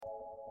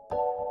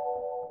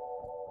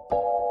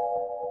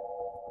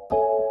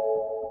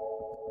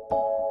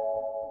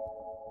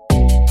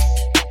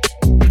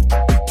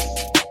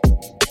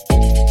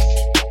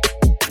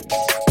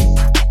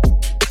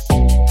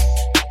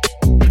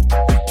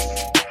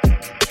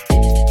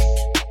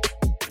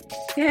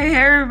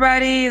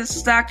everybody, this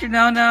is Dr.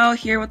 Nono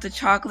here with the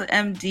Chocolate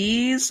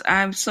MDs.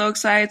 I'm so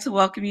excited to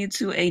welcome you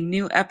to a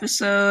new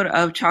episode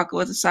of Chocolate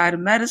with a Side of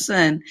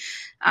Medicine.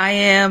 I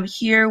am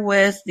here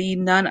with the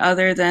none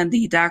other than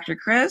the Dr.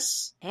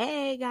 Chris.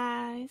 Hey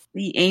guys.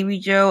 The Amy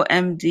Jo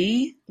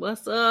MD.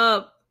 What's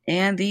up?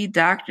 And the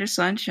Dr.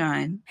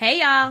 Sunshine. Hey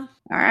y'all.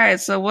 All right,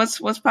 so what's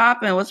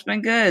popping? What's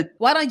been good?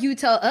 Why don't you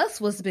tell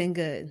us what's been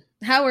good?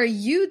 How are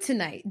you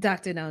tonight,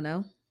 Dr.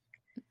 Nono?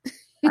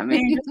 I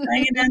mean, just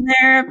hanging in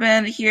there. I've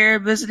been here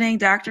visiting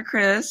Dr.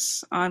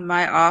 Chris on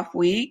my off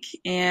week,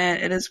 and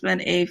it has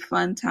been a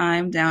fun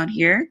time down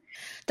here.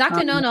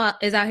 Dr. Nono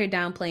is out here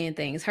downplaying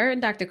things. Her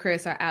and Dr.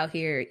 Chris are out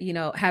here,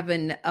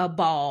 having a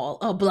ball,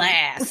 a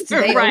blast.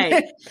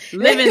 Right.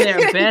 Living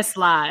their best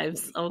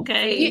lives,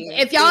 okay?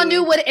 If y'all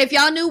knew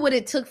what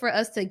it took for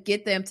us to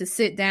get them to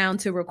sit down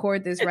to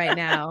record this right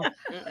now.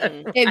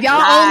 If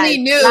y'all only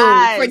knew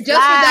for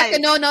Dr.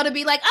 Nono to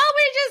be like, "Oh,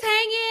 we're just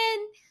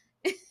hanging."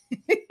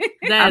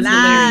 That's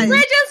nice. We're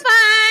just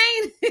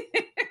fine.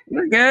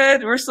 We're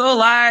good. We're still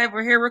alive.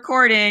 We're here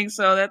recording,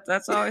 so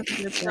that's always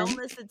a good thing. Don't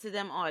listen to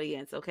them,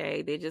 audience.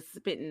 Okay, they're just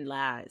spitting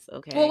lies.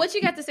 Okay. Well, what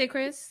you got to say,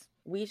 Chris?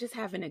 We just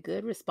having a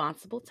good,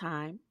 responsible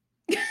time.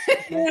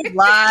 Lies.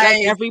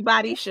 Like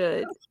everybody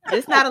should.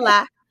 It's not a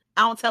lie.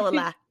 I don't tell a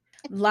lie.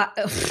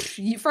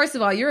 First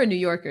of all, you're a New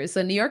Yorker,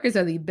 so New Yorkers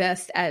are the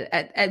best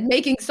at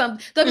making some.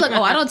 They'll be like,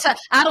 "Oh, I don't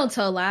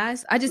tell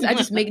lies. I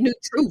just make new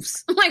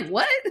truths." I'm like,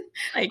 what?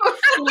 Like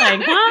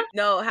huh?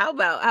 No. How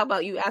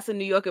about you ask a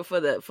New Yorker for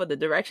the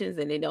directions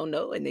and they don't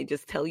know and they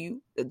just tell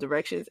you the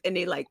directions and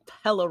they like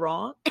hella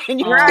wrong and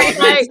you're like,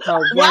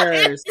 why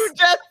didn't you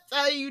just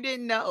tell you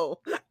didn't know?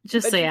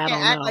 Just say I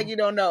don't act know. like you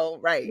don't know,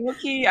 right?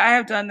 Low-key, I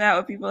have done that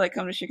with people that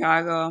come to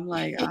Chicago. I'm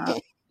like,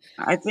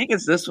 I think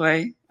it's this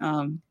way.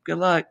 Good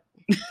luck.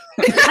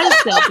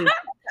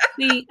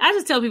 I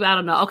just tell people I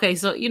don't know. Okay,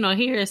 so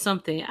here is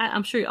something.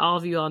 I'm sure all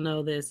of you all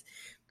know this,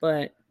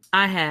 but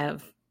I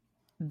have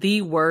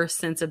the worst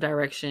sense of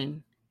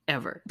direction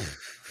ever,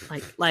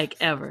 like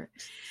ever.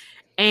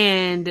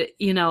 And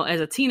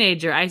as a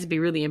teenager, I used to be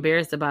really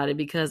embarrassed about it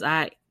because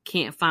I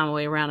can't find my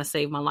way around to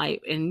save my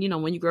life. And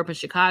when you grow up in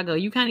Chicago,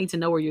 you kind of need to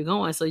know where you're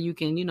going so you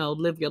can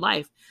live your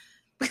life.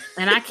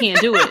 And I can't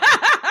do it.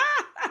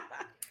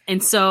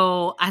 And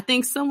so I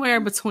think somewhere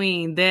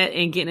between that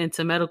and getting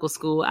into medical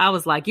school, I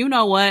was like, you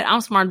know what?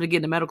 I'm smart enough to get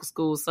into medical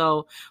school.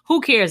 So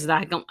who cares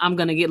that I'm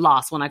going to get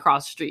lost when I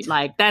cross the street?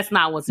 Like, that's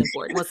not what's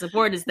important. What's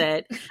important is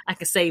that I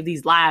can save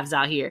these lives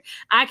out here.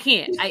 I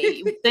can't.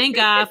 Thank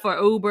God for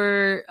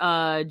Uber,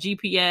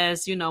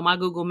 GPS, my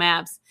Google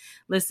Maps.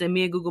 Listen,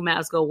 me and Google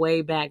Maps go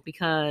way back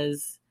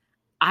because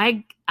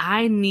I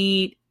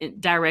need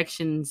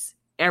directions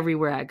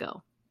everywhere I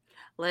go.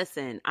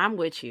 Listen, I'm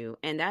with you.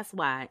 And that's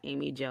why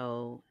Amy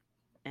Jo,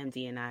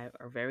 MD, and I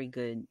are very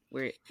good.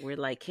 We're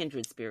like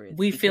kindred spirits.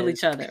 We feel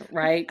each other,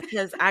 right?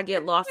 Because I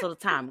get lost all the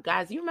time.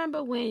 Guys, you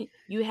remember when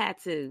you had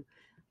to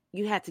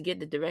get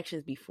the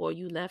directions before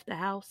you left the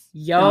house?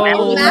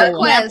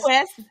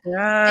 MapQuest.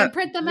 Yeah. And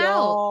print them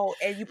out.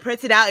 And you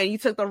print it out and you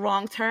took the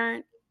wrong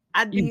turn.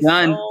 I'd be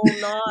done. So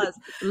lost.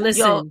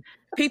 Listen.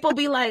 People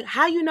be like,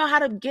 how you know how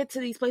to get to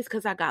these places?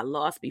 Because I got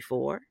lost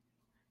before.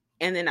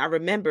 And then I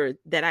remembered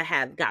that I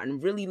had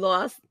gotten really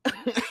lost.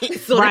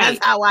 So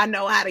That's how I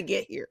know how to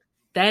get here.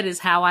 That is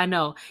how I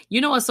know.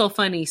 You know what's so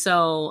funny?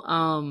 So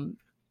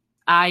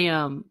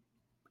I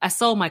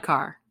sold my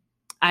car.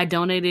 I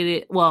donated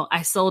it. Well,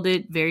 I sold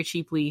it very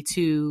cheaply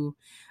to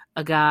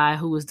a guy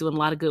who was doing a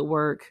lot of good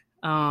work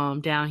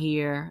down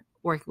here,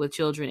 working with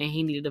children, and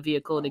he needed a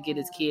vehicle to get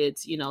his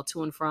kids,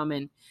 to and from.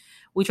 And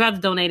we tried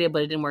to donate it,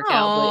 but it didn't work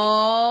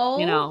out.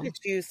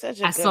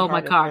 But I sold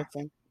my car.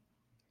 Person.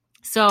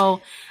 So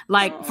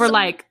for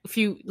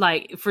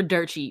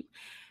dirt cheap.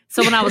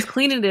 So when I was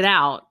cleaning it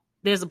out,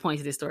 there's a point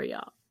to this story,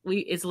 y'all.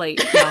 It's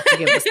late. Y'all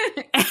forgive us.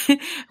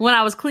 When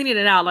I was cleaning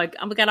it out, I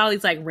got all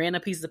these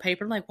random pieces of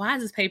paper. I'm like, why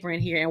is this paper in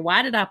here? And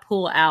why did I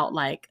pull out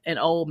an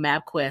old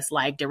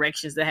MapQuest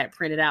directions that I had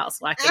printed out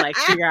so I could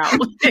figure out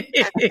where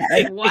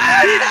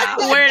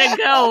to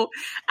go?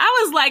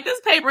 I was like, this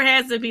paper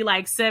has to be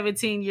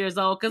 17 years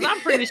old because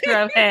I'm pretty sure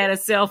I've had a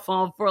cell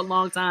phone for a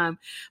long time.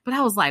 But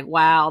I was like,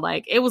 wow,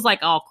 it was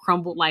all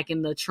crumbled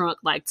in the trunk,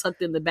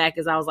 tucked in the back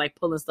as I was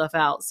pulling stuff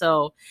out.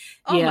 So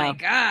oh my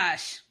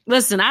gosh.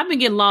 Listen, I've been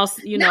getting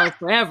lost,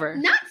 forever.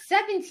 Not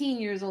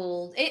 17 years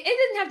old. It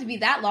didn't have to be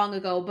that long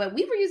ago, but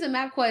we were using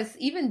MapQuest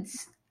even,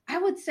 I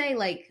would say,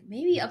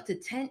 maybe up to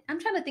 10. I'm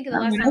trying to think of the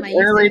last time I used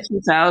it. Early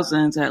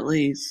 2000s, at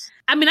least.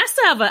 I mean, I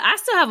still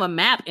have a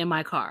map in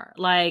my car.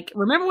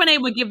 Remember when they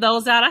would give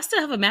those out? I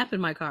still have a map in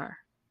my car.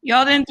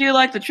 Y'all didn't do the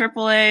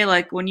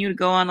AAA, when you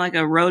go on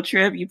a road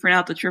trip, you print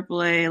out the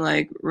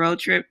AAA road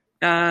trip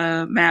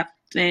map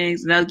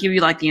things, and they'll give you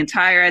the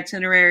entire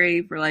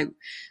itinerary for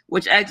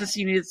which exits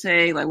you need to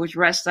take, which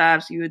rest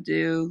stops you would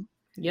do.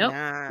 Yep.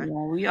 Nah.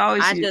 We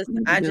always I just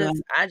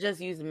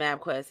use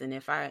MapQuest, and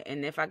if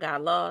I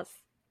got lost,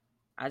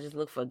 I just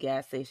look for a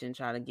gas station,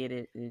 try to get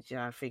it, and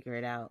try to figure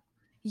it out.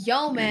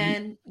 Yo,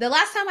 man, the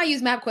last time I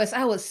used MapQuest,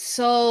 I was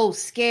so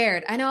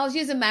scared. I know I was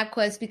using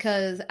MapQuest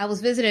because I was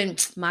visiting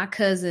my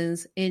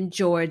cousins in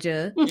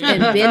Georgia,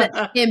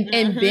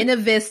 in Buena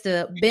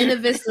Vista,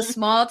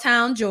 small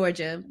town,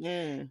 Georgia.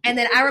 And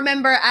then I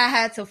remember I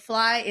had to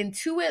fly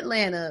into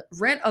Atlanta,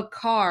 rent a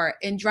car,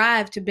 and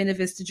drive to Buena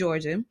Vista,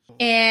 Georgia.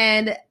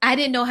 And I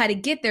didn't know how to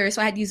get there, so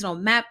I had to use it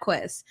on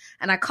MapQuest.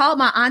 And I called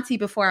my auntie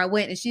before I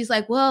went, and she's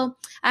like, well,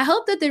 I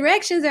hope the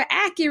directions are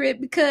accurate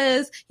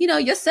because,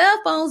 your cell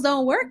phones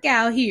don't work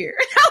out here.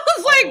 I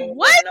was like,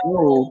 what?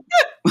 Oh,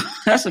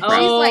 that's a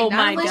problem. She's like,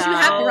 not unless you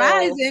have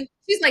Verizon.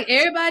 She's like,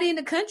 everybody in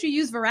the country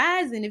use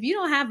Verizon. If you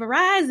don't have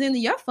Verizon,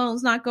 your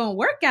phone's not going to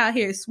work out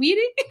here,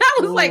 sweetie. I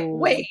was like,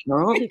 wait.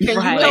 Can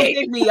you go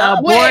pick me up?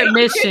 Abort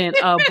mission.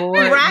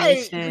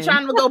 Mission.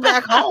 Trying to go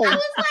back home. I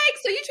was like,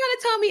 so you trying to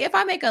tell me if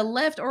I make a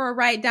left or a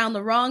right down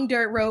the wrong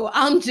dirt road,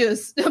 I'm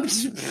just done.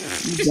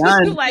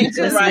 like,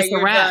 just it's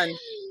a wrap.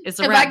 It's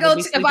a wrap.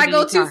 If I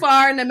go too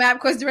far and the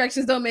MapQuest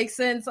directions don't make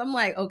sense, I'm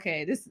like,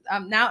 okay, this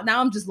now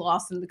I'm just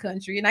lost in the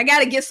country, and I got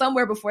to get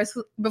somewhere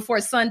before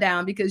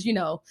sundown because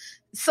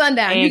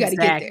sundown you got to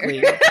get there.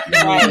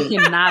 You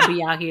cannot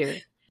be out here.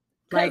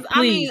 Like,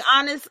 please.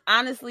 I mean,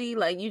 honestly,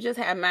 like you just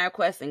have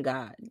MapQuest and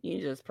God. You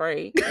just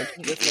pray that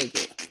you just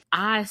make it.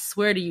 I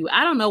swear to you,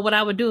 I don't know what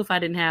I would do if I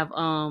didn't have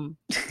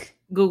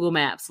Google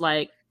Maps.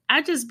 Like,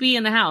 I'd just be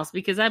in the house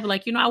because I'd be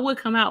like, I would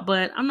come out,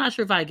 but I'm not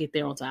sure if I'd get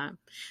there on time.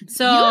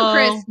 So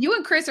you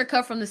and Chris are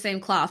cut from the same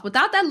cloth.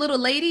 Without that little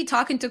lady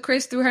talking to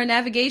Chris through her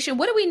navigation,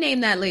 what do we name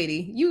that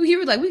lady? You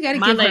were like, we got to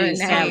give her a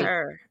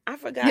name. I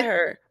forgot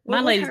her. My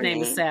lady's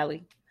name is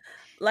Sally.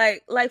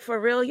 Like for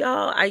real,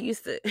 y'all. I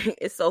used to.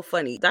 It's so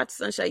funny. Dr.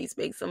 Sunshine used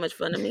to make so much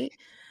fun of me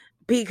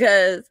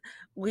because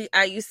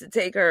I used to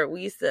take her.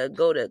 We used to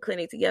go to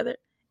clinic together,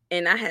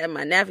 and I had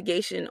my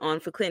navigation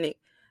on for clinic.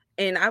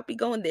 And I'll be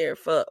going there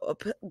for a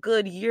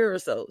good year or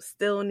so,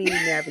 still needing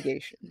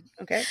navigation.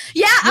 Okay.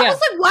 Yeah. I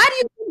was like, why do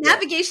you need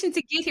navigation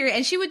to get here?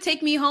 And she would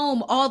take me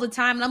home all the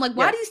time. And I'm like,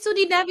 why do you still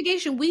need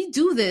navigation? We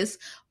do this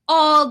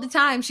all the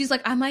time. She's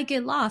like, I might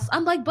get lost.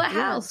 I'm like, but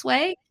how,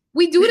 Sway?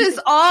 We do this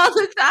all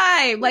the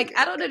time. Like,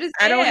 I don't understand.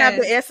 I don't have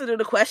the answer to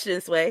the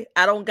question, Sway.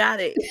 I don't got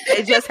it.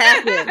 It just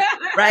happened.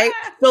 Right?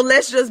 So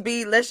let's just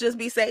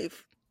be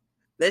safe.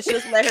 Let's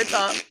just let her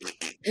talk.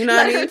 You know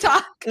what I mean? Let her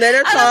talk.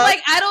 I'm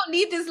like, I don't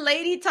need this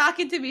lady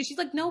talking to me. She's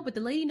like, no, but the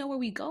lady know where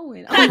we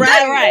going.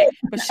 Right.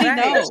 But she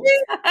knows.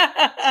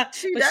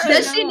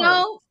 Does she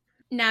know?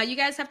 Now, you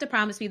guys have to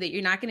promise me that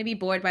you're not going to be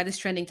bored by this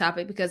trending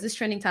topic because this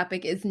trending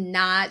topic is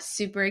not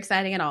super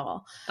exciting at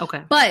all.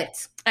 Okay.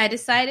 But I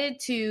decided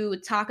to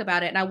talk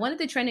about it, and I wanted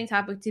the trending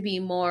topic to be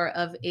more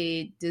of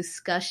a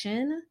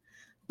discussion,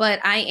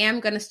 but I am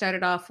going to start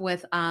it off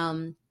with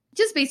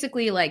just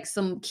basically like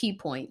some key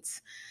points.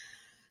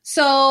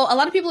 So a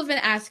lot of people have been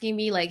asking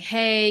me like,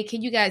 hey,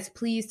 can you guys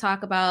please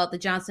talk about the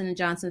Johnson &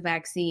 Johnson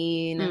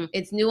vaccine?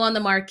 It's new on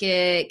the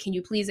market. Can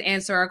you please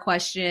answer our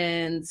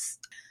questions?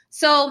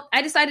 So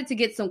I decided to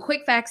get some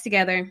quick facts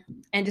together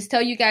and just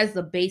tell you guys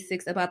the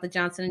basics about the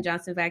Johnson &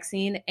 Johnson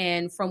vaccine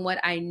and from what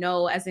I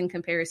know as in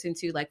comparison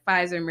to like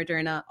Pfizer,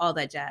 Moderna, all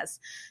that jazz.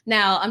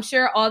 Now, I'm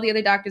sure all the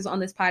other doctors on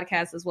this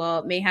podcast as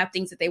well may have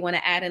things that they want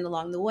to add in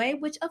along the way,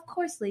 which of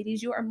course,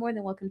 ladies, you are more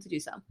than welcome to do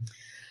so.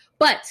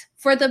 But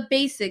for the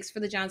basics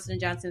for the Johnson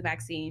 & Johnson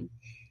vaccine,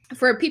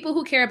 for people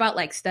who care about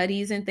like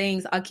studies and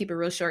things, I'll keep it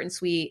real short and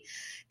sweet.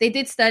 They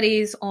did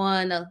studies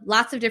on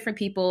lots of different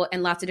people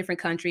in lots of different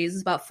countries.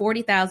 It's about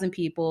 40,000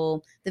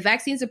 people. The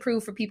vaccine's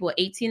approved for people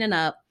 18 and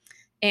up.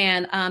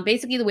 And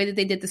basically the way that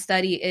they did the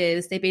study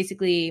is they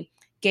basically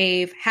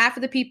gave half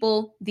of the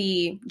people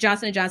the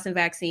Johnson & Johnson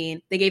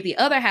vaccine. They gave the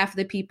other half of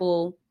the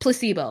people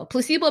placebo.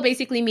 Placebo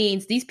basically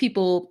means these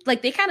people,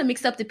 like they kind of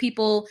mixed up the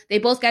people. They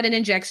both got an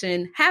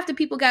injection. Half the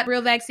people got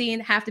real vaccine.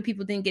 Half the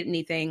people didn't get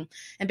anything.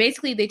 And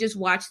basically they just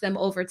watched them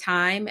over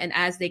time and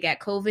as they got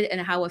COVID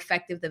and how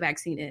effective the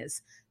vaccine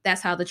is.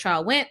 That's how the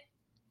trial went.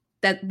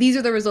 These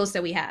are the results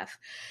that we have.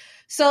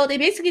 So they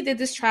basically did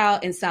this trial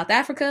in South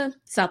Africa,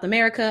 South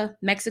America,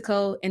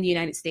 Mexico, and the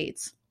United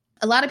States.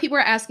 A lot of people are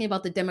asking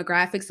about the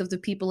demographics of the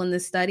people in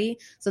this study.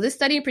 So this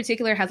study in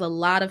particular has a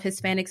lot of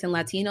Hispanics and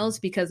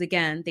Latinos because,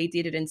 again, they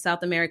did it in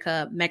South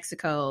America,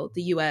 Mexico,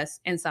 the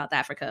US, and South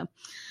Africa.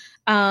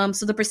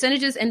 So the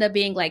percentages end up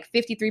being like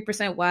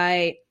 53%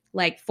 white,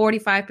 like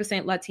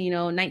 45%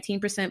 Latino,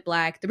 19%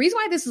 Black. The reason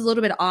why this is a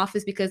little bit off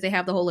is because they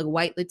have the whole like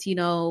white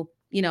Latino,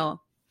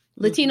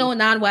 Latino,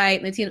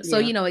 non-white, Latino. So,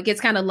 it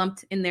gets kind of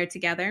lumped in there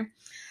together.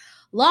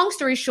 Long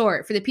story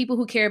short, for the people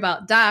who care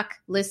about, doc,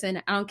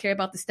 listen, I don't care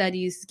about the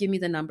studies. Give me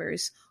the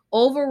numbers.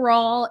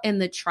 Overall, in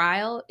the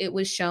trial, it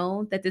was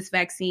shown that this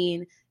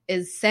vaccine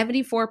is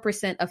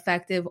 74%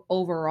 effective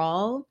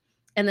overall,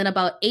 and then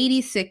about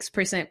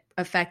 86%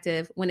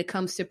 effective when it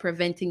comes to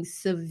preventing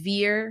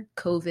severe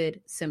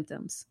COVID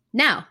symptoms.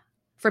 Now,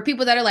 for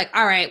people that are like,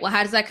 all right, well,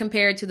 how does that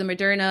compare to the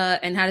Moderna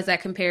and how does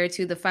that compare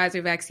to the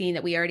Pfizer vaccine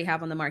that we already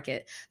have on the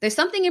market? There's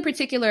something in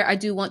particular I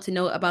do want to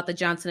note about the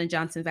Johnson &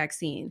 Johnson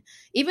vaccine.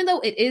 Even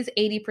though it is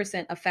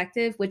 80%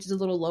 effective, which is a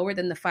little lower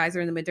than the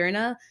Pfizer and the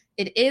Moderna,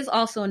 it is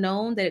also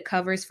known that it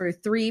covers for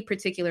 3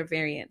 particular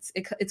variants.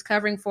 It's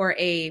covering for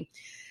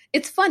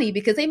it's funny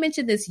because they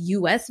mentioned this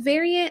US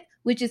variant,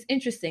 which is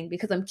interesting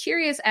because I'm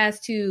curious as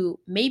to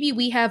maybe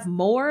we have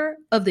more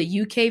of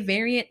the UK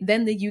variant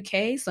than the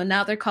UK. So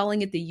now they're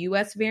calling it the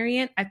US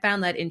variant. I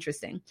found that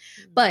interesting.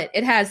 But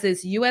it has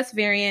this US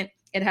variant,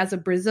 it has a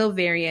Brazil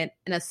variant,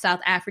 and a South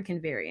African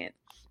variant.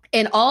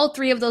 And all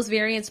 3 of those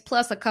variants,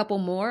 plus a couple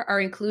more, are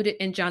included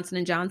in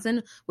Johnson &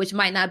 Johnson, which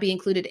might not be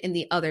included in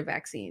the other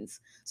vaccines.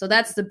 So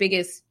that's the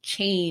biggest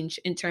change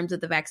in terms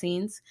of the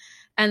vaccines.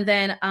 And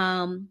then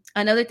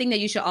another thing that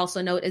you should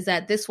also note is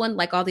that this one,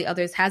 like all the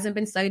others, hasn't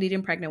been studied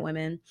in pregnant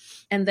women.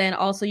 And then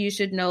also you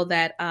should know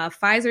that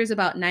Pfizer is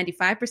about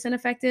 95%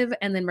 effective,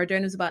 and then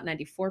Moderna is about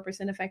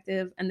 94%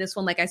 effective. And this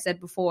one, like I said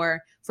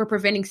before, for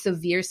preventing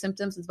severe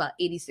symptoms, is about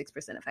 86%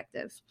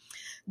 effective.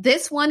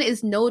 This one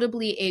is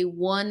notably a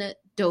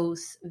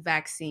 1-dose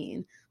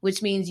vaccine,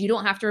 which means you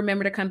don't have to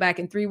remember to come back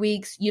in 3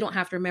 weeks. You don't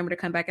have to remember to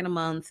come back in a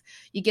month.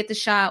 You get the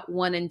shot,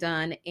 one and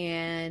done,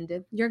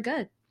 and you're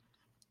good.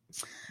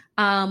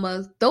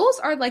 Those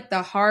are like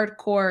the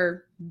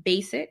hardcore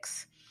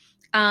basics.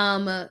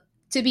 To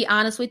be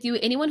honest with you,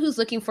 anyone who's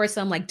looking for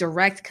some like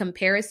direct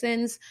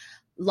comparisons,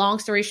 long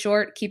story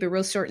short, keep it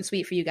real short and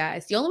sweet for you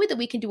guys. The only way that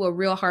we can do a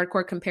real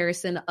hardcore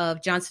comparison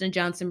of Johnson &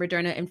 Johnson,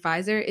 Moderna, and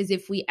Pfizer is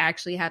if we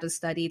actually had a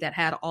study that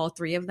had all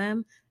 3 of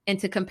them and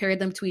to compare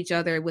them to each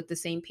other with the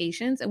same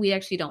patients. And we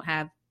actually don't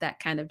have that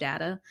kind of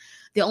data.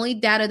 The only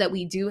data that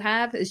we do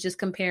have is just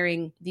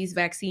comparing these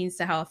vaccines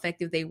to how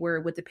effective they were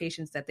with the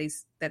patients that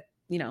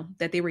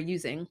they were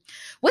using.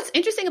 What's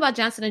interesting about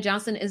Johnson &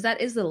 Johnson is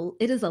that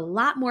it is a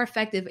lot more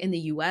effective in the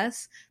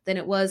US than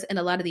it was in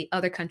a lot of the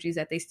other countries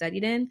that they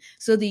studied in.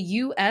 So the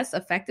US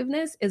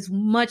effectiveness is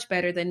much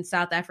better than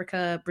South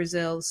Africa,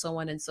 Brazil, so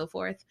on and so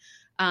forth.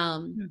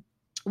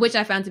 Which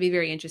I found to be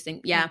very interesting.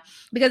 Yeah,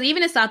 because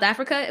even in South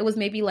Africa, it was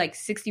maybe like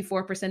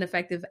 64%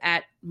 effective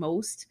at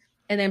most.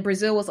 And then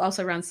Brazil was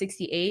also around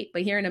 68.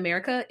 But here in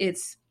America,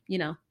 it's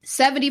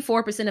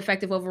 74%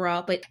 effective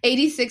overall, but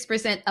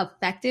 86%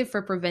 effective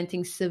for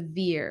preventing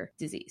severe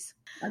disease.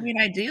 I mean,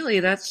 ideally,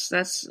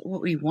 that's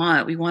what we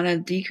want. We want to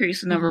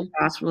decrease the number of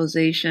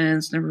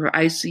hospitalizations, number of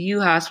ICU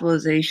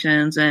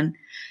hospitalizations, and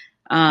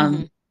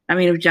I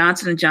mean, if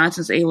Johnson &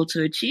 Johnson is able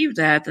to achieve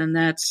that, then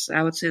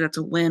I would say that's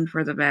a win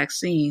for the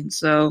vaccine.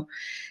 So,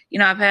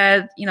 I've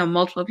had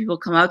multiple people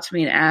come up to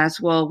me and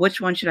ask, well,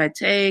 which one should I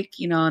take?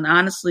 And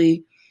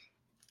honestly,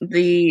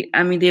 the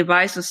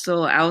advice is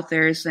still out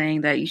there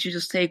saying that you should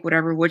just take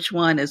which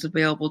one is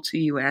available to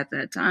you at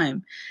that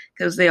time,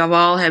 because they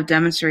all have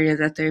demonstrated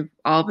that they've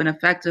all been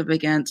effective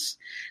against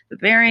the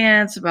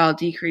variants, about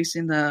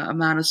decreasing the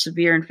amount of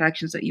severe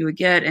infections that you would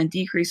get and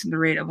decreasing the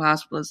rate of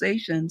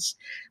hospitalizations,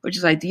 which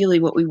is ideally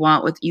what we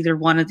want with either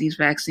one of these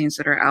vaccines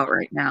that are out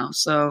right now.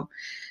 So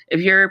if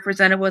you're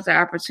presented with the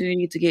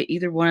opportunity to get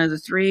either one of the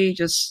 3,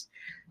 just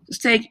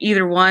take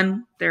either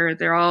one.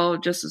 They're all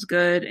just as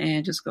good,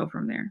 and just go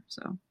from there.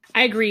 So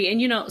I agree.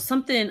 And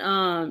something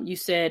you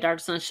said, Dr.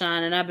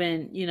 Sunshine, and I've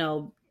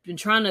been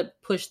trying to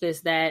push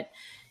this, that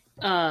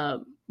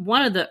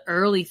one of the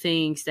early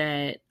things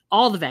that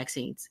all the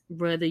vaccines,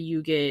 whether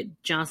you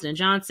get Johnson &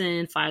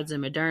 Johnson, Pfizer,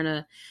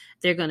 Moderna,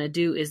 they're going to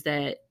do is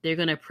that they're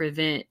going to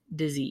prevent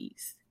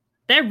disease.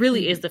 That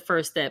really is the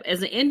first step.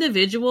 As an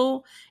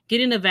individual,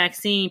 getting a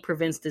vaccine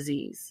prevents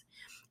disease.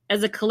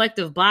 As a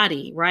collective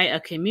body, right, a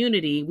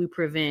community, we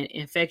prevent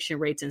infection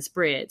rates and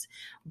spreads.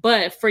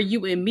 But for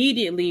you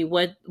immediately,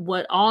 what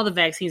all the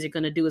vaccines are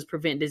going to do is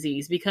prevent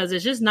disease, because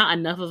there's just not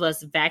enough of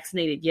us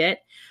vaccinated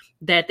yet,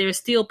 that there's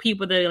still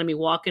people that are going to be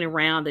walking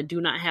around that do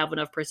not have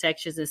enough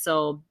protections. And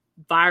so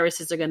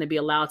viruses are going to be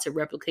allowed to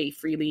replicate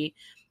freely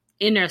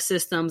in their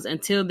systems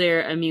until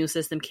their immune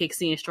system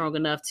kicks in strong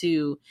enough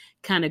to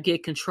kind of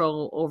get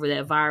control over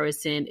that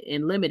virus and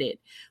limit it.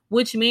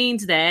 Which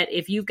means that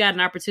if you've got an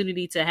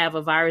opportunity to have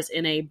a virus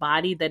in a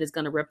body that is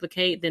going to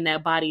replicate, then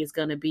that body is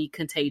going to be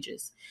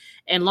contagious.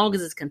 And long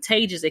as it's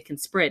contagious, it can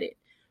spread it.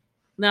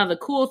 Now, the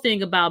cool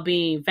thing about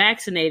being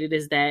vaccinated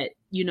is that,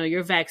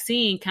 your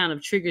vaccine kind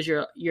of triggers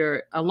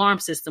your alarm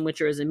system, which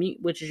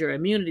is your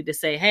immunity, to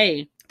say,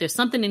 hey, there's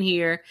something in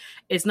here.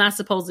 It's not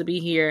supposed to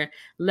be here.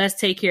 Let's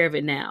take care of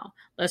it now.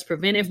 Let's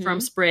prevent it from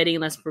spreading.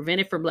 Let's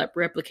prevent it from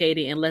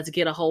replicating, and let's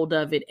get a hold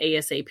of it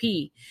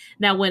ASAP.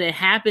 Now, when it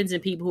happens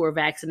in people who are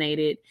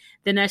vaccinated,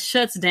 then that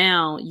shuts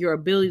down your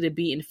ability to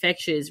be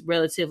infectious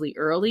relatively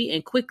early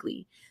and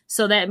quickly.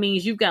 So that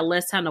means you've got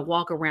less time to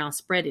walk around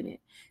spreading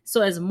it.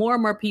 So as more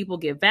and more people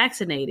get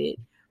vaccinated,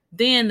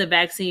 then the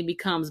vaccine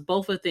becomes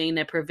both a thing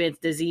that prevents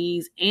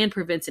disease and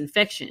prevents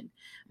infection.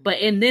 But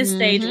in this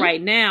stage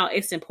right now,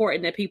 it's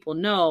important that people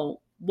know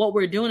what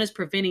we're doing is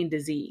preventing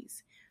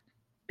disease.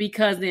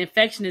 because the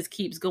infection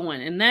keeps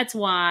going. And that's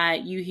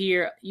why you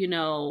hear,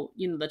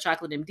 the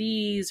chocolate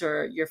MDs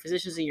or your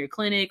physicians in your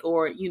clinic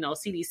or,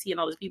 CDC and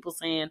all these people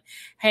saying,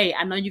 hey,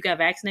 I know you got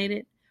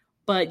vaccinated,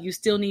 but you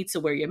still need to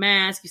wear your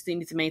mask. You still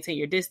need to maintain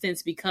your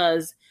distance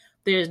because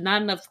there's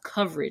not enough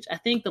coverage. I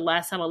think the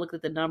last time I looked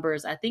at the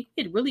numbers, I think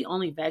we had really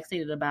only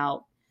vaccinated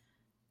about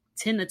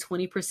 10 to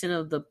 20%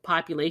 of the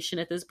population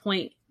at this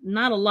point.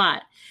 Not a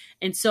lot.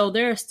 And so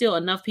there are still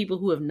enough people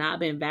who have not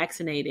been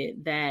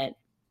vaccinated that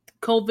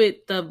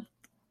COVID, the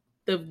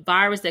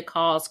virus that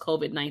caused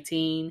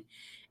COVID-19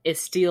 is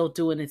still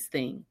doing its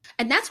thing.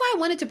 And that's why I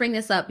wanted to bring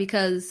this up,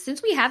 because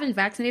since we haven't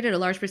vaccinated a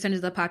large percentage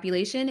of the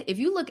population, if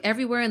you look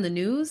everywhere in the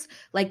news,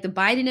 like the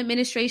Biden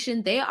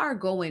administration, they are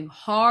going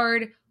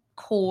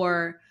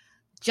hardcore.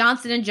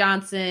 Johnson &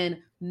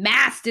 Johnson,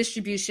 mass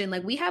distribution.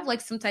 Like we have like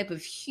some type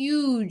of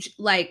huge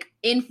like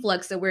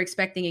influx that we're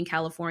expecting in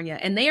California.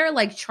 And they are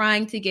like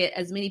trying to get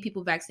as many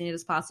people vaccinated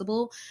as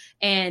possible.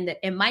 And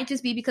it might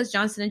just be because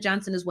Johnson &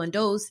 Johnson is one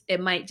dose.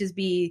 It might just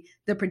be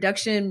the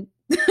production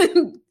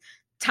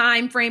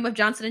time frame of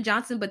Johnson &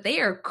 Johnson, but they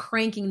are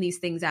cranking these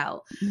things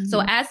out. Mm-hmm.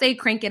 So as they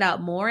crank it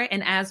out more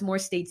and as more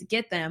states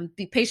get them,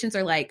 the patients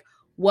are like,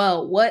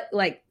 whoa, what,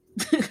 like,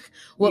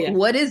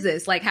 what is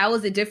this? Like, how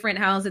is it different?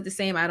 How is it the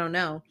same? I don't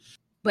know.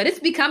 But it's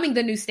becoming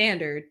the new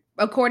standard,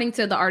 according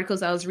to the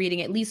articles I was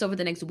reading, at least over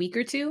the next week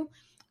or two.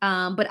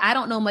 But I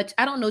don't know much.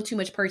 I don't know too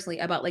much personally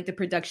about like the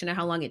production and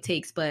how long it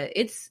takes, but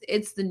it's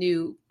the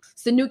new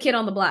kid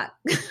on the block.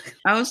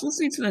 I was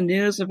listening to the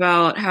news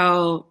about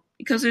how,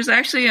 because there's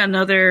actually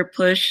another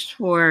push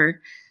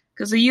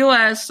because the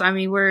U.S., I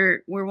mean,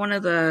 we're one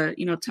of the,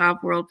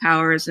 top world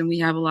powers, and we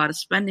have a lot of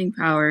spending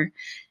power.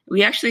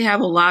 We actually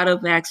have a lot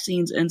of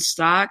vaccines in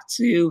stock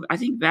to, I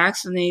think,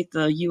 vaccinate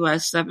the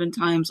U.S. 7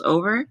 times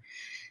over.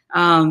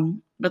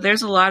 But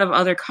there's a lot of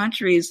other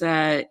countries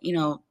that,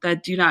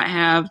 that do not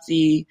have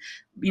the,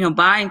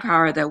 buying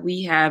power that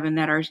we have, and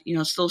that are,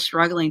 still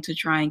struggling to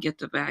try and get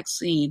the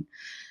vaccine.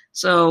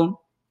 So,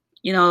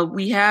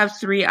 we have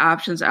 3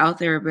 options out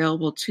there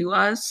available to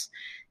us.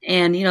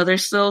 And,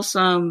 there's still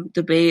some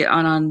debate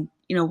on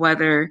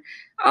whether,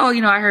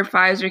 I heard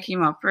Pfizer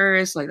came out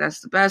first, like that's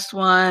the best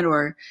one,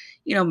 or,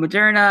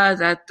 Moderna,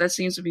 that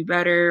seems to be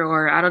better,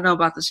 or I don't know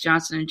about this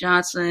Johnson &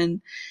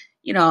 Johnson.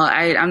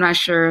 I'm not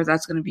sure if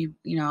that's going to be,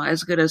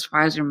 as good as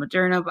Pfizer and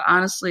Moderna, but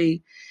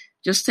honestly,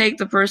 just take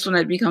the first one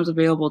that becomes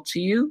available to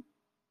you.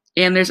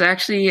 And there's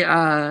actually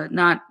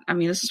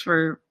this is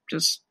for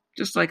just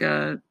like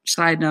a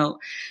side note,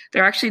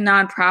 there are actually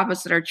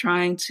nonprofits that are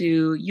trying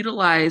to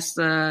utilize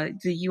the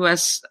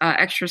U.S.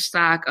 Extra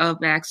stock of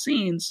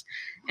vaccines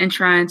and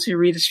trying to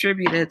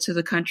redistribute it to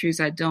the countries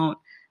that don't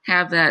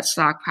have that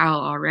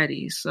stockpile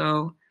already.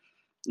 So,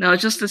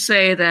 just to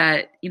say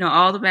that,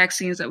 all the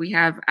vaccines that we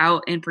have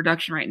out in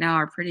production right now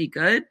are pretty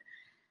good.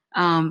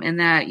 And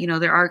that,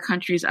 there are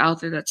countries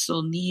out there that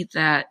still need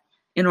that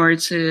in order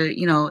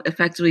to,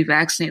 effectively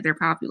vaccinate their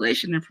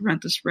population and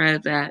prevent the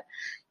spread that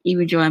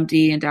even Joe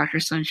MD and Dr.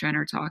 Sunshine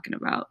are talking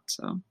about.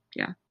 So,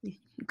 yeah.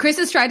 Chris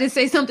has tried to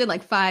say something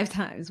like 5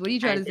 times. What are you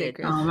trying to say,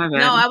 Chris? Oh, my bad.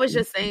 No, I was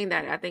just saying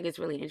that I think it's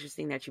really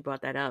interesting that you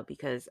brought that up,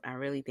 because I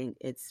really think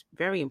it's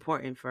very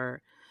important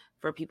for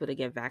people to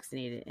get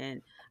vaccinated.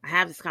 And I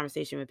have this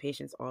conversation with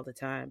patients all the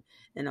time,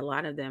 and a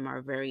lot of them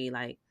are very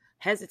like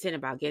hesitant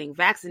about getting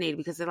vaccinated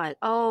because they're like,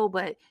 oh,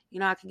 but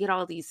I can get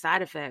all these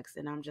side effects.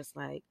 And I'm just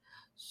like,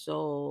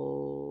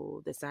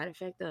 so the side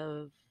effect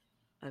of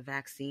a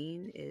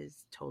vaccine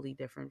is totally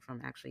different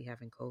from actually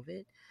having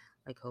COVID.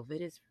 Like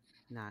COVID is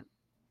not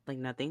like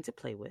nothing to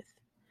play with.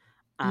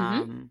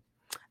 Mm-hmm.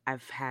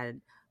 I've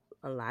had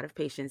a lot of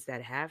patients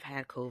that have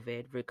had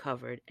COVID,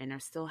 recovered, and are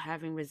still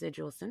having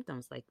residual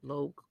symptoms. Like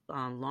long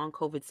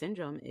COVID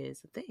syndrome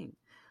is a thing.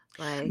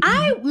 Like,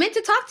 I meant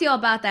to talk to y'all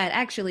about that,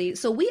 actually.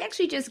 So we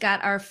actually just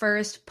got our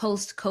first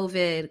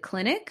post-COVID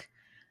clinic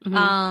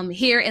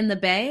here in the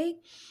Bay.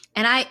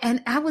 And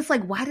I was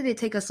like, why did it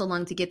take us so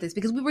long to get this?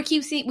 Because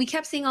we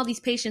kept seeing all these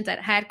patients that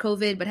had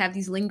COVID but have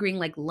these lingering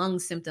like lung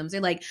symptoms.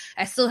 They're like,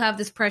 I still have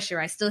this pressure,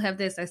 I still have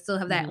this, I still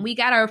have that. Mm-hmm. And we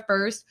got our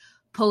first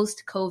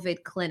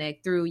post-COVID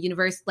clinic through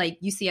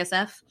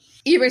UCSF,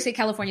 University of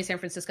California, San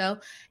Francisco.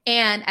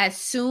 And as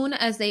soon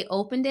as they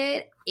opened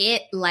it,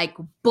 it like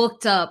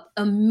booked up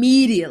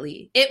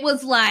immediately. It was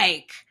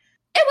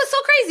so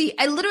crazy.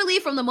 I literally,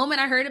 from the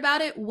moment I heard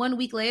about it, 1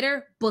 week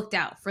later, booked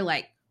out for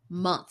like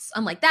months.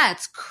 I'm like,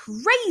 that's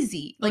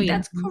crazy. Like,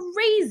 that's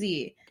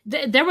crazy.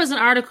 There was an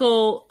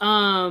article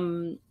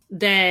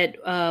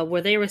that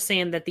where they were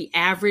saying that the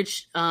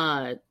average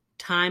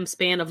time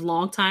span of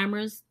long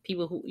timers,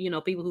 people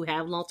who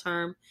have long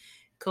term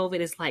COVID,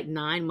 is like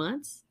 9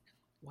 months.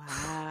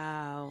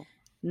 Wow.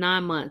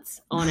 9 months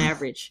on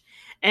average.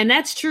 And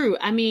that's true.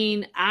 I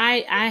mean,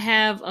 I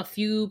have a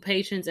few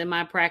patients in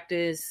my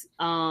practice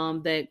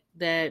that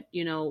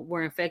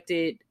were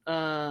infected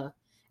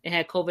and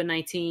had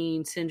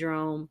COVID-19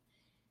 syndrome.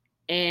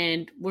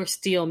 and we're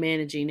still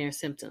managing their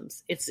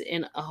symptoms. It's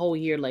in a whole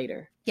year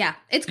later. Yeah,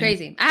 it's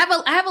crazy. I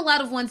have a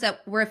lot of ones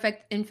that were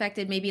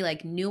infected, maybe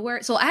like newer.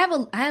 So I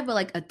have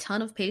like a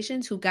ton of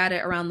patients who got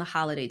it around the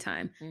holiday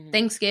time,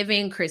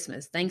 Thanksgiving,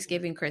 Christmas,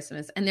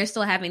 and they're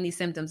still having these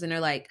symptoms, and they're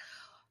like,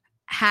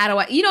 how do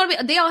I, you know what I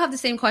mean? They all have the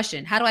same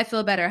question. How do I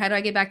feel better? How do I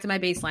get back to my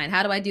baseline?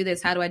 How do I do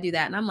this? How do I do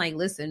that? And I'm like,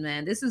 listen,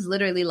 man, this is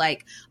literally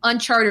like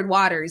uncharted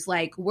waters.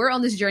 Like, we're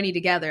on this journey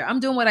together.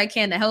 I'm doing what I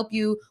can to help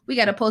you. We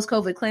got a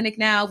post-COVID clinic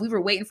now. We were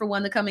waiting for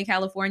one to come in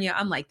California.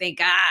 I'm like, thank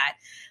God.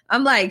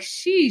 I'm like,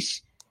 sheesh.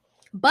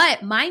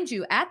 But mind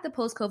you, at the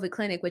post-COVID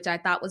clinic, which I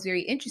thought was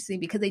very interesting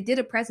because they did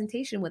a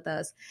presentation with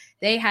us,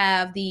 they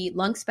have the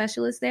lung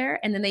specialist there.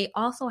 And then they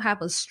also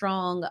have a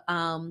strong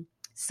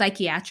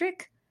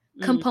psychiatric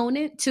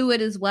component to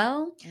it as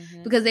well,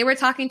 because they were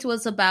talking to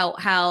us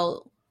about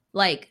how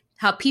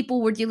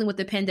people were dealing with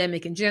the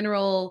pandemic in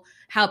general,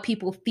 how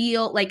people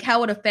feel, like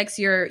how it affects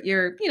your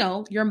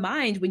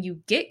mind when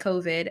you get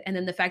COVID, and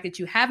then the fact that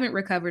you haven't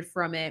recovered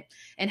from it,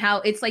 and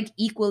how it's like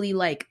equally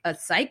like a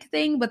psych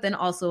thing, but then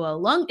also a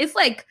lung. It's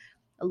like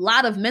a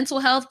lot of mental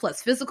health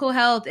plus physical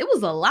health. It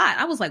was a lot.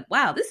 I was like,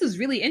 wow, this is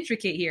really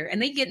intricate here.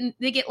 And they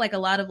get like a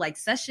lot of like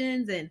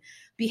sessions and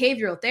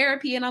behavioral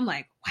therapy, and I'm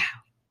like, wow.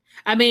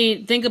 I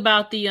mean, think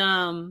about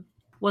the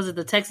was it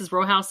the Texas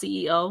Roadhouse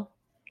CEO?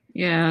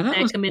 Yeah,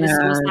 that committed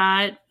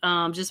suicide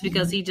just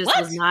because he just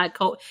was not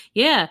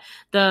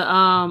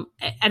and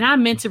I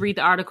meant to read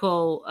the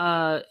article.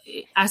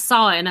 I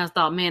saw it and I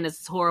thought, man, this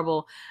is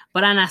horrible.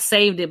 But I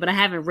saved it, but I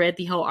haven't read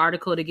the whole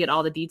article to get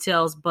all the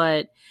details.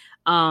 But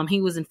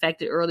he was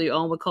infected early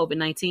on with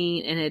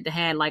COVID-19 and it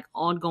had like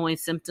ongoing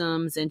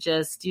symptoms and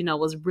just,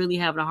 was really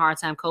having a hard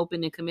time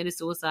coping and committed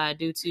suicide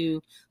due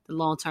to the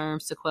long-term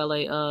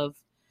sequelae of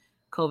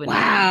COVID-19.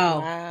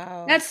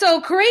 Wow. That's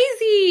so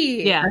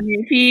crazy. Yeah. I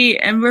mean,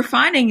 and we're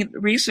finding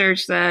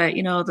research that,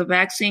 the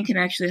vaccine can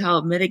actually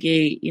help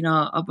mitigate,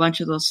 a bunch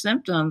of those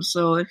symptoms.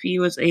 So if he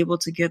was able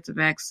to get the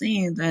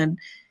vaccine, then,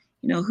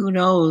 who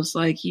knows,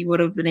 like he would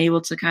have been able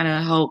to kind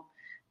of help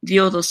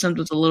deal with those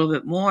symptoms a little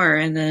bit more.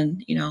 And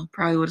then,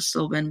 probably would have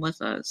still been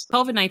with us.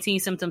 COVID-19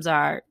 symptoms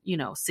are,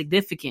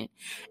 significant.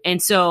 And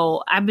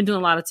so I've been doing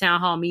a lot of town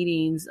hall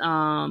meetings,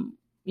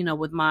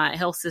 with my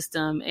health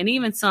system and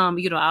even some,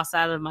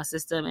 outside of my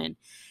system. And,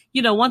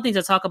 one thing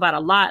to talk about a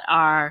lot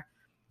are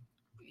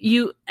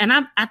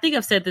I think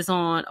I've said this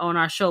on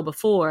our show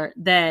before,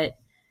 that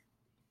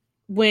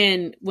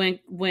when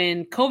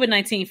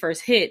COVID-19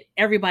 first hit,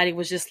 everybody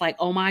was just like,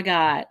 oh my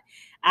God,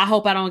 I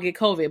hope I don't get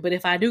COVID. But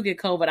if I do get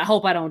COVID, I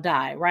hope I don't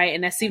die. Right.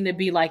 And that seemed to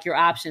be like your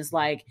options.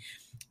 Like,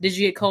 did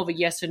you get COVID?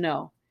 Yes or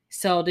no?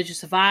 So did you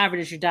survive or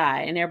did you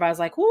die? And everybody's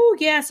like, oh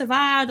yeah, I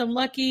survived. I'm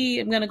lucky.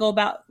 I'm going to go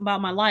about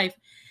my life.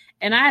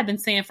 And I have been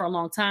saying for a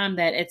long time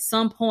that at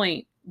some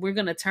point we're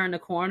going to turn the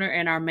corner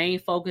and our main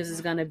focus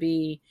is going to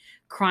be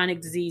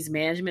chronic disease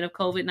management of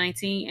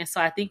COVID-19. And so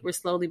I think we're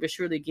slowly but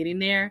surely getting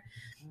there.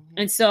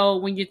 And so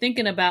when you're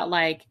thinking about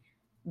like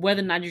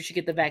whether or not you should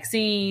get the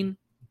vaccine,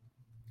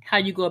 how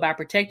you go about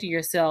protecting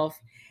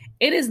yourself,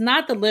 it is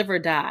not the live or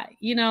die.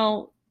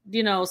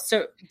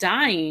 So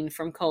dying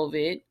from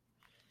COVID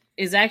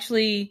is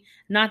actually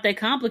not that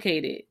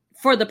complicated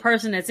for the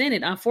person that's in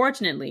it,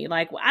 unfortunately.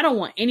 Like, I don't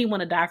want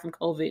anyone to die from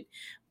COVID,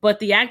 but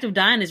the act of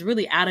dying is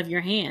really out of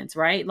your hands,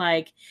 right?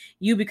 Like,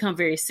 you become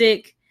very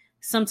sick.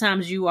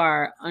 Sometimes you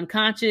are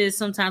unconscious.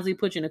 Sometimes we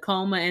put you in a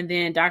coma, and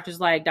then doctors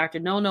like Dr.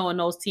 No-No and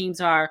those teams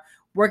are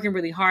working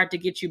really hard to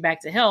get you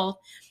back to health.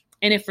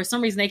 And if for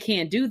some reason they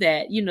can't do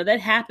that, that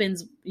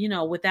happens,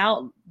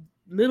 without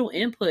little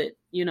input,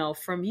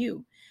 from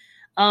you.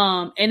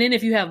 And then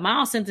if you have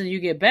mild symptoms, you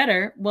get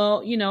better.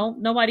 Well,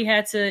 nobody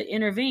had to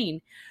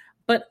intervene.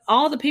 But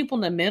all the people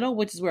in the middle,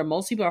 which is where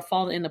most people are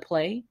falling into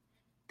play,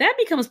 that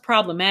becomes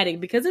problematic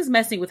because it's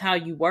messing with how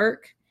you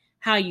work,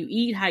 how you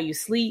eat, how you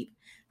sleep,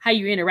 how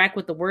you interact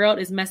with the world.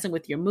 It's messing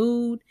with your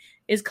mood.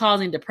 It's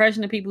causing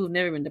depression in people who've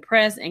never been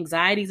depressed,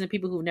 anxieties in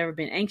people who've never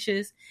been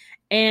anxious.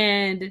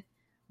 And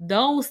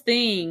those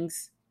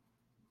things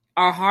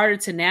are harder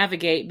to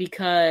navigate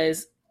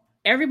because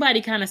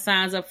everybody kind of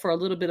signs up for a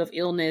little bit of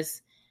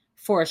illness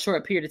for a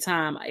short period of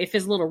time. If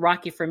it's a little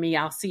rocky for me,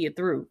 I'll see it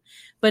through.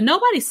 But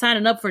nobody's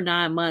signing up for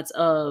 9 months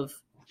of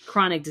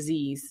chronic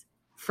disease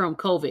from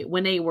COVID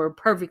when they were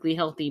perfectly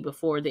healthy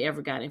before they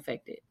ever got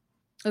infected.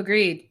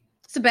 Agreed.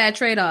 It's a bad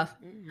trade-off.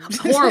 It's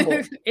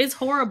horrible. It's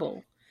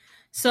horrible.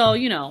 So,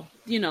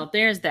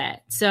 there's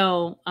that.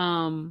 So,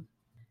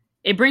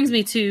 it brings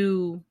me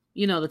to,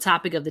 the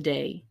topic of the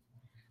day.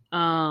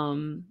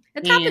 The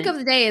topic of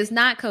the day is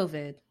not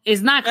COVID.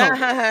 It's not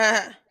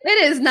COVID.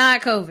 It is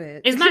not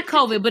COVID. It's not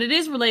COVID, but it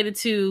is related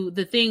to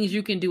the things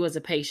you can do as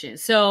a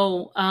patient.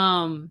 So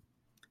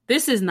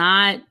this is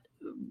not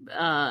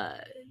a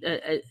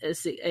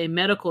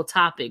medical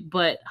topic,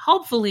 but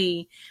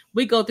hopefully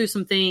we go through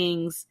some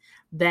things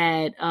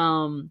that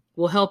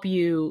will help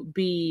you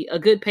be a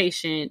good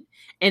patient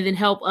and then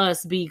help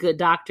us be good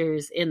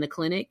doctors in the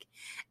clinic.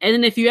 And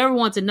then if you ever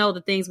want to know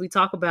the things we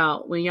talk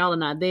about when y'all are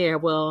not there,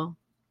 well,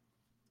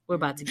 we're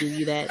about to give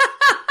you that.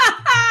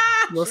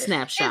 little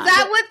snapshot. Is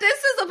that what this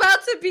is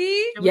about to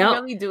be? Can we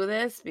really do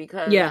this?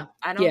 Because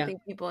I don't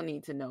think people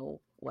need to know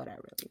what I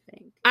really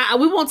think.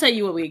 We won't tell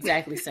you what we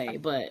exactly say,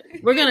 but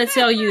we're going to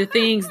tell you the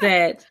things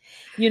that,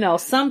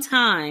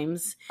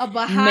 sometimes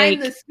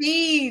behind the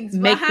scenes.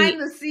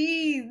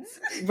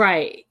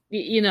 Right.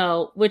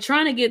 We're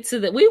trying to get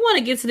we want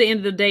to get to the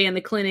end of the day in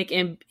the clinic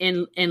and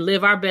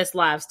live our best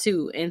lives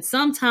too. And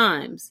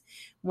sometimes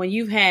when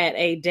you've had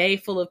a day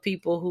full of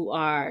people who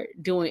are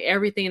doing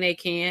everything they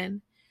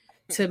can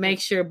to make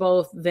sure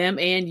both them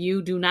and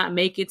you do not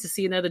make it to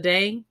see another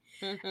day,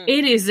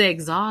 it is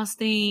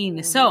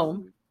exhausting.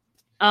 So,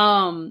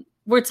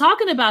 we're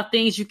talking about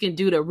things you can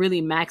do to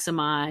really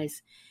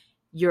maximize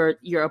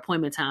your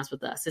appointment times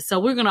with us. And so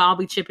we're going to all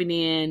be chipping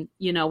in.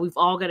 We've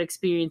all got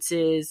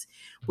experiences.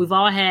 We've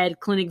all had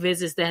clinic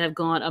visits that have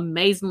gone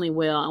amazingly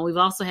well. And we've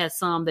also had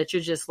some that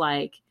you're just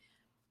like,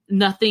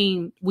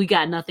 we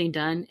got nothing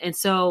done. And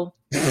so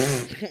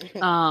we're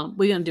going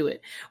to do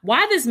it.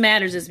 Why this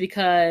matters is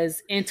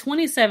because in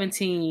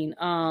 2017,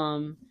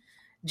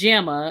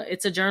 JAMA,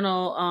 it's a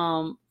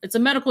journal, it's a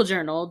medical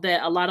journal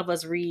that a lot of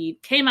us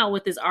read, came out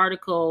with this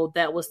article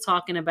that was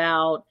talking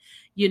about,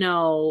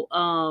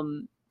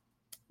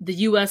 the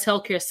U.S.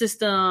 healthcare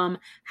system,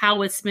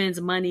 how it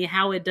spends money,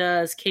 how it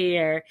does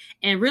care,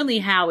 and really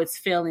how it's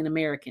failing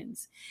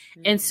Americans.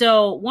 Mm-hmm. And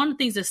so one of the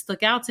things that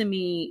stuck out to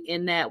me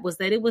in that was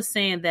that it was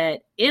saying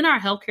that in our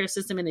healthcare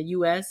system in the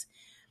U.S.,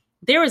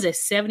 there is a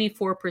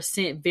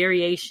 74%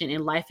 variation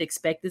in life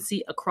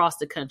expectancy across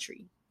the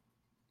country.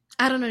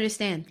 I don't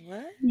understand.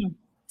 What?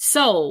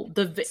 So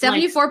the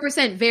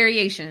 74%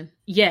 variation.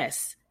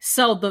 Yes.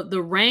 So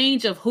the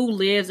range of who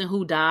lives and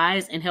who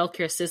dies in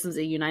healthcare systems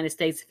in the United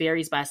States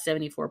varies by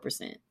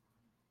 74%.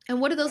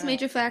 And what are those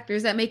major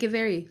factors that make it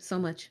vary so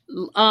much?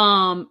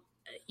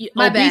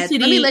 My obesity.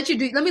 Bad. Let me let you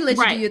do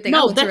your thing.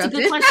 No, that's a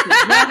good question.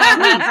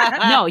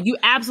 No, you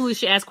absolutely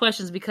should ask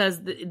questions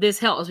because this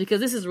helps, because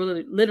this is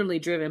really literally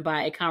driven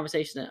by a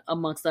conversation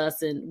amongst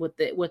us and with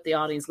the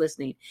audience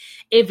listening.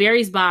 It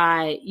varies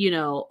by,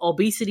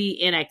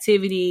 obesity,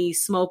 inactivity,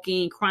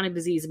 smoking, chronic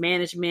disease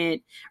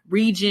management,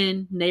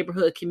 region,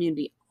 neighborhood,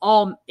 community.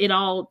 It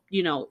all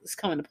is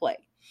coming to play.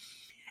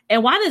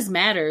 And why this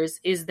matters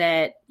is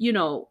that,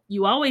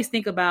 you always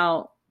think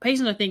about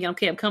patients are thinking,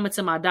 okay, I'm coming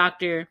to my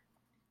doctor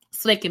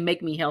so they can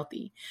make me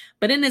healthy.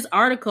 But in this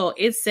article,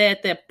 it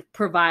said that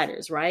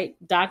providers, right?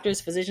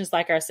 Doctors, physicians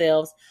like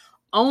ourselves,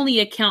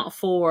 only account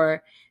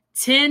for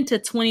 10 to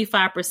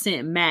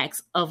 25%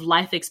 max of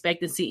life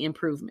expectancy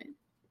improvement.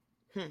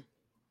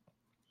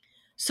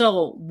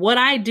 So what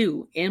I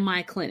do in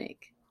my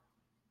clinic,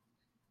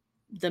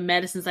 the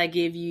medicines I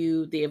give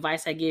you, the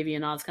advice I give you,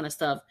 and all this kind of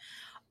stuff,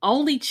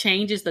 only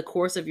changes the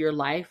course of your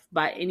life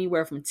by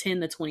anywhere from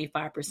 10 to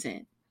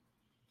 25%.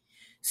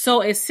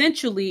 So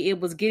essentially, it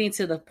was getting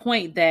to the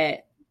point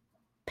that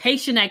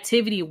patient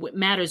activity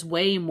matters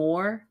way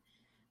more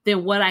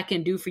than what I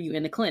can do for you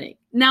in the clinic.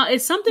 Now,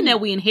 it's something that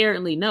we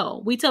inherently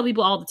know. We tell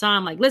people all the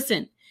time, like,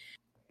 listen,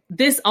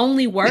 this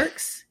only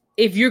works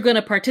if you're going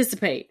to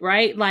participate,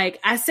 right?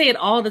 Like I say it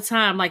all the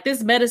time, like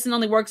this medicine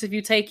only works if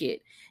you take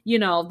it.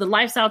 The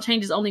lifestyle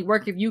changes only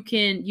work if you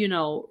can,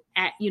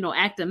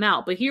 act them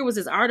out. But here was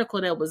this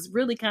article that was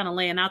really kind of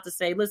laying out to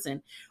say,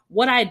 listen,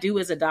 what I do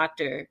as a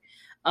doctor,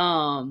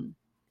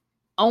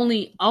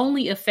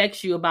 only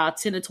affects you about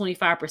 10 to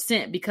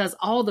 25% because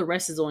all the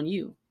rest is on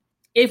you.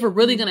 If we're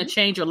really going to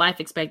change your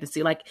life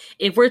expectancy, like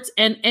if we're,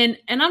 and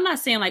I'm not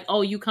saying like,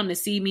 oh, you come to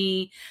see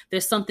me,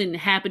 there's something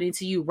happening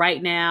to you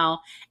right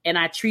now and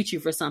I treat you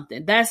for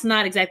something. That's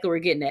not exactly what we're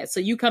getting at. So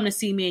you come to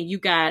see me and you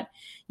got,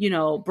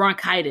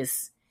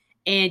 bronchitis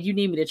and you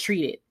need me to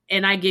treat it.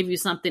 And I give you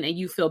something and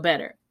you feel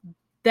better.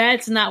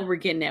 That's not what we're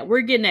getting at.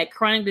 We're getting at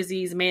chronic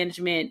disease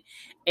management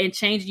and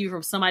changing you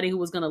from somebody who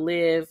was going to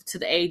live to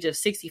the age of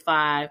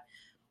 65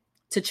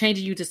 to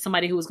changing you to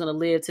somebody who was going to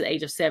live to the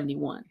age of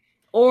 71,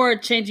 or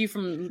change you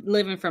from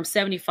living from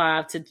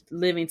 75 to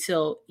living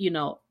till,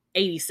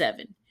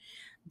 87.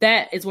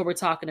 That is what we're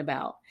talking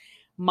about.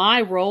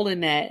 My role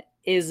in that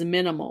is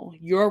minimal.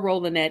 Your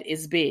role in that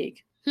is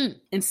big.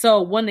 And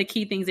so one of the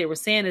key things they were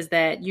saying is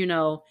that,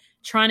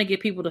 trying to get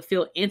people to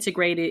feel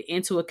integrated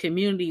into a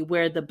community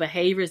where the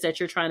behaviors that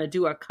you're trying to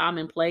do are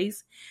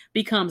commonplace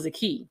becomes a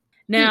key.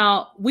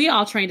 Now, we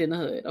all trained in the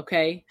hood,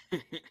 okay?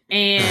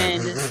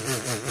 And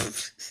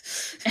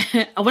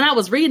when I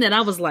was reading it,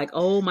 I was like,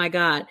 oh my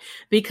God.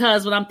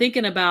 Because what I'm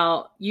thinking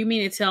about, you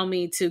mean to tell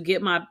me to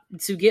get my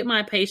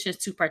patients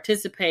to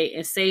participate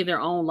and save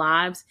their own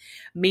lives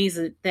means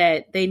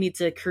that they need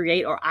to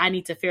create, or I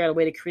need to figure out a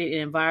way to create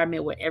an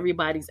environment where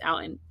everybody's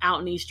out in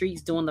these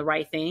streets doing the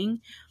right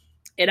thing.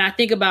 And I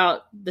think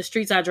about the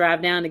streets I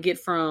drive down to get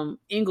from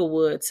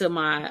Inglewood to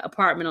my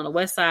apartment on the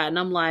west side. And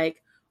I'm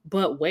like,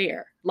 but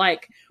where?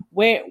 Like,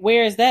 where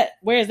is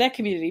that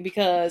community?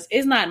 Because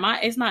it's not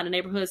the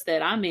neighborhoods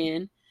that I'm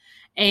in.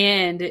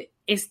 And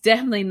it's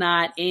definitely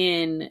not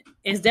in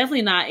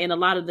a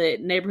lot of the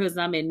neighborhoods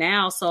I'm in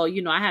now. So,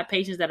 I have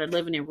patients that are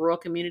living in rural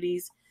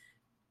communities.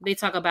 They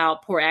talk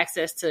about poor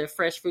access to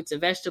fresh fruits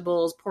and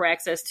vegetables, poor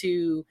access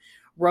to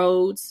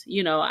roads.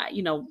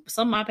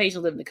 Some of my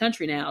patients live in the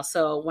country now.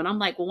 So when I'm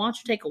like, well, why don't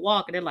you take a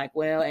walk? And they're like,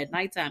 well, at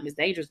nighttime it's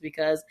dangerous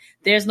because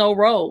there's no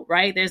road,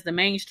 right? There's the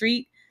main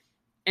street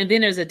and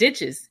then there's the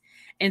ditches.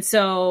 And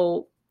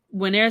so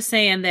when they're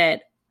saying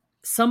that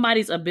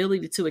somebody's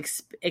ability to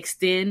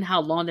extend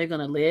how long they're going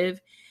to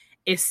live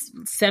is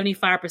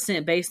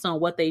 75% based on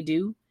what they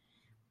do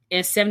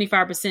and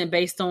 75%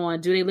 based on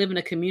do they live in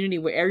a community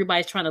where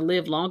everybody's trying to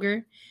live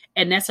longer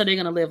and that's how they're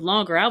going to live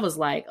longer. I was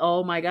like,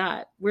 oh my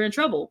God, we're in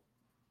trouble.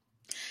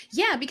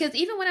 Yeah, because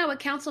even when I would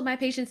counsel my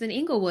patients in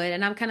Inglewood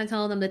and I'm kind of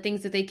telling them the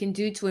things that they can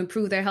do to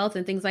improve their health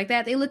and things like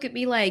that, they look at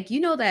me like,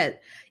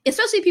 that,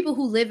 especially people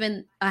who live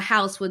in a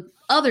house with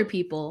other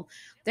people,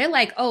 they're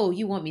like, oh,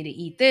 you want me to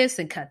eat this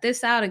and cut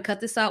this out and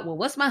cut this out? Well,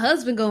 what's my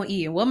husband going to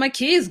eat? And what my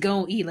kids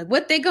going to eat? Like,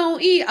 what they going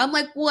to eat? I'm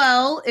like,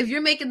 well, if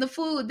you're making the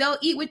food, they'll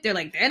eat what they're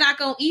like, they're not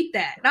going to eat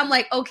that. And I'm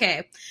like,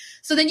 okay.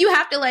 So then you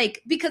have to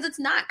because it's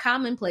not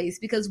commonplace,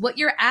 because what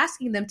you're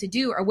asking them to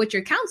do or what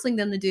you're counseling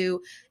them to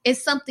do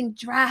is something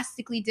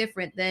drastically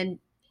different than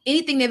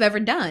anything they've ever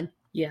done.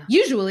 Yeah.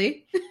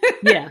 Usually.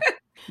 Yeah.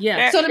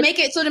 Yeah. So to make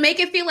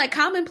it feel like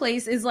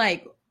commonplace is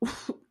like,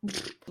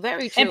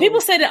 very true. And people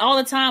say that all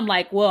the time,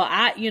 like, well,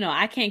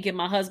 I can't get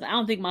my husband. I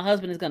don't think my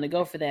husband is going to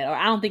go for that. Or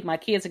I don't think my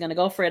kids are going to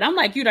go for it. I'm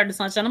like, you, Dr.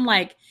 Sunshine. I'm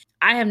like,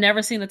 I have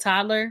never seen a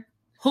toddler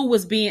who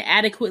was being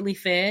adequately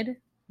fed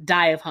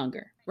die of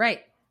hunger.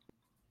 Right.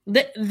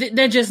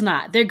 They're just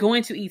not. They're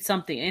going to eat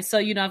something. And so,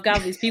 I've got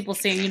all these people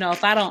saying,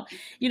 if I don't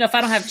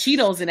have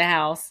Cheetos in the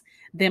house,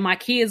 then my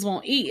kids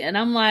won't eat. And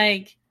I'm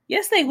like,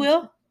 yes, they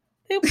will.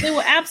 They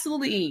will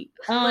absolutely eat.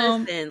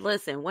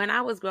 Listen, when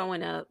I was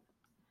growing up,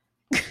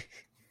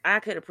 I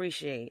could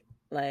appreciate,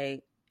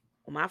 like,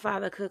 when my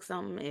father cooked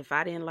something, if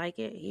I didn't like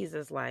it, he's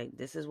just like,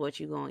 this is what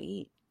you're going to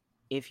eat.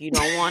 If you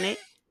don't want it,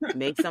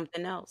 make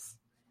something else.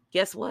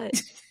 Guess what?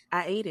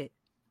 I ate it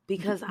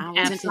because I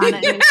wasn't trying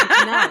to make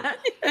something else,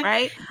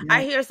 right?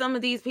 I hear some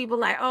of these people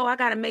like, oh, I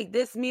got to make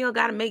this meal,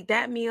 got to make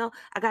that meal.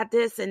 I got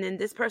this, and then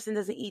this person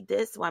doesn't eat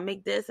this, so I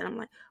make this. And I'm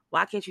like,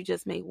 why can't you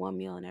just make one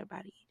meal and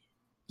everybody eat it?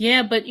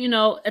 Yeah, but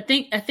I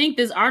think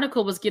this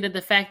article was getting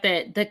the fact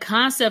that the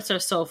concepts are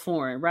so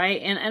foreign,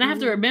 right? And I have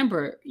to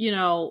remember,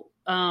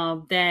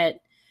 that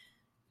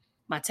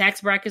my tax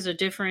brackets are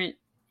different.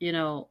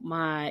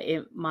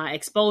 My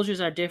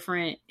exposures are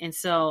different, and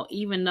so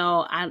even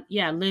though I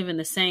live in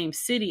the same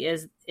city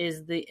as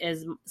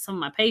some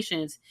of my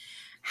patients,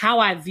 how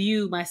I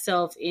view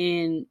myself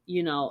in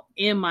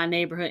my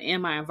neighborhood, in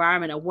my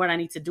environment, or what I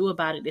need to do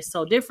about it is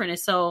so different, and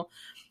so.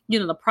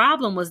 The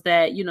problem was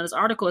that, this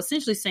article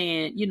essentially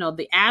saying,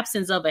 the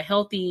absence of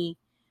healthy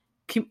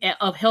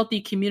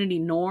community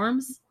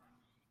norms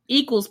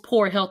equals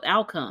poor health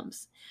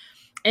outcomes.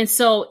 And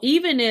so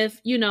even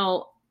if,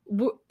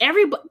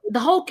 everybody, the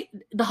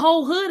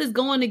whole hood is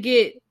going to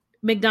get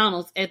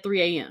McDonald's at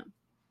 3 a.m.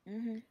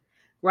 Mm-hmm.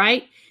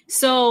 Right.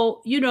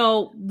 So,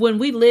 when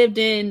we lived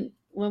in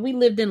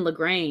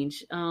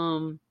LaGrange,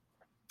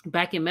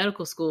 back in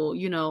medical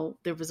school,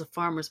 there was a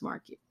farmer's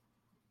market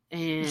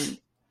and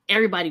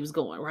everybody was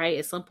going, right?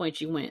 At some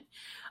point you went,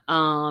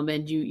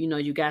 and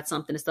you got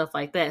something and stuff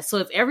like that. So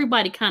if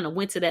everybody kind of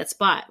went to that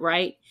spot,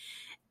 right?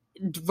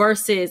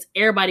 Versus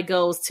everybody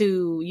goes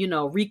to,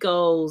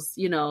 Rico's,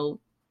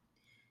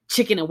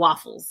 chicken and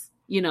waffles,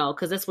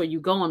 cause that's where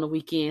you go on the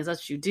weekends.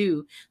 That's what you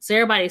do. So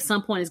everybody at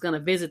some point is going to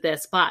visit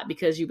that spot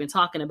because you've been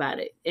talking about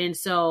it. And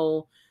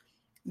so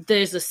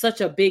there's such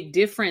a big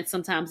difference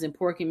sometimes in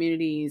poor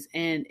communities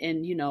and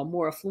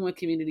more affluent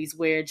communities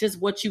where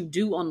just what you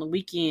do on the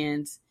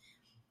weekends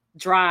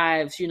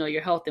drives,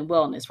 your health and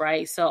wellness,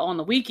 right? So on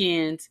the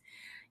weekends,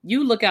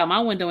 you look out my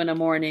window in the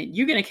morning,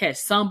 you're going to catch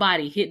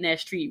somebody hitting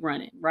that street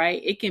running,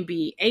 right? It can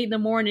be 8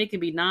 a.m. It can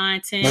be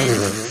 9, 10.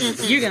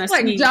 You're going to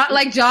see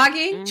like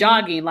jogging?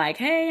 Jogging, like,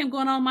 hey, I'm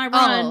going on my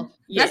run. Oh,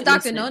 that's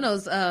Dr.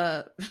 Nono's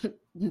right.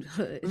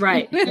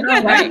 Right.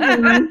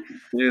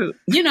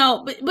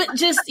 But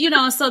just,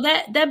 so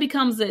that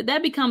becomes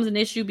an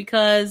issue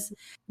because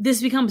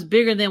this becomes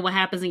bigger than what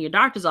happens in your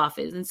doctor's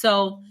office. And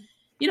so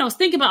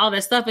think about all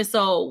that stuff. And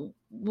so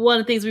one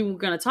of the things we were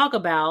going to talk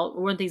about,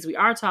 or one of the things we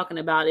are talking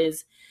about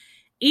is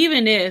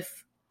even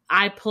if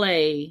I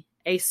play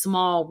a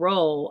small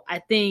role,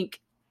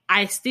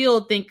 I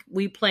still think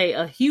we play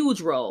a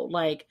huge role,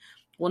 like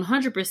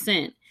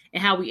 100%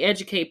 in how we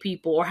educate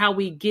people or how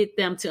we get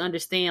them to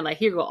understand, like,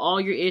 here go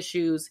all your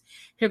issues,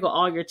 here go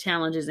all your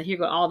challenges, and here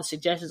go all the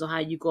suggestions on how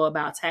you go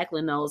about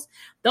tackling those.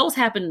 Those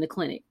happen in the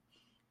clinic.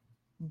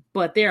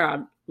 But there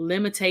are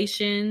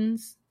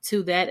limitations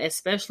to that,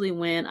 especially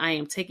when I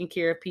am taking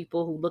care of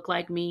people who look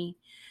like me,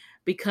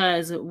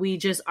 because we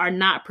just are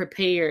not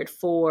prepared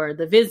for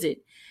the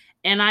visit.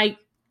 And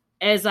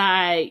as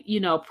I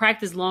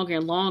practice longer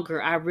and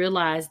longer, I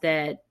realize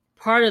that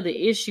part of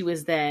the issue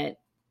is that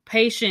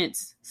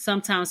patients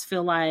sometimes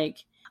feel like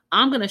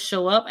I'm going to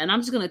show up and I'm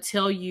just going to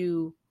tell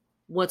you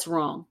what's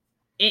wrong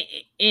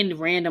in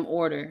random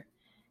order.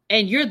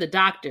 And you're the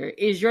doctor.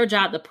 It's your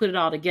job to put it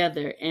all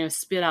together and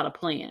spit out a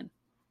plan.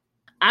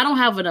 I don't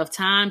have enough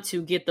time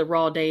to get the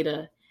raw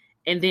data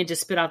and then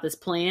just spit out this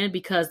plan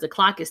because the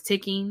clock is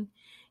ticking.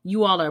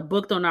 You all are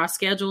booked on our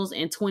schedules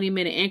in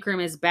 20-minute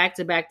increments back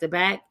to back to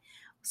back.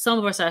 Some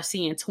of us are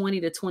seeing 20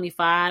 to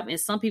 25, and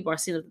some people are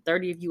seeing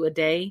 30 of you a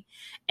day.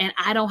 And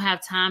I don't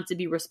have time to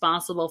be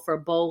responsible for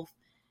both,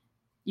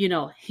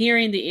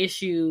 hearing the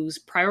issues,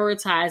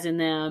 prioritizing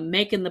them,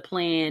 making the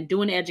plan,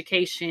 doing the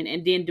education,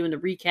 and then doing the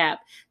recap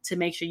to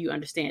make sure you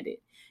understand it.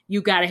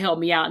 You got to help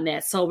me out in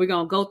that. So we're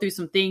going to go through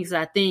some things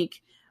that I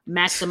think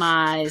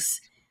maximize,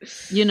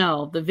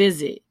 the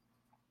visit.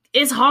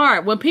 It's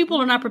hard when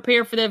people are not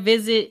prepared for their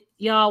visit.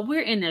 Y'all,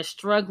 we're in there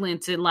struggling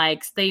to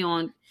like stay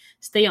on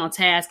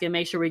task and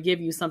make sure we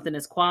give you something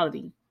that's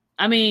quality.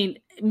 I mean,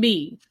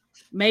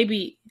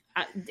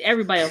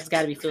 everybody else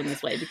got to be feeling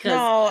this way because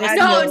no,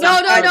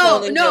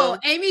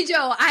 Amy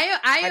Jo,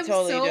 I am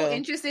totally so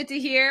interested to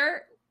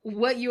hear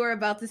what you are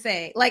about to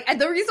say. Like,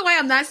 the reason why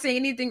I'm not saying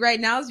anything right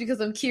now is because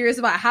I'm curious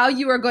about how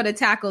you are going to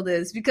tackle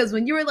this. Because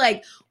when you were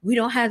like, we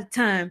don't have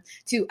time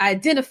to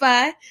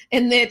identify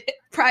and then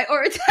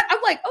prioritize,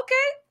 I'm like, okay.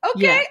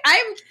 Yeah.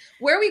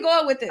 Where are we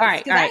going with this?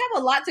 Because I have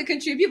a lot to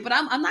contribute, but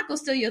I'm not going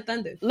to steal your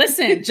thunder.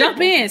 Listen, jump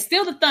in,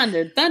 steal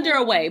the thunder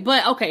away.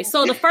 But okay,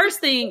 so the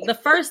first thing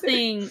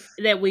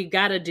that we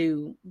got to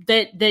do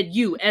that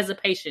you as a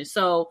patient.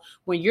 So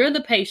when you're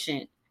the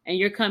patient and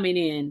you're coming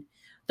in,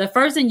 the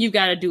first thing you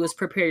got to do is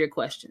prepare your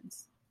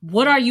questions.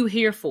 What are you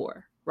here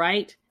for?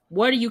 Right?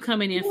 What are you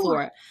coming in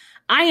for?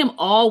 I am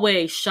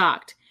always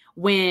shocked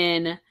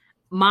when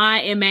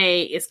my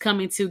MA is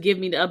coming to give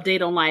me the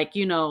update on like,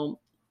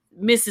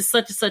 Mrs.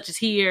 Such and such is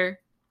here,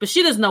 but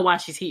she doesn't know why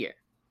she's here.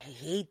 I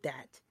hate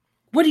that.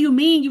 What do you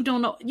mean you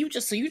don't know? You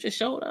just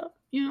showed up,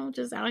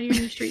 just out here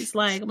in the streets.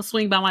 Like, I'm gonna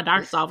swing by my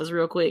doctor's office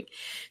real quick.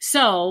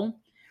 So,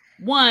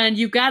 one,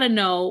 you got to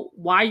know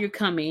why you're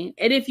coming.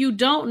 And if you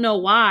don't know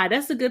why,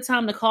 that's a good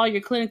time to call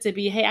your clinic to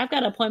be, hey, I've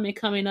got an appointment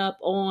coming up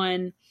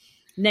on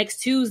next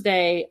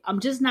Tuesday.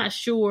 I'm just not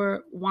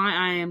sure why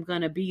I am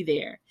going to be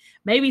there.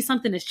 Maybe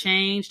something has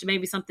changed.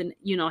 Maybe something,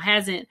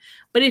 hasn't.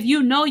 But if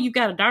you know you've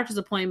got a doctor's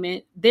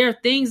appointment, there are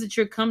things that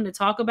you're coming to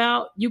talk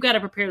about. You got to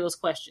prepare those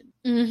questions.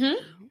 Mm-hmm.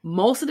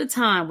 Most of the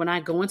time when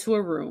I go into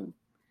a room,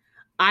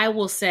 I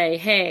will say,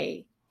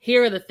 hey,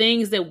 here are the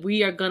things that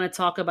we are going to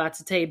talk about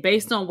today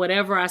based on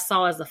whatever I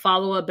saw as the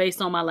follow-up,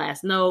 based on my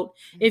last note.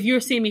 If you're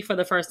seeing me for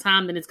the first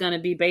time, then it's going to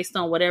be based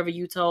on whatever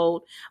you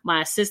told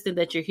my assistant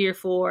that you're here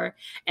for.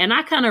 And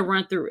I kind of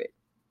run through it.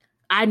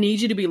 I need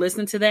you to be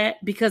listening to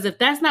that because if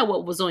that's not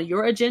what was on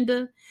your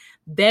agenda,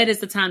 that is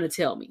the time to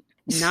tell me.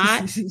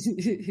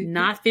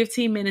 Not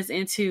 15 minutes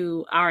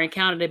into our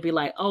encounter to be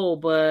like, oh,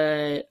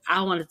 but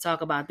I wanted to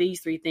talk about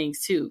these 3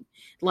 things too.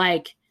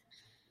 Like,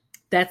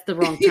 that's the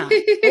wrong time.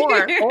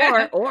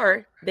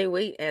 or they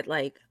wait at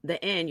like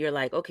the end. You're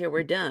like, okay,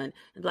 we're done.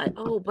 It's like,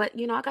 oh, but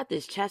I got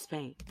this chest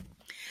pain.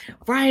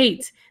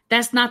 Right.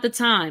 That's not the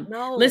time.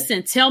 No.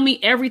 Listen, tell me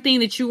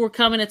everything that you were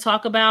coming to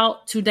talk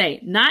about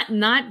today.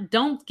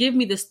 Don't give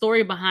me the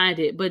story behind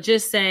it, but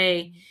just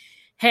say,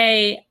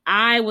 hey,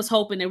 I was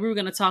hoping that we were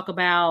going to talk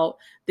about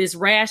this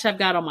rash I've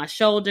got on my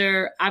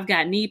shoulder. I've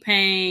got knee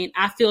pain.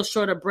 I feel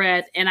short of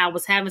breath and I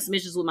was having some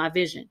issues with my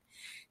vision.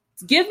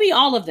 Give me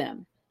all of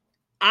them.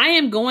 I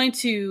am going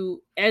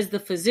to, as the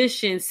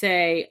physician,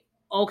 say,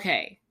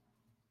 okay,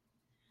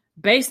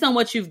 based on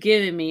what you've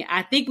given me,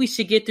 I think we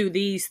should get through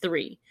these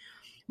 3.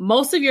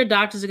 Most of your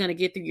doctors are going to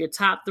get through your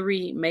top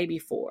 3, maybe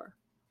 4.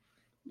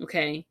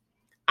 Okay.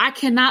 I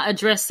cannot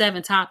address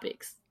 7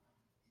 topics.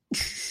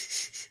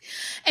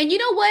 And you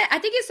know what? I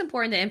think it's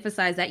important to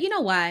emphasize that. You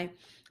know why?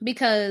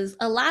 Because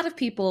a lot of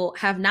people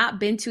have not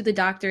been to the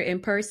doctor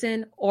in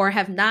person or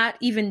have not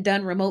even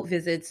done remote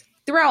visits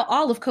throughout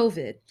all of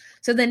COVID.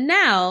 So then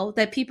now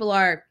that people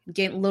are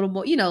getting a little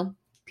more,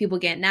 people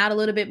getting out a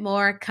little bit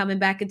more, coming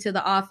back into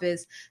the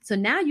office. So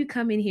now you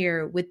come in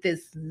here with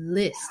this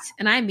list.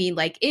 And I mean,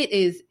 like, it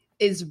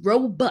is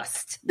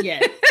robust.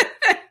 Yes.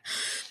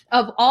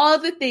 Of all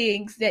the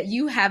things that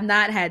you have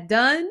not had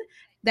done,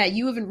 that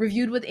you haven't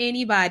reviewed with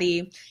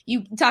anybody.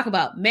 You talk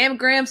about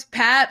mammograms,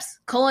 PAPs,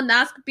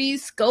 colonoscopies,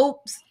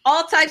 scopes,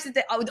 all types of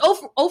things.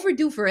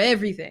 Overdue for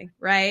everything,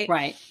 right?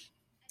 Right.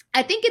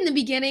 I think in the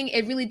beginning,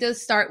 it really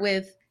does start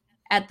with,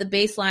 at the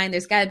baseline,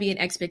 there's got to be an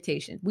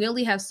expectation. We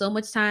only have so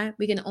much time.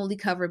 We can only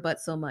cover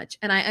but so much.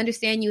 And I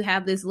understand you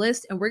have this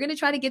list, and we're going to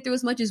try to get through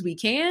as much as we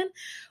can.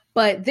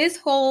 But this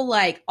whole,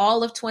 like,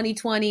 all of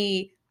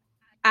 2020,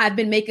 I've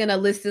been making a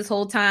list this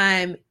whole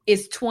time.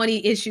 It's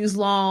 20 issues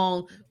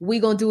long. We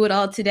going to do it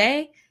all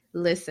today.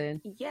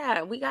 Listen.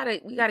 Yeah, we gotta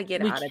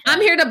get out of that. I'm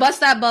here to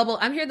bust that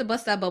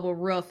bubble.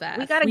 Real fast.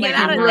 We gotta get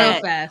out of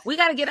that. Fast. We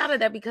gotta get out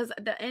of that because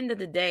at the end of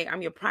the day,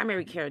 I'm your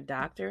primary care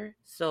doctor.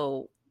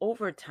 So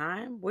over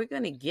time, we're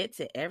gonna get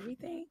to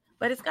everything,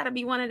 but it's gotta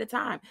be one at a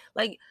time.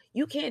 Like,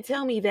 you can't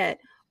tell me that,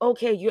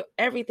 okay,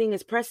 everything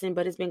is pressing,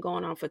 but it's been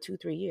going on for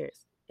 2-3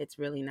 years. It's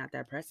really not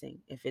that pressing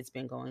if it's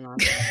been going on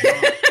for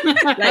long.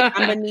 Like,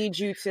 I'm gonna need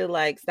you to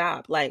like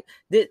stop. Like,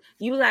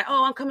 you like,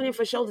 oh, I'm coming in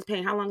for shoulder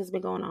pain. How long has it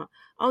been going on?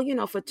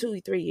 Oh, for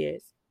 2-3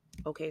 years.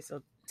 Okay,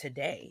 so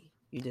today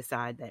you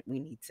decide that we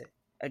need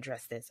to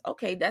address this.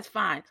 Okay, that's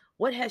fine.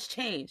 What has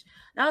changed?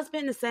 Now it's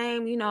been the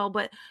same,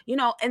 but,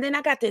 and then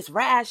I got this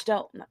rash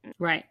though.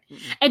 Right.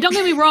 And don't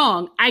get me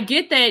wrong. I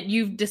get that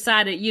you've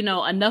decided,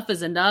 enough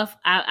is enough.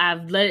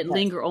 I've let it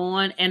linger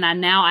on, and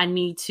I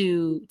need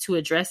to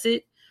address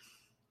it.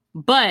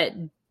 But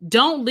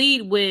don't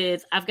lead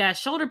with, I've got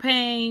shoulder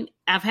pain.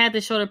 I've had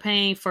this shoulder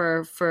pain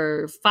for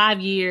 5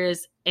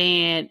 years.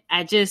 And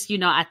I just,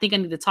 I think I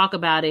need to talk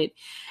about it.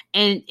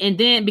 And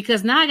then,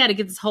 because now I got to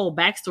get this whole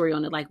backstory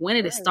on it. Like, when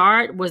did it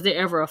start? Was there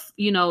ever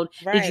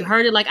did you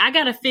hurt it? Like, I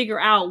got to figure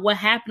out what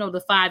happened over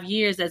the 5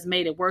 years that's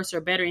made it worse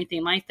or better,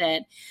 anything like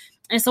that.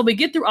 And so we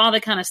get through all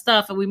that kind of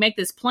stuff and we make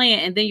this plan.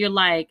 And then you're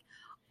like,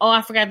 oh,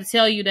 I forgot to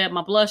tell you that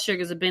my blood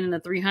sugars have been in the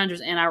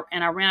 300s and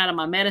I ran out of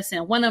my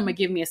medicine. One of them would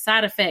give me a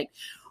side effect.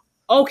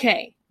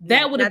 Okay.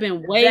 That would have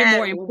been way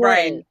more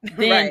important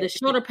than the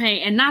shoulder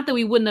pain. And not that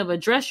we wouldn't have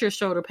addressed your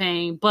shoulder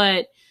pain,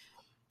 but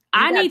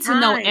I need to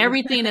know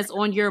everything that's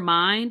on your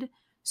mind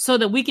so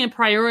that we can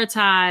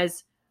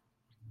prioritize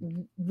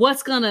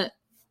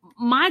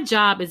my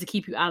job is to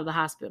keep you out of the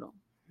hospital.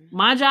 Mm-hmm.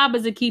 My job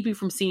is to keep you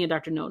from seeing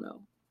Dr.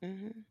 No-No.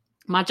 Mm-hmm.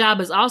 My job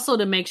is also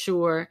to make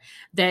sure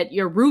that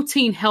your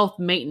routine health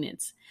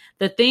maintenance,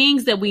 the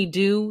things that we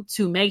do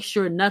to make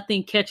sure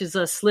nothing catches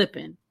us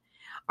slipping,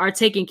 are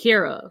taken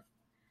care of.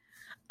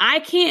 I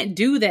can't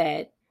do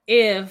that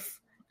if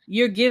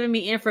you're giving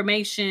me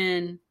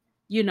information,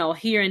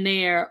 here and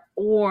there,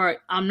 or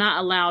I'm not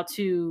allowed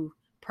to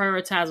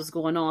prioritize what's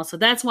going on. So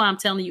that's why I'm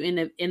telling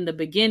you in the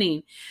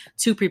beginning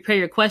to prepare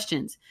your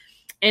questions.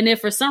 And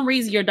if for some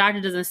reason your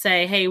doctor doesn't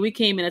say, hey, we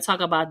came in to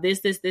talk about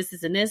this,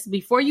 and this,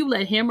 before you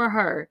let him or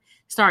her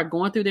start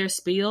going through their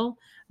spiel,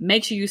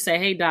 make sure you say,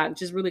 hey, doc,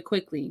 just really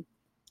quickly,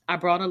 I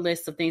brought a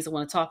list of things I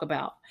want to talk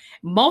about.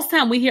 Most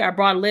time we hear I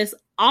brought a list,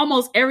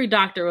 almost every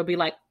doctor will be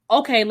like,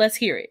 okay, let's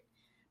hear it.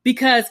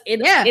 Because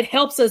it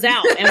helps us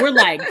out. And we're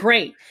like,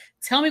 great,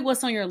 tell me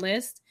what's on your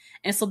list.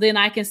 And so then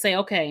I can say,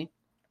 okay,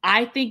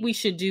 I think we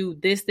should do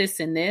this,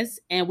 and this,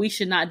 and we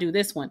should not do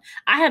this one.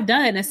 I have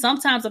done it. And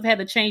sometimes I've had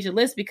to change the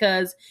list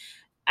because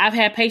I've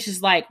had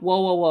patients like,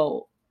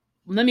 whoa.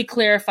 Let me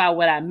clarify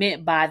what I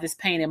meant by this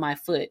pain in my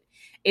foot.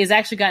 It's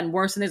actually gotten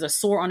worse and there's a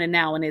sore on it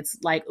now and it's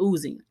like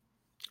oozing.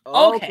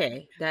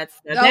 Okay. That's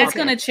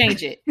going to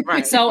change it.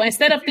 Right. So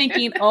instead of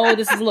thinking, oh,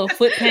 this is a little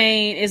foot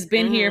pain, it's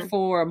been here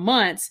for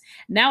months.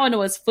 Now I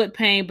know it's foot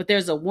pain, but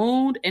there's a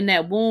wound and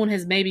that wound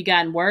has maybe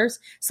gotten worse.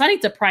 So I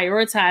need to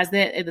prioritize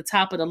that at the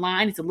top of the line.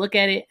 I need to look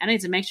at it. I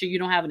need to make sure you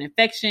don't have an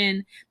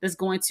infection that's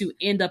going to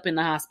end up in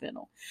the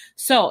hospital.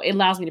 So it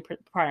allows me to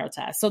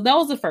prioritize. So that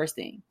was the first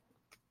thing.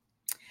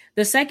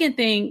 The second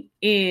thing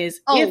is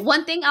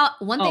one thing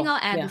I'll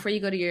add before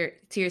you go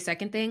to your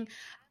second thing.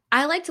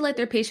 I like to let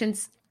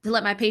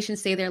my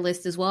patients say their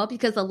list as well,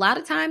 because a lot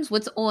of times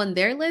what's on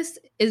their list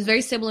is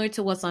very similar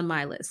to what's on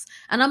my list.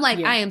 And I'm like,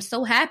 I am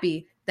so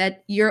happy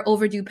that your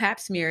overdue pap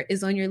smear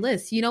is on your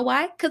list. You know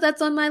why? Because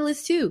that's on my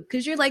list too.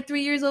 Because you're like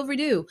 3 years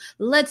overdue.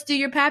 Let's do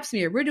your pap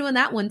smear. We're doing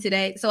that one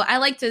today. So I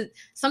like to,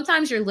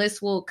 sometimes your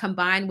list will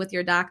combine with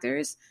your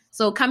doctor's.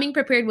 So coming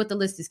prepared with the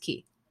list is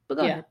key. But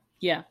go ahead.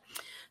 Yeah.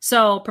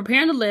 So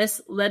preparing the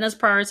list, letting us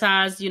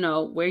prioritize,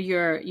 where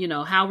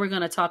you're, how we're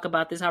going to talk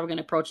about this, how we're going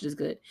to approach it is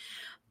good.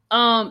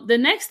 The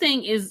next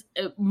thing is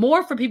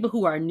more for people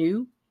who are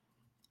new.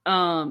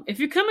 If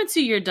you're coming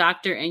to your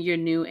doctor and you're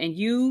new and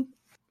you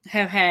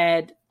have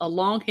had a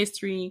long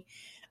history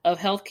of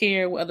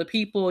healthcare with other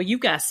people,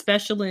 you've got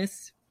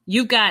specialists,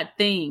 you've got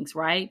things,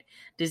 right?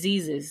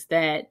 Diseases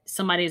that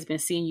somebody has been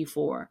seeing you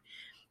for.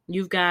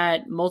 You've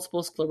got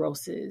multiple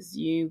sclerosis,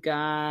 you've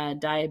got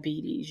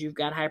diabetes, you've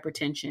got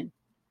hypertension,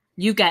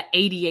 you've got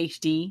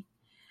ADHD.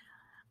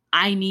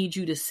 I need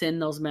you to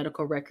send those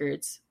medical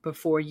records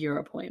before your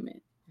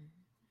appointment.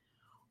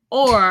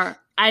 Or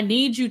I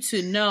need you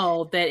to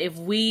know that if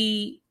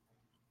we're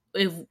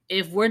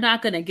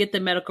not going to get the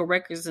medical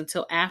records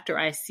until after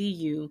I see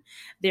you,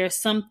 there are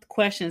some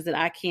questions that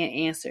I can't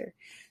answer.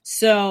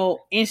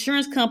 So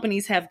insurance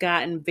companies have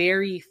gotten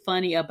very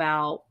funny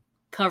about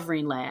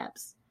covering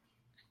labs.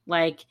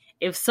 Like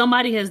if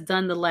somebody has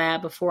done the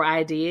lab before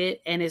I did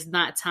and it's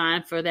not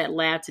time for that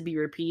lab to be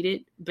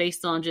repeated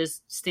based on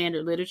just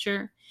standard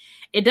literature,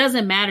 it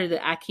doesn't matter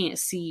that I can't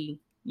see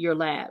your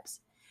labs.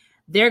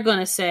 They're going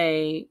to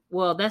say,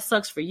 well, that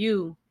sucks for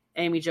you,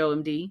 Amy Jo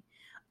MD.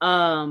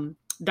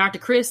 Dr.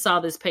 Chris saw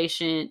this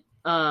patient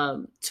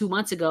 2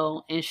 months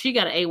ago and she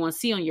got an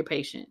A1C on your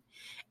patient.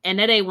 And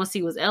that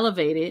A1C was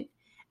elevated.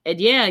 And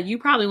yeah, you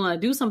probably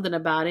want to do something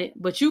about it,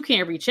 but you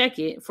can't recheck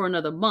it for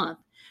another month.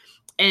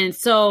 And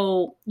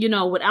so,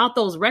 without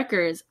those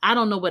records, I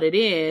don't know what it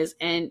is.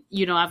 And,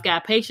 I've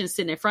got patients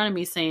sitting in front of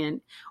me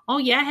saying, oh,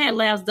 yeah, I had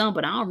labs done,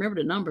 but I don't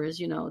remember the numbers.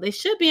 They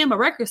should be in my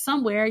records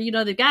somewhere.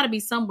 They've got to be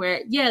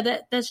somewhere. Yeah,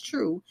 that's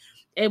true.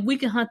 And we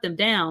can hunt them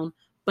down.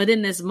 But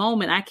in this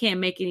moment, I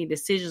can't make any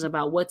decisions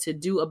about what to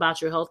do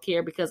about your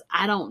healthcare because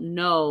I don't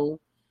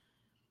know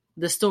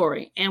the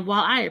story. And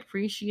while I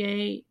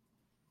appreciate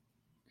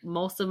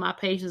most of my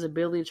patients'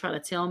 ability to try to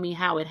tell me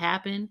how it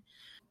happened,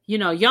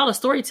 y'all are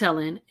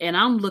storytelling and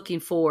I'm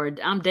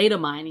data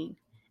mining.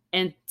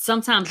 And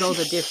sometimes those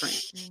are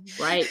different,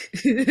 right?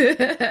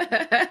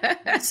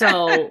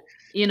 So,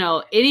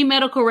 any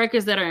medical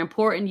records that are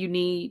important, you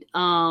need.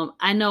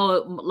 I know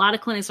a lot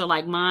of clinics are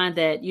like mine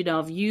that,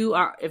 if you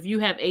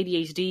have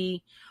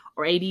ADHD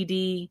or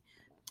ADD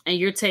and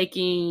you're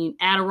taking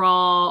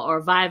Adderall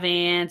or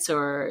Vyvanse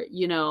or,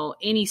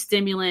 any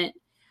stimulant,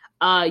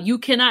 you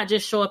cannot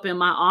just show up in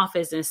my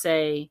office and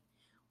say,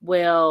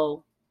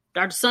 well,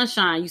 Dr.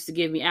 Sunshine used to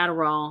give me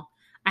Adderall.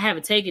 I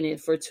haven't taken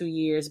it for 2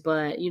 years,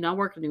 but, I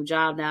work a new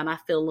job now and I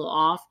feel a little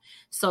off.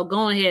 So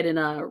go ahead and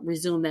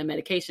resume that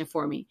medication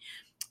for me.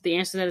 The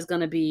answer to that is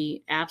going to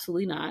be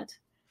absolutely not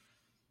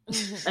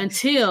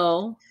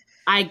until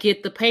I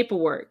get the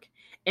paperwork.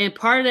 And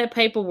part of that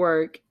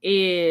paperwork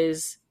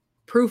is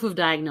proof of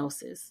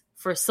diagnosis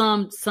for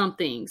some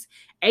things.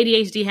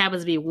 ADHD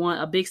happens to be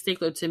a big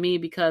stickler to me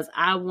because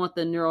I want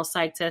the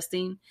neuropsych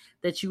testing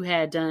that you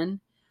had done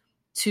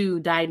to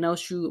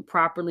diagnose you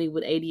properly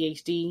with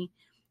ADHD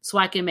so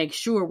I can make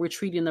sure we're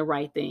treating the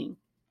right thing.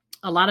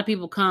 A lot of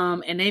people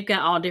come and they've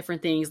got all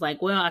different things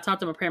like, well, I talked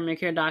to my primary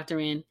care doctor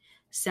and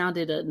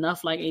sounded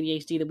enough like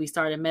ADHD that we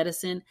started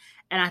medicine.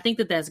 And I think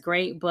that that's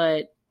great,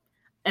 but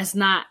that's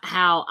not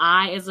how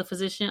I, as a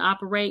physician,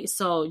 operate.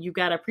 So you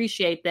got to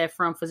appreciate that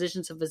from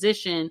physician to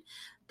physician,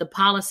 the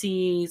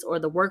policies or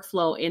the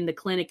workflow in the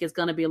clinic is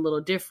going to be a little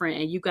different.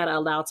 And you got to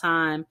allow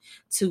time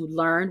to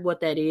learn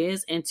what that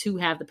is and to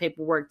have the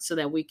paperwork so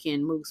that we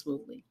can move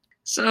smoothly.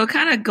 So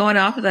kind of going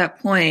off of that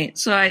point.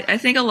 So I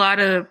think a lot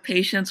of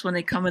patients, when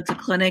they come into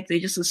clinic, they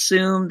just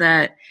assume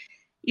that,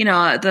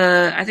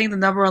 I think the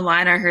number one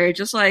line I heard,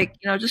 just like,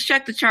 just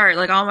check the chart.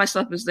 Like all my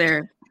stuff is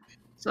there.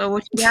 So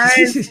what you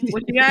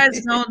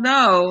guys don't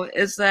know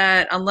is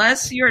that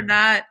unless you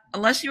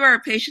are a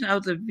patient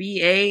of the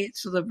VA,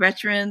 so the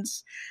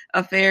Veterans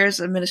Affairs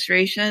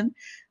Administration,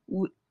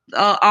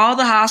 all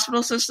the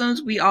hospital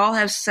systems, we all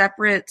have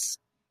separate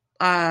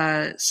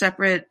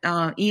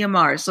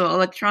EMR, so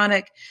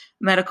electronic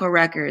medical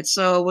records.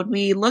 So when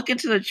we look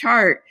into the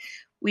chart,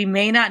 we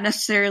may not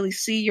necessarily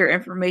see your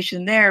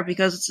information there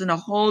because it's in a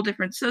whole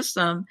different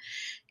system.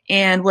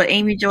 And what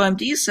Amy Jo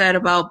MD said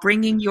about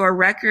bringing your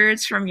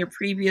records from your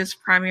previous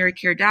primary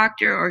care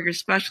doctor or your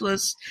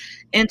specialist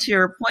into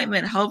your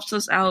appointment helps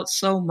us out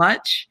so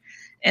much,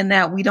 and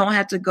that we don't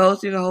have to go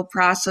through the whole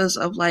process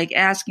of like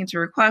asking to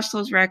request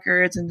those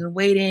records and then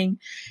waiting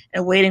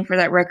for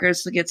that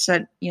records to get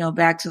sent,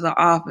 back to the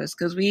office.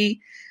 Cause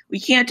we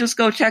can't just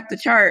go check the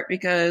chart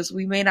because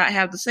we may not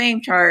have the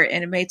same chart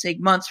and it may take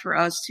months for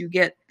us to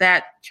get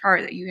that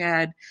chart that you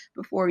had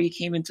before you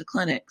came into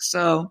clinic.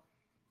 So,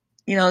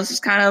 this is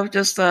kind of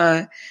just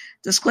a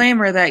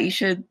disclaimer that you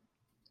should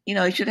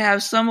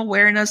have some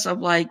awareness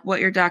of like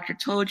what your doctor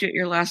told you at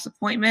your last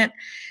appointment.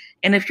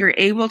 And if you're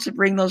able to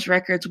bring those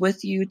records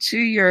with you to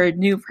your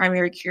new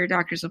primary care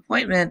doctor's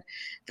appointment,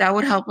 that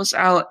would help us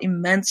out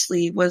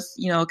immensely with,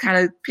 kind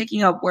of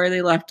picking up where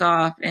they left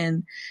off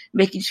and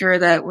making sure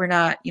that we're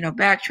not,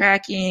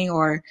 backtracking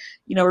or,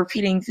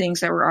 repeating things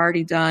that were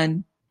already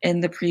done in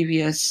the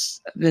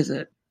previous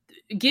visit.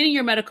 Getting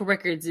your medical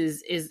records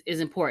is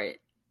important.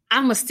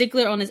 I'm a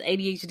stickler on this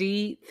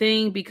ADHD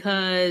thing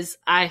because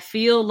I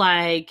feel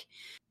like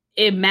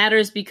it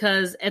matters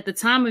because at the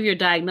time of your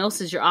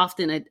diagnosis, you're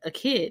often a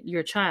kid,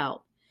 you're a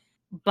child.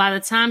 By the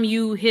time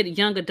you hit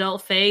young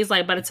adult phase,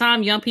 like by the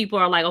time young people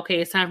are like, okay,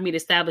 it's time for me to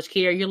establish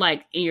care, you're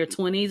like in your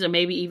 20s or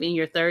maybe even in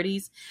your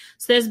 30s.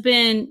 So there's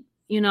been,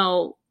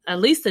 at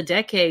least a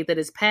decade that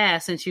has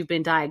passed since you've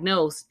been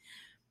diagnosed.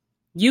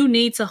 You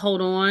need to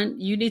hold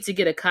on. You need to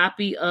get a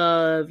copy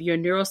of your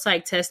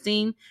neuropsych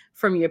testing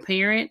from your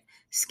parent.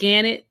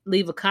 Scan it,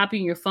 leave a copy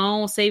on your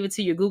phone, save it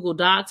to your Google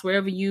Docs,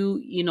 wherever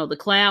the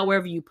cloud,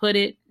 wherever you put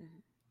it.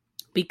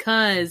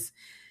 Because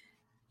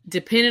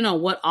depending on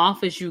what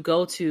office you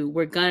go to,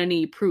 we're going to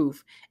need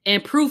proof.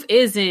 And proof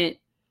isn't,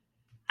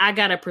 I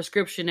got a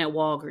prescription at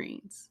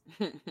Walgreens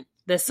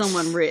that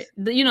someone read.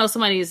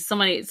 Somebody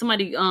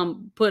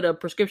put a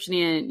prescription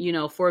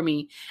in, for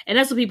me. And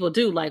that's what people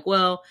do. Like,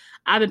 well,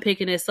 I've been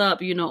picking this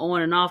up,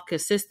 on and off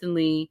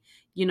consistently,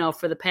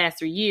 for the past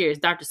 3 years.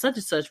 Dr. Such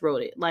and such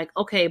wrote it. Like,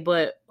 okay,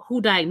 but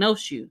who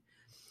diagnosed you?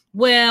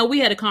 Well, we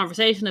had a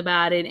conversation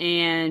about it,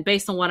 and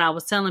based on what I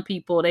was telling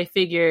people, they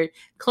figured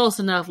close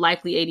enough,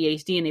 likely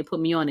ADHD, and they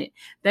put me on it.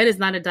 That is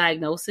not a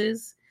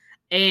diagnosis.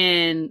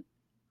 And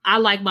I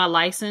like my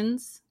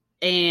license,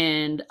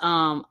 and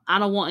I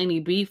don't want any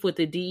beef with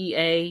the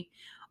DEA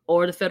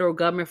or the federal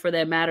government for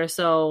that matter.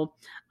 So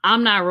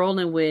I'm not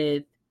rolling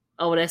with,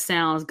 oh, that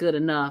sounds good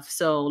enough,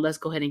 so let's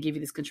go ahead and give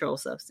you this controlled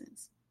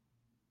substance.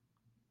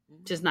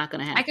 Just not going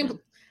to happen.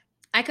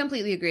 I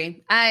completely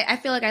agree. I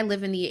feel like I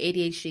live in the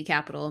ADHD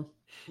capital.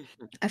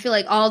 I feel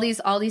like all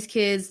these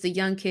kids, the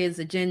young kids,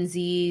 the Gen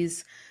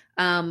Zs,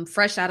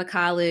 fresh out of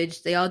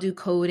college, they all do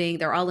coding.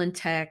 They're all in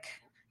tech.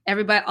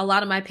 A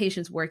lot of my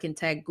patients work in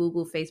tech,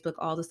 Google, Facebook,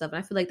 all the stuff. And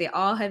I feel like they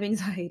all have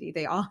anxiety.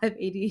 They all have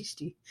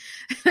ADHD.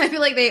 I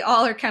feel like they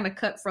all are kind of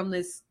cut from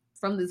this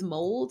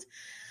mold.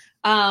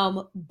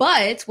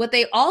 But what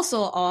they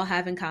also all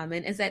have in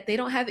common is that they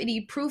don't have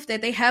any proof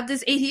that they have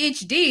this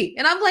ADHD.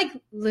 And I'm like,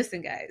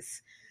 listen,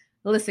 guys,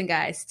 listen,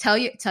 guys, tell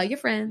your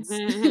friends.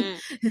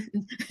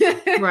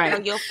 Mm-hmm. Right.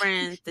 Tell your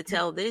friends to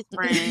tell this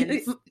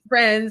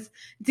friends.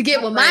 To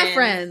get with my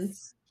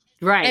friends.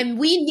 Right. And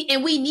we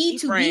need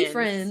to be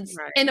friends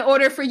in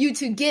order for you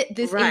to get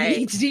this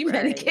ADHD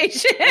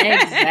medication.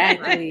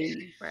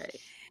 Exactly. Right.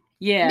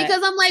 Yeah.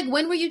 Because I'm like,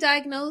 when were you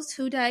diagnosed?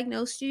 Who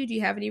diagnosed you? Do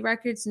you have any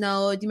records?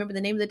 No. Do you remember the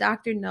name of the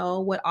doctor?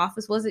 No. What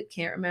office was it?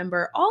 Can't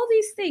remember. All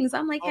these things.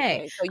 I'm like,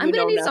 hey, so I'm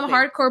going to need some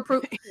hardcore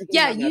proof.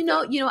 You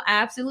know,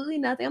 absolutely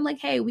nothing. I'm like,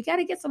 hey, we got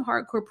to get some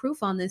hardcore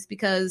proof on this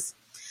because,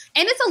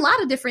 and it's a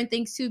lot of different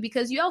things too,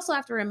 because you also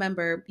have to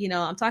remember, you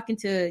know, I'm talking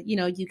to, you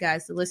know, you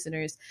guys, the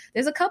listeners,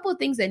 there's a couple of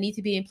things that need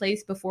to be in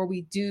place before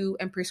we do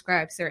and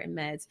prescribe certain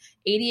meds.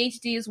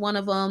 ADHD is one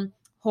of them.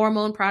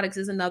 Hormone products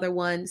is another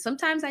one.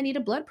 Sometimes I need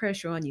a blood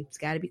pressure on you. It's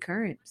got to be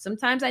current.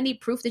 Sometimes I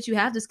need proof that you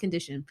have this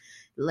condition.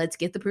 Let's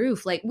get the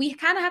proof. Like, we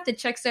kind of have to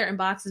check certain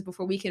boxes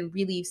before we can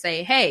really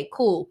say, hey,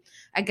 cool,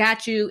 I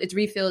got you. It's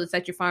refilled. It's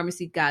at your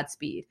pharmacy.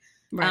 Godspeed.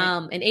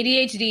 Right. And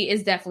ADHD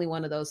is definitely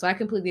one of those. So I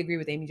completely agree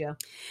with Amy Jo.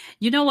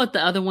 You know what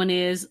the other one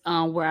is,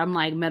 where I'm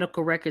like,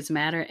 medical records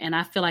matter. And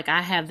I feel like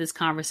I have this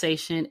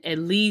conversation at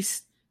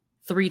least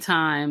 3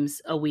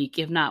 times a week,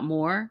 if not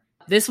more.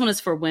 This one is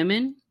for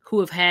women who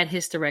have had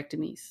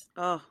hysterectomies.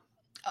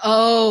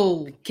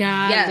 Oh,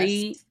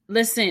 golly. Yes.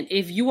 Listen,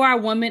 if you are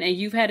a woman and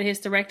you've had a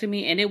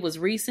hysterectomy and it was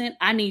recent,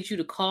 I need you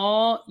to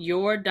call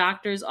your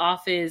doctor's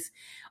office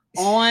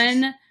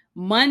on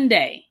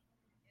Monday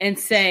and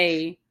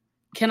say,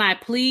 can I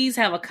please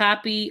have a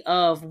copy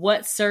of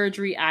what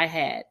surgery I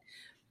had?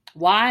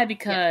 Why?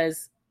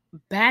 Because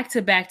back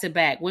to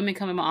back, women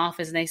come in my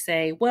office and they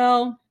say,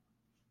 well,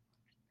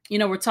 you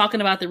know, we're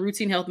talking about the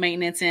routine health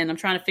maintenance and I'm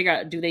trying to figure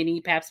out, do they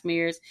need pap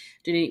smears?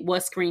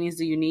 What screenings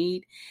do you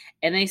need?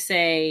 And they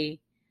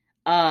say,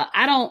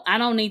 I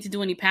don't need to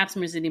do any pap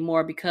smears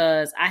anymore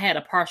because I had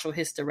a partial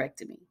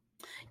hysterectomy.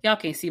 Y'all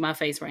can't see my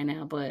face right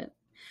now, but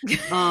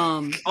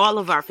all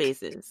of our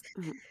faces.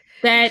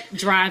 That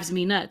drives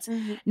me nuts.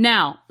 Mm-hmm.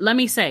 Now, let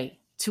me say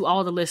to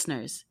all the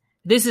listeners,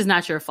 this is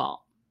not your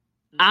fault.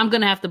 I'm going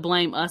to have to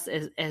blame us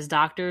as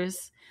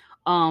doctors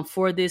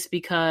for this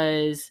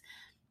because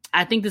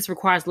I think this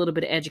requires a little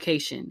bit of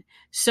education.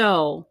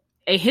 So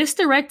a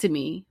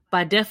hysterectomy,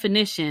 by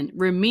definition,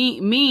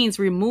 means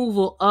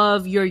removal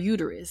of your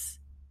uterus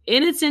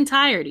in its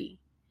entirety.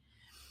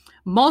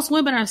 Most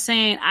women are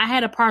saying, I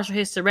had a partial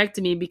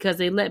hysterectomy because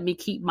they let me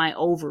keep my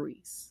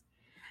ovaries.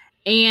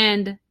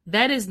 And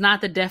that is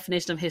not the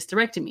definition of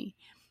hysterectomy.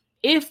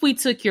 If we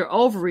took your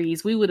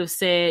ovaries, we would have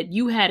said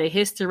you had a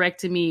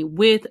hysterectomy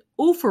with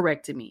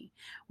oophorectomy,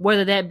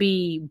 whether that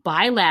be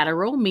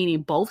bilateral,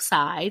 meaning both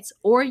sides,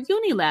 or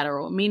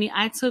unilateral, meaning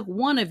I took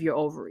one of your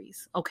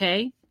ovaries.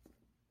 Okay.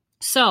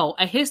 So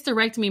a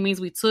hysterectomy means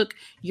we took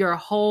your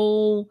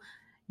whole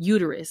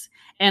uterus,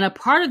 and a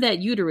part of that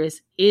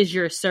uterus is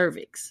your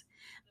cervix.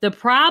 The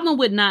problem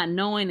with not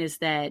knowing is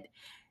that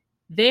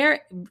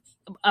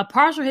a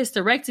partial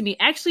hysterectomy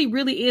actually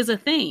really is a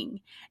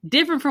thing,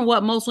 different from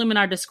what most women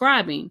are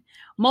describing.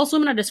 Most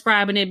women are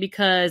describing it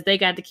because they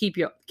got to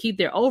keep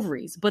their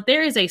ovaries, but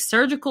there is a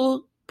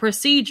surgical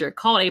procedure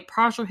called a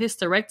partial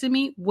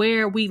hysterectomy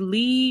where we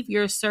leave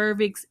your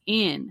cervix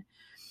in,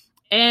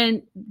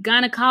 and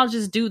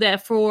gynecologists do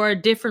that for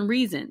different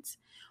reasons.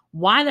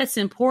 Why that's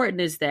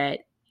important is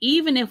that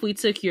even if we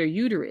took your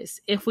uterus,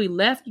 if we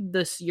left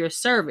your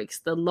cervix,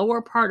 the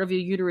lower part of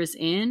your uterus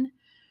in,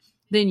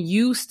 then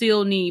you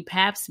still need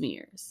pap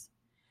smears.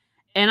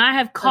 And I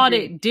have caught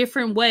it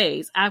different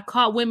ways. I've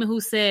caught women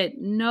who said,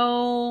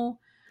 no,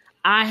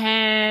 I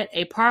had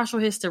a partial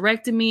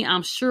hysterectomy.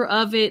 I'm sure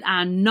of it.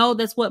 I know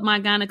that's what my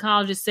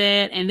gynecologist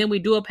said. And then we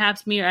do a pap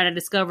smear and I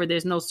discover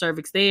there's no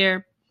cervix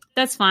there.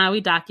 That's fine.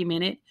 We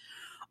document it.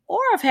 Or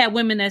I've had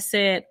women that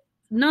said,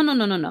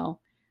 no.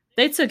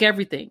 They took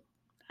everything.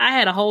 I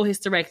had a whole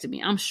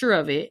hysterectomy. I'm sure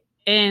of it.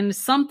 And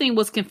something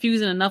was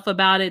confusing enough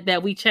about it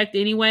that we checked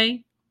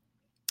anyway.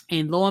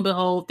 And lo and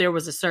behold, there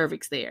was a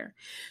cervix there.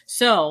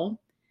 So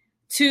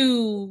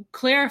to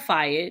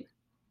clarify it,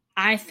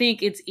 I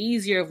think it's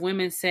easier if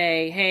women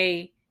say,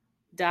 hey,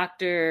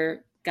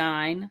 Dr.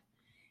 Gyn,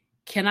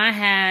 can I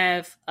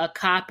have a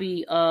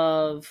copy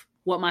of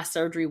what my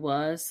surgery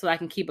was so I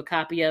can keep a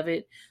copy of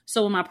it?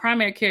 So when my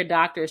primary care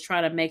doctor is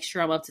trying to make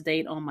sure I'm up to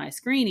date on my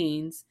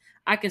screenings,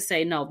 I can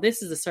say, no,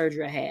 this is the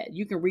surgery I had.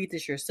 You can read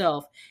this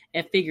yourself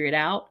and figure it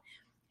out.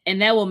 And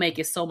that will make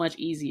it so much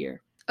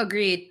easier.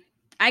 Agreed.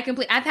 I've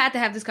had to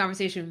have this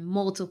conversation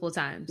multiple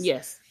times.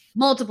 Yes.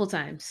 Multiple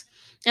times.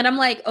 And I'm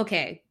like,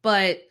 okay,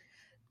 but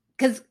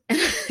because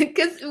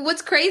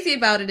what's crazy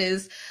about it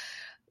is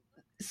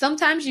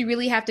sometimes you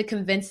really have to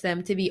convince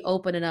them to be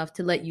open enough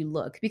to let you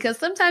look, because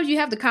sometimes you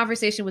have the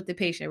conversation with the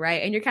patient,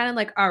 right? And you're kind of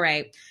like, all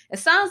right, it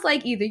sounds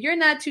like either you're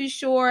not too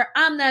sure,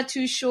 I'm not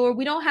too sure,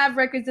 we don't have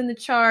records in the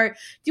chart.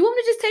 Do you want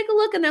me to just take a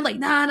look? And they're like,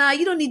 nah,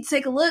 you don't need to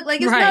take a look.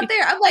 Like, it's not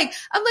there. I'm like,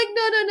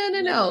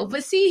 no.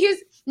 But see,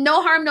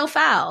 no harm, no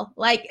foul.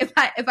 Like if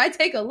I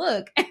take a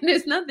look and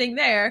there's nothing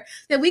there,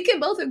 then we can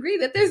both agree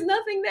that there's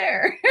nothing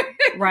there.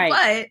 Right.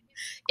 But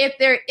if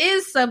there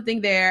is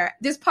something there,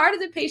 there's part of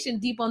the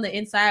patient deep on the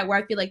inside where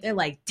I feel like they're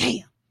like,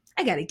 damn,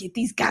 I got to get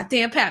these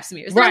goddamn pap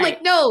smears. Right. I'm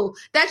like, no,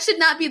 that should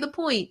not be the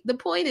point. The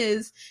point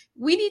is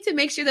we need to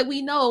make sure that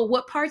we know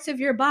what parts of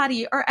your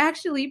body are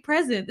actually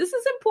present. This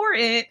is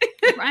important.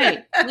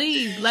 Right.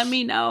 Please let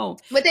me know.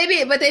 But they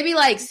be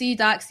like, see,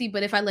 doc, see,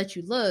 but if I let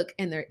you look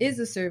and there is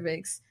a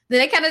cervix,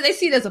 then they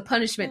see it as a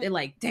punishment. They're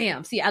like,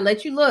 damn, see, I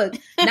let you look.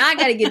 Now I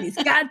got to get these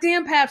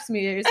goddamn pap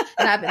smears.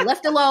 And I've been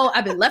left alone.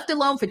 I've been left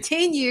alone for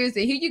 10 years.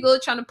 And here you go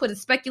trying to put a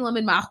speculum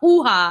in my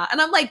hoo-ha. And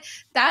I'm like,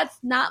 that's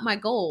not my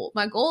goal.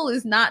 My goal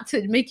is not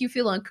to make you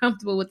feel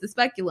uncomfortable with the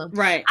speculum.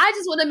 Right. I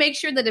just want to make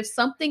sure that if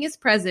something is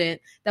present,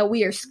 that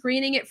we are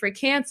screening it for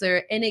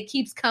cancer and it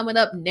keeps coming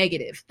up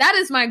negative. That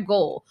is my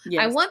goal.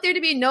 Yes. I want there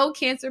to be no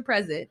cancer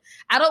present.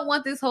 I don't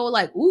want this whole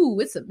like, ooh,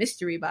 it's a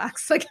mystery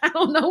box. Like, I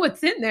don't know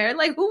what's in there.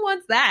 Like, who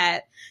wants that?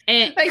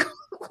 And like,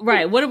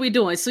 right, what are we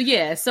doing?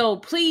 So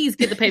please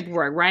get the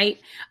paperwork, right?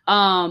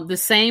 The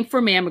same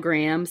for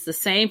mammograms, the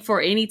same for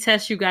any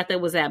test you got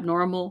that was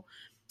abnormal.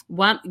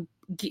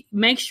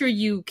 Make sure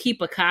you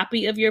keep a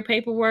copy of your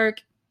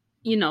paperwork,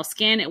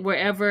 scan it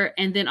wherever,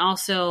 and then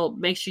also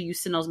make sure you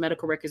send those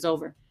medical records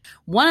over.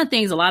 One of the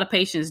things a lot of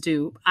patients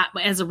do,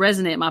 as a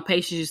resident, my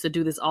patients used to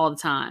do this all the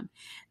time.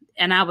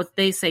 And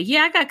they say,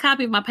 yeah, I got a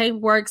copy of my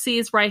paperwork. See,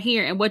 it's right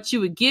here. And what you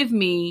would give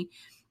me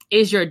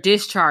is your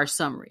discharge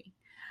summary.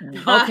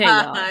 Okay,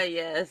 y'all.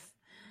 Yes.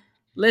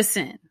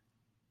 Listen,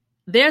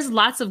 there's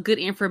lots of good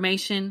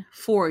information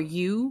for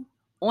you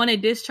on a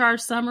discharge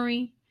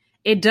summary.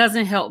 It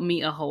doesn't help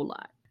me a whole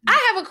lot.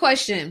 I have a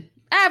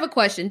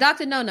question.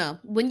 Dr. No.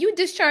 When you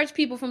discharge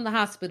people from the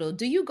hospital,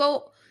 do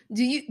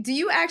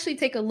you actually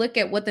take a look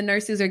at what the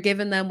nurses are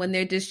giving them when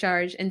they're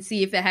discharged and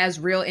see if it has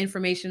real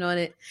information on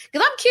it?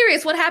 Because I'm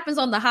curious what happens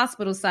on the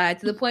hospital side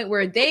to the point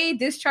where they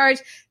discharge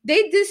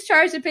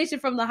the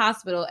patient from the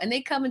hospital and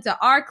they come into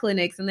our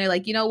clinics and they're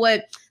like, you know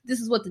what? This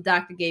is what the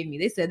doctor gave me.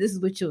 They said, this is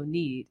what you'll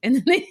need. And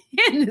then they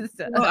hand this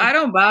stuff. Well, I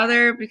don't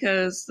bother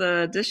because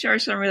the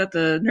discharge summary that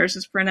the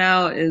nurses print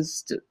out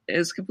is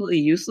completely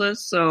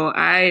useless. So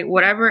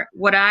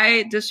what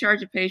I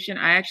discharge a patient,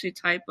 I actually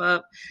type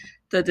up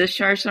the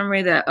discharge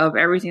summary of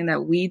everything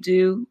that we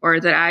do or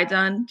that I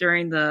done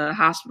during the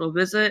hospital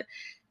visit.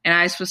 And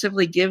I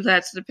specifically give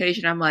that to the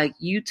patient. I'm like,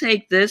 you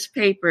take this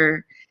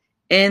paper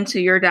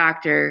into your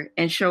doctor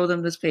and show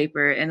them this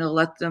paper and it'll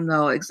let them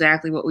know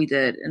exactly what we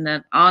did. And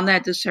then on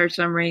that discharge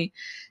summary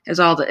has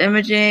all the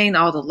imaging,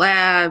 all the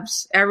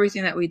labs,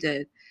 everything that we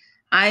did.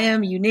 I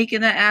am unique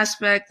in that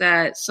aspect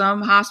that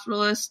some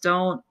hospitalists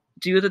don't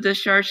do the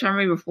discharge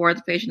summary before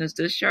the patient is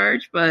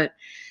discharged, but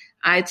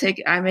I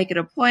make it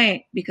a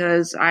point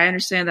because I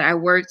understand that I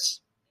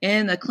worked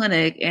in a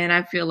clinic and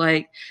I feel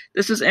like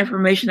this is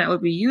information that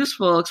would be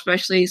useful,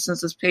 especially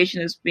since this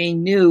patient is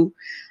being new.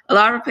 A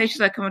lot of patients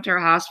that come into our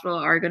hospital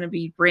are going to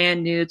be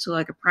brand new to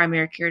like a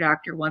primary care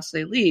doctor once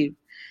they leave.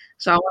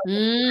 So I want to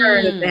make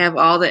sure that they have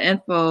all the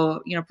info,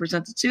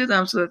 presented to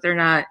them so that they're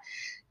not,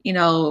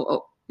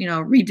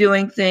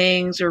 redoing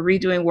things or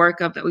redoing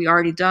workup that we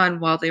already done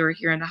while they were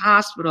here in the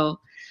hospital.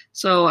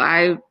 So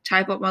I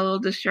type up my little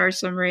discharge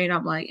summary and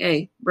I'm like,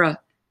 hey, bruh,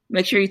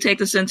 make sure you take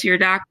this into your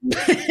doctor.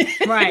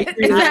 Right.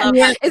 Is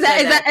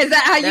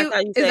that how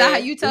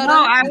you tell them?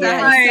 No, I'm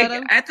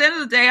like, at the end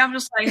of the day, I'm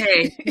just like,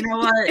 hey, you know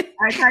what?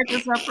 I typed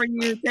this up for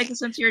you. Take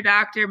this into your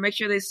doctor. Make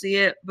sure they see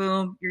it.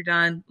 Boom, you're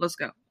done. Let's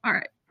go. All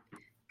right.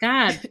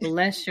 God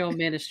bless your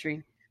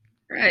ministry.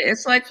 Right.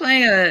 It's like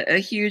playing a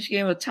huge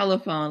game of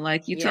telephone.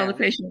 Like you tell the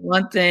patient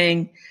one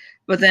thing,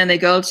 but then they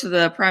go to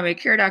the primary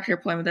care doctor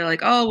appointment. They're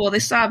like, oh, well, they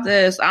stopped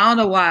this. I don't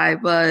know why,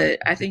 but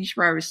I think you should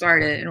probably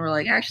restart it. And we're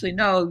like, actually,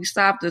 no, we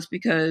stopped this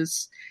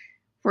because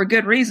for a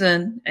good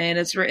reason. And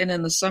it's written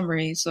in the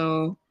summary.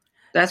 So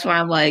that's why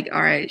I'm like,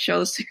 all right, show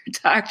this to your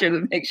doctor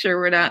to make sure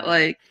we're not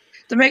like,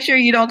 to make sure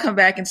you don't come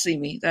back and see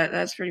me.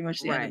 That's pretty much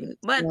the end of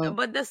it.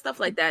 But the stuff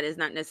like that is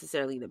not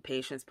necessarily the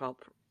patient's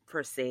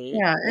per se.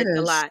 Yeah, it's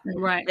a lot.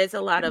 Right. It's a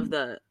lot of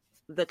the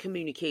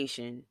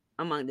communication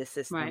among the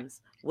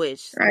systems,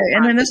 which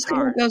and then this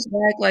kind of goes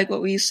back like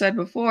what we said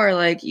before,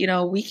 like,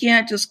 we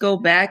can't just go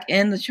back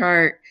in the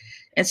chart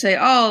and say,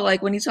 oh,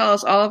 like when you tell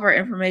us all of our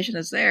information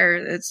is there,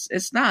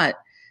 it's not,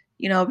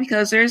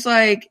 because there's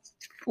like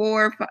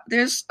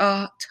there's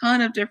a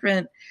ton of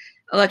different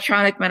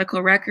electronic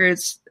medical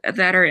records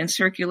that are in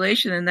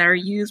circulation and that are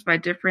used by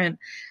different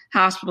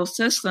hospital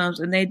systems,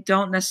 and they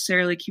don't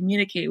necessarily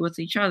communicate with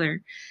each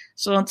other.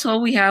 So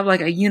until we have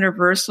like a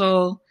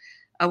universal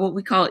what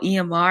we call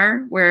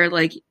EMR, where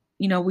like,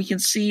 we can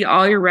see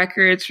all your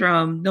records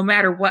from no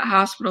matter what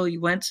hospital you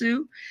went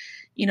to,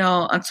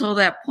 until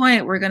that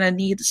point, we're going to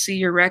need to see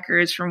your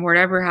records from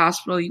whatever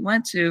hospital you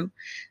went to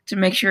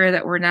make sure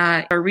that we're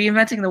not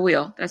reinventing the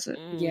wheel. That's it.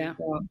 Yeah.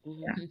 So,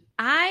 yeah.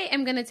 I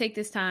am going to take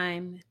this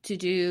time to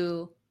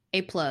do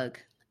a plug,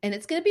 and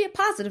it's going to be a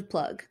positive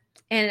plug.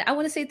 And I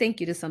want to say thank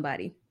you to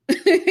somebody.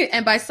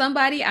 And by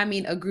somebody, I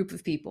mean a group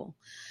of people.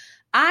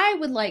 I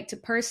would like to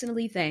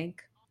personally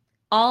thank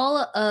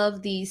all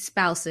of the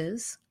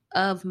spouses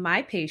of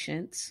my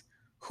patients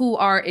who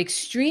are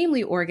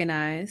extremely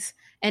organized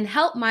and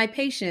help my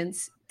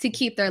patients to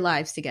keep their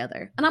lives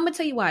together. And I'm going to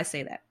tell you why I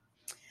say that.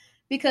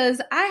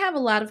 Because I have a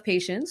lot of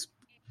patients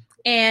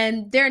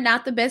and they're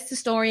not the best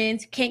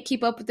historians, can't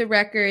keep up with the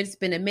records,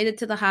 been admitted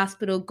to the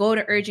hospital, go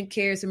to urgent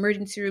cares,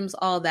 emergency rooms,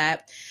 all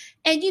that.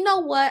 And you know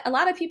what? A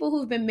lot of people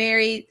who've been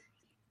married,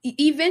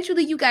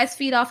 eventually you guys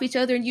feed off each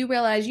other and you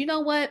realize, you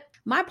know what?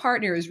 My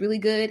partner is really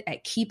good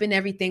at keeping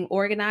everything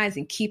organized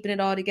and keeping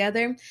it all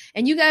together.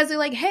 And you guys are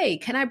like, hey,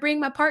 can I bring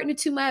my partner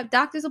to my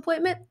doctor's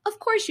appointment? Of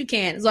course you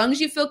can. As long as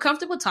you feel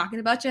comfortable talking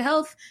about your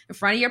health in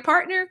front of your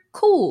partner,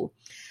 cool.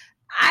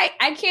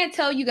 I can't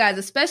tell you guys,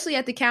 especially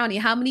at the county,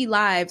 how many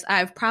lives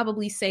I've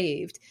probably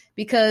saved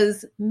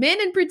because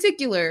men in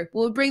particular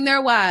will bring their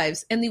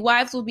wives and the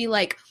wives will be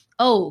like,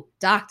 oh,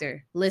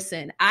 doctor,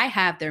 listen, I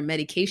have their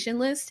medication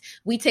list.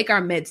 We take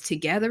our meds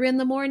together in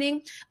the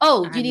morning.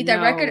 Oh, you need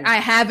that record? I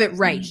have it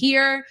right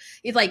here.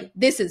 It's like,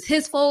 this is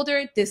his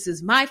folder. This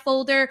is my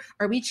folder.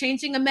 Are we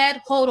changing a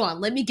med? Hold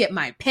on. Let me get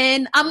my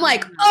pen. I'm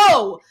like,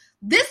 oh,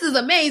 this is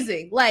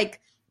amazing.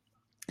 Like,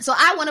 so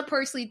I want to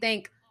personally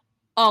thank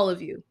all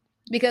of you.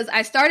 Because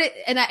I started,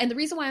 and the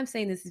reason why I'm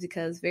saying this is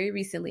because very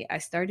recently I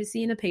started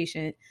seeing a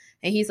patient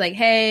and he's like,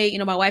 hey, you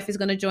know, my wife is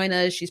going to join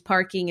us. She's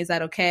parking. Is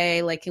that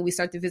okay? Like, can we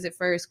start the visit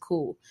first?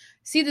 Cool.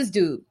 See this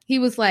dude. He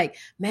was like,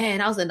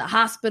 man, I was in the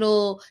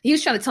hospital. He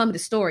was trying to tell me the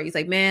story. He's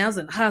like, man, I was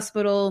in the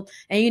hospital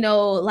and, you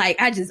know, like,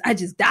 I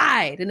just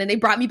died. And then they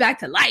brought me back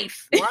to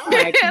life. What?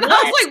 And I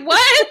was like,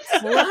 what?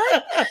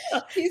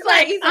 What? He's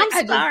like,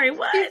 I'm sorry.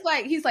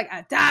 What? He's like,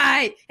 I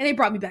died and they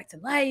brought me back to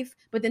life.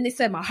 But then they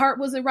said my heart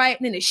wasn't right.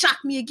 And then they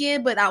shocked me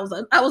again. But I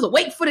was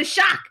awake for the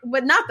shock,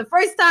 but not the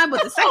first time,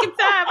 but the second time.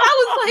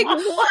 I was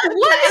like,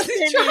 what is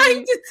he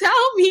trying to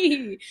tell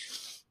me?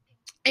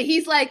 And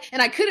he's like,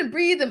 and I couldn't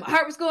breathe and my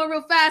heart was going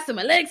real fast and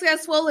my legs got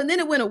swollen. Then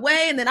it went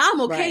away and then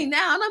I'm okay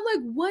now. And I'm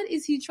like, what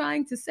is he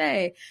trying to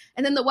say?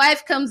 And then the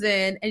wife comes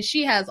in and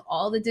she has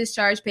all the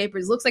discharge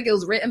papers. Looks like it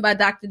was written by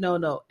Dr.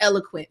 No-No.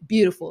 Eloquent,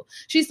 beautiful.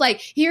 She's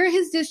like, here are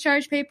his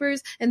discharge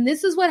papers and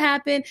this is what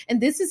happened and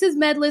this is his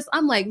med list.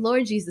 I'm like,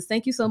 Lord Jesus,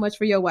 thank you so much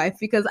for your wife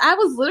because I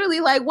was literally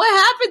like, what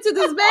happened to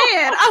this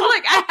man? I'm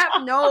like, I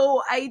have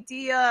no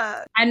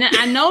idea.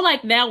 I know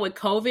like now with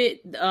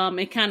COVID,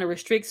 it kind of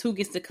restricts who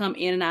gets to come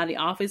in and out of the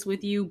office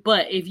with you.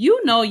 But if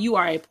you know you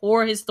are a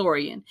poor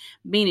historian,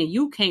 meaning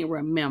you can't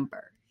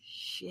remember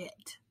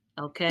shit,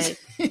 okay?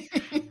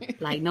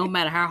 Like no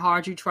matter how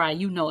hard you try,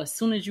 you know as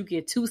soon as you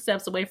get 2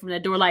 steps away from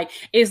that door, like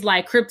it's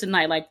like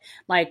kryptonite.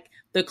 Like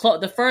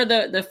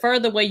the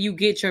further away you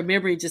get, your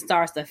memory just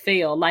starts to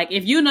fail. Like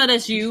if you know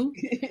that's you,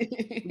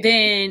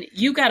 then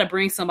you got to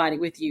bring somebody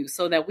with you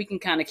so that we can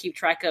kind of keep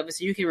track of it,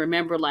 so you can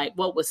remember like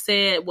what was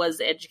said, was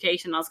the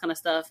education, all this kind of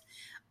stuff.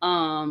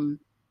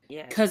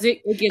 Yeah, because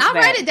it gets I'll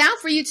bad. Write it down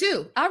for you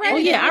too. I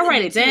write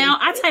it down.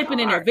 I type it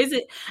in their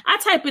visit. I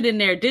type it in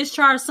their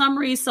discharge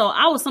summary. So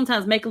I will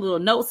sometimes make a little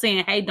note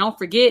saying, hey, don't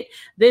forget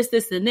this,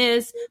 and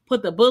this.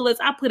 Put the bullets.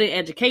 I put in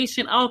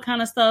education, all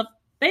kind of stuff.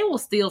 They will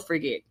still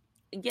forget.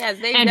 Yes,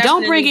 and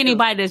don't bring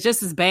anybody that's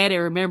just as bad at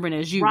remembering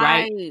as you,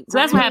 right? So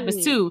that's what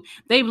happens too.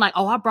 They be like,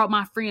 oh, I brought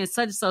my friend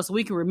such and such so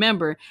we can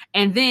remember.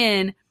 And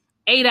then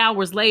 8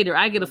 hours later,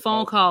 I get a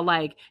phone call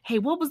like, hey,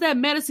 what was that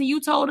medicine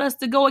you told us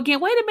to go again?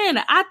 Wait a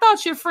minute. I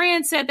thought your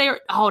friend said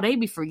they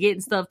be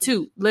forgetting stuff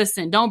too.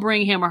 Listen, don't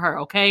bring him or her,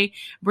 okay?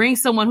 Bring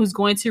someone who's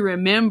going to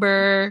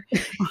remember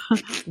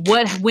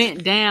what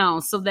went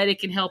down so that it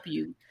can help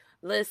you.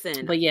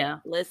 Listen,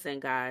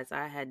 guys,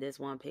 I had this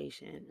one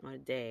patient on a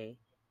day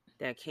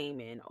that came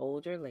in,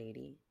 older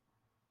lady.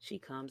 She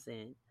comes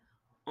in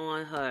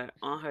on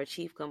her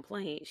chief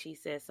complaint. She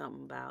said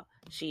something about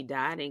she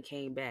died and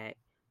came back,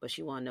 but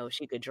she want to know if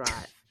she could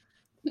drive.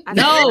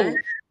 No.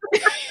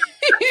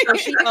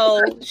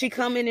 So she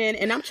coming in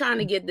and I'm trying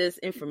to get this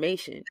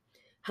information.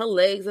 Her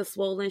legs are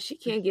swollen. She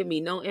can't give me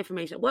no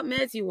information. What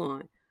meds you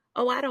on?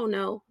 Oh, I don't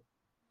know.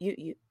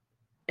 You.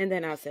 And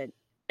then I said,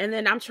 and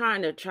then I'm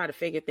trying to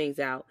figure things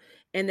out.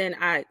 And then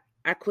I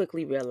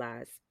quickly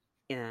realized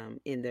in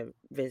the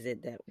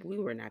visit that we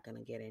were not going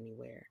to get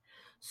anywhere.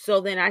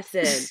 So then I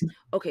said,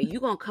 okay,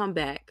 you're going to come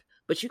back,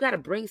 but you got to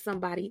bring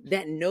somebody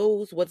that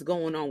knows what's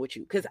going on with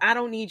you. Because I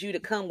don't need you to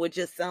come with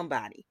just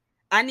somebody.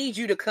 I need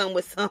you to come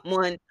with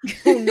someone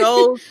who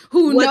knows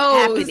what's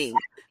happening.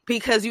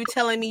 Because you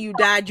telling me you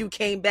died, you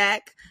came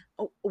back.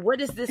 What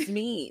does this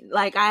mean?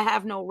 Like, I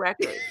have no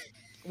record.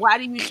 Why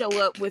do you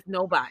show up with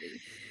nobody?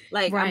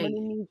 Like, I'm going to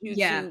need you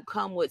to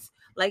come with,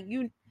 like,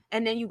 you,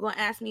 and then you're going to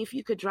ask me if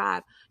you could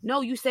drive.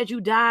 No, you said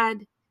you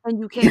died and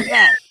you came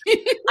back.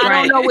 I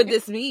don't know what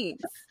this means.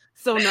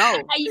 So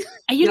no.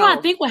 And you know, I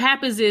think what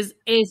happens is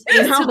to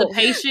the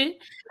patient,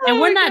 and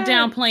we're not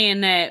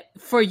downplaying that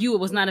for you, it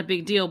was not a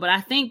big deal. But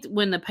I think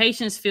when the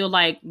patients feel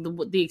like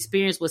the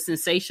experience was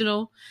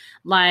sensational,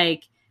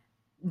 like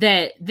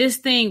that this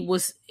thing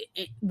was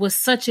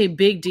such a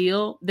big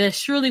deal that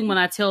surely when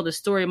I tell the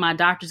story, my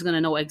doctor's going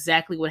to know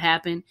exactly what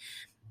happened.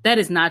 That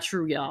is not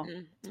true, y'all.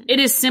 Mm-hmm. It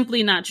is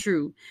simply not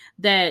true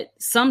that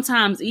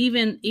sometimes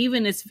even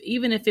if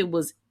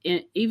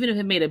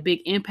it made a big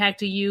impact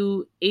to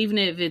you, even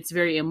if it's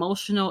very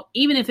emotional,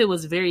 even if it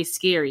was very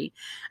scary,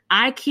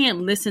 I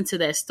can't listen to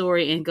that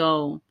story and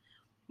go,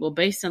 well,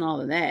 based on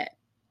all of that,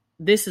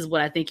 this is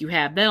what I think you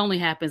have. That only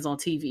happens on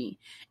TV.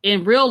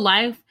 In real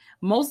life,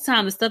 most of the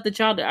time, the stuff that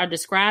y'all are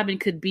describing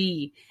could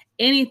be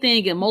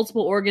anything in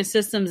multiple organ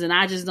systems, and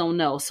I just don't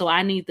know. So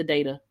I need the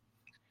data.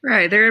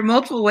 Right. There are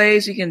multiple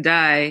ways you can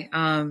die.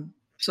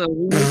 So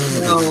we need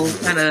to know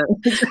kind of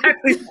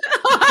exactly.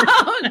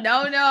 Oh,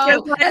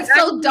 no. That's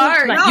so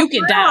dark. Like, you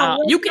can die.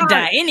 You can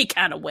die any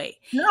kind of way.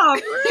 No,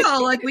 for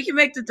real. Like, we can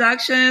make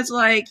deductions.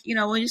 Like,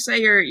 when you say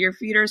your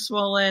feet are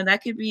swollen,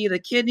 that could be the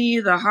kidney,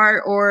 the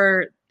heart,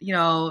 or,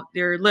 your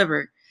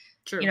liver.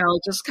 True.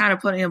 Just kind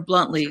of putting it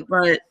bluntly.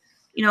 But,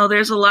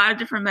 there's a lot of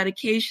different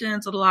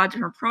medications, a lot of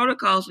different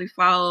protocols we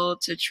follow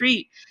to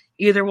treat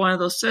either one of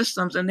those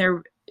systems. And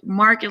they're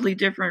markedly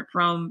different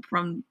from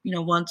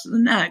one to the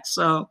next.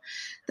 So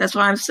that's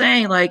why I'm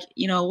saying, like,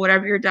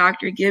 whatever your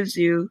doctor gives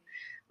you,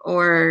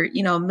 or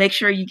make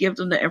sure you give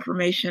them the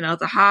information of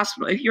the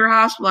hospital. If you're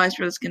hospitalized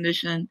for this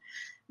condition,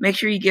 make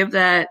sure you give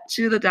that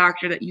to the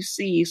doctor that you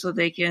see so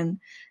they can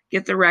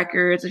get the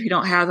records if you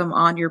don't have them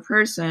on your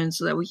person,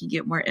 so that we can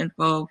get more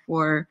info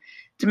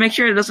to make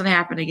sure it doesn't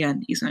happen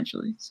again,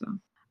 essentially. So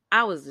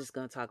I was just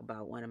gonna talk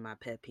about one of my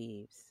pet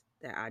peeves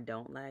that I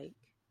don't like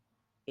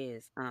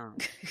is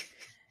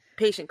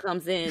patient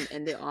comes in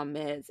and they're on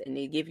meds and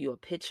they give you a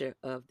picture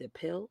of the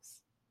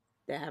pills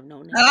that have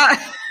no name.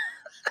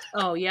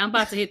 Oh yeah, I'm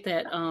about to hit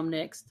that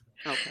next.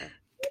 Okay.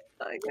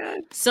 Oh my God.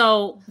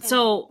 So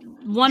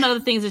one of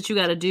the things that you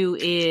got to do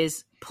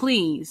is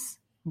please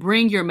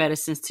bring your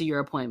medicines to your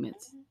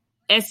appointments,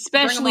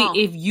 especially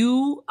if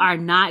you are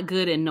not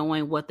good at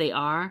knowing what they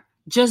are.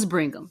 Just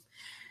bring them,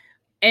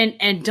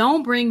 and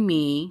don't bring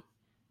me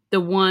the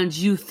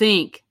ones you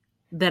think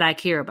that I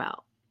care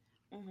about.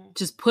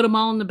 Just put them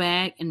all in the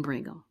bag and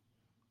bring them.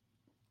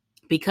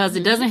 Because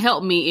it doesn't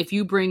help me if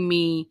you bring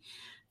me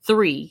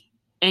 3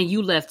 and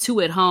you left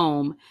 2 at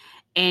home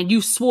and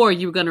you swore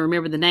you were going to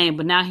remember the name.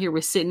 But now here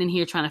we're sitting in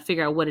here trying to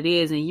figure out what it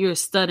is. And you're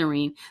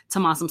stuttering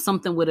to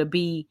something with a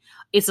B.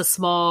 It's a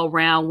small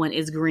round one.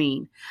 It's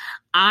green.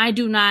 I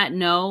do not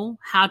know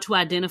how to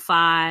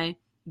identify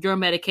your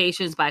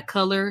medications by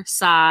color,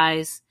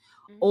 size,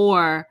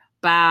 or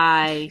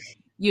by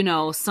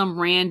some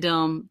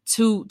random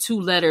two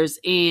letters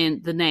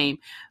in the name.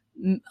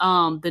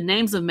 The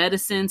names of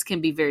medicines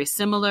can be very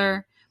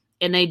similar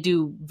and they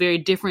do very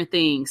different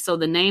things. So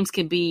the names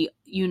can be,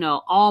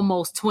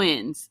 almost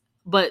twins,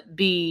 but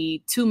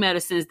be 2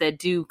 medicines that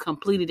do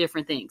completely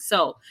different things.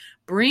 So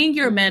bring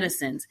your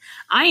medicines.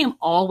 I am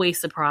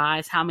always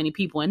surprised how many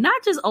people, and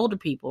not just older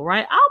people,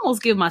 right? I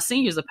almost give my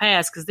seniors a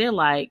pass because they're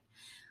like,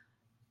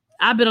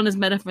 I've been on this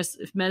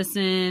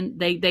medicine.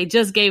 They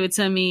just gave it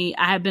to me.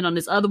 I have been on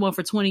this other one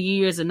for 20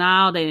 years and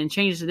now they didn't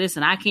change it to this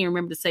and I can't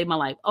remember to save my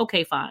life.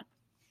 Okay, fine.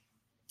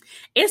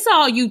 It's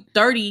all you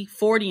 30,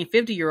 40, and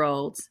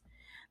 50-year-olds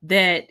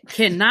that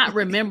cannot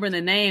remember the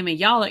name and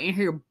y'all are in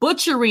here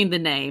butchering the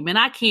name and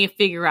I can't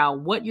figure out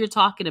what you're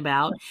talking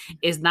about.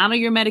 It's not on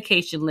your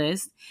medication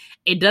list.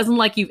 It doesn't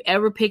like you've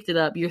ever picked it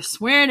up. You're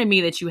swearing to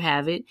me that you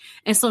have it.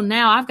 And so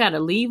now I've got to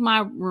leave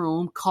my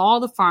room,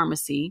 call the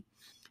pharmacy,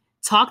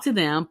 talk to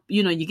them,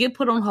 you get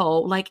put on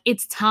hold. Like,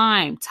 it's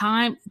time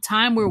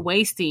we're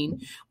wasting.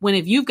 When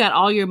if you've got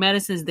all your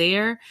medicines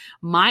there,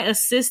 my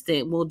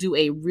assistant will do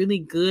a really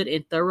good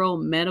and thorough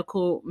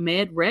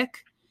med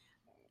rec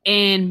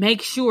and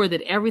make sure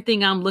that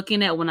everything I'm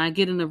looking at when I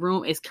get in the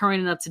room is current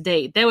and up to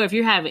date. That way, if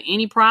you're having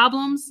any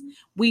problems,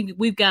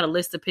 we've got a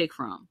list to pick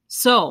from.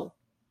 So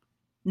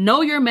know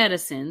your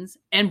medicines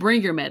and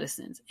bring your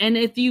medicines. And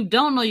if you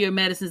don't know your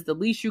medicines, the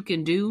least you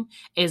can do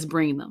is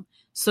bring them,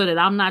 so that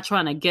I'm not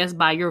trying to guess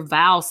by your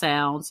vowel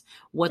sounds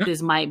what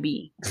this might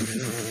be.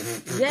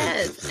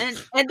 Yes.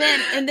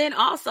 And then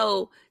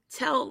also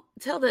tell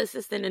the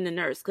assistant and the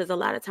nurse, because a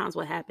lot of times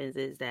what happens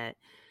is that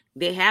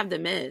they have the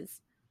meds,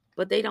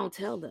 but they don't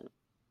tell them.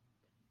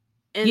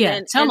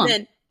 And tell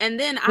them. And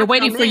then they're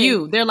waiting for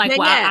you. They're like,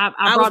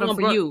 I brought them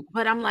for you.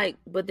 But I'm like,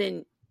 but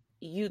then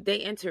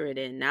they enter it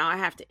in. Now I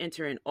have to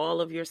enter in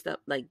all of your stuff.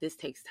 Like, this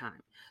takes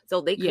time.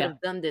 So they could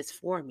have done this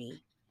for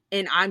me.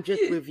 And I'm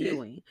just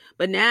reviewing.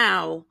 But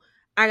now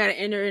I got to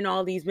enter in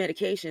all these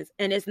medications.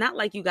 And it's not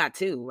like you got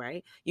 2,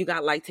 right? You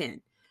got like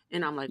 10.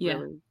 And I'm like,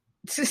 really?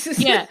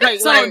 Yeah.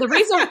 So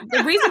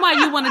the reason why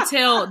you want to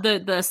tell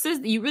the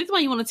assistant, the reason why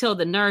you want to tell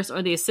the nurse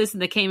or the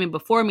assistant that came in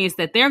before me is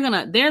that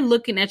they're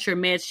looking at your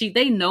med sheet.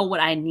 They know what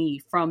I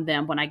need from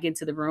them when I get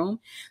to the room.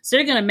 So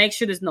they're going to make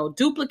sure there's no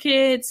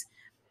duplicates.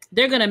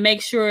 They're going to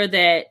make sure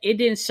that it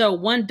didn't show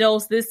 1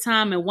 dose this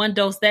time and 1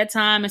 dose that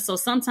time. And so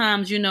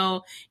sometimes,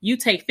 you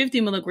take 50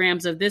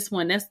 milligrams of this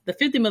one. That's the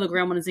 50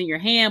 milligram one is in your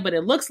hand, but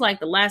it looks like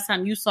the last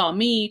time you saw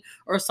me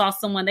or saw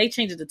someone, they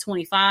changed it to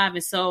 25.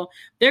 And so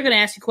they're going to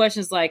ask you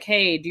questions like,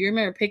 hey, do you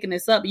remember picking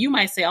this up? You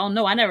might say, oh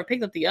no, I never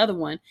picked up the other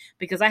one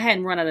because I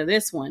hadn't run out of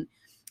this one.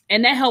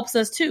 And that helps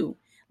us too.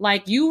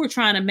 Like you were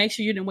trying to make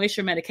sure you didn't waste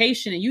your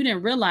medication and you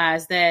didn't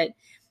realize that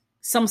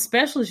some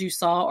specialist you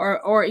saw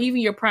or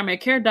even your primary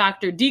care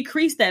doctor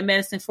decreased that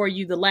medicine for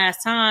you the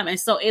last time. And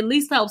so at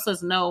least helps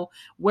us know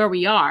where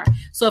we are.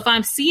 So if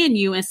I'm seeing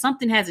you and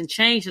something hasn't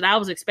changed that I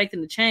was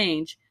expecting to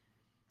change,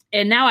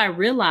 and now I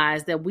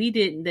realize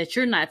that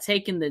you're not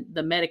taking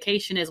the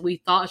medication as we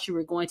thought you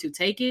were going to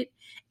take it,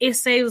 it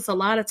saves us a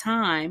lot of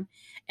time.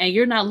 And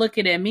you're not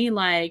looking at me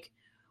like,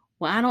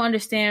 well, I don't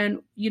understand,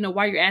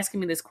 why you're asking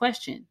me this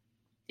question.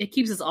 It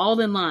keeps us all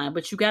in line,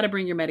 but you got to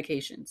bring your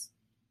medications.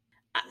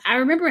 I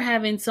remember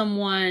having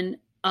someone,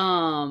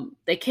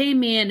 they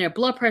came in, their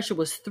blood pressure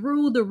was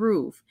through the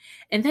roof,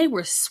 and they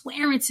were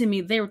swearing to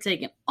me they were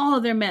taking all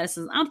of their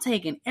medicines. I'm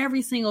taking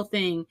every single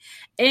thing.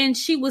 And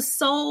she was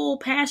so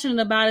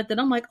passionate about it that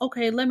I'm like,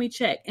 okay, let me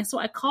check. And so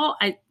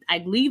I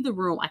leave the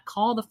room. I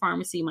call the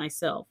pharmacy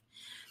myself.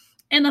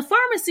 And the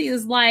pharmacy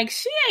is like,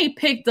 she ain't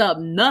picked up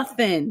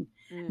nothing.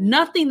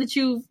 Nothing that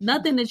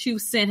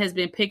you've sent has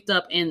been picked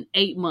up in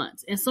 8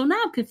 months. And so now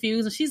I'm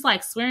confused. And she's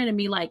like swearing to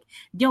me like,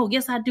 yo,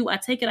 yes, I do. I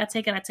take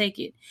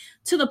it.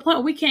 To the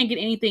point we can't get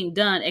anything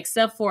done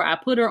except for I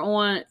put her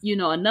on,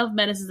 enough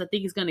medicines I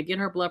think is going to get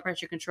her blood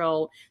pressure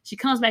controlled. She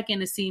comes back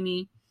in to see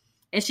me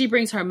and she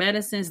brings her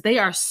medicines. They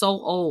are so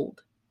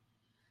old.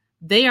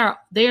 They are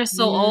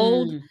so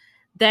old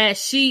that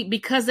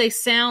because they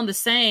sound the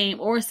same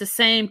or it's the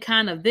same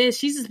kind of this,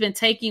 she's just been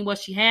taking what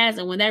she has.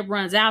 And when that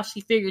runs out,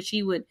 she figured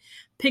she would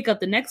pick up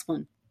the next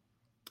one.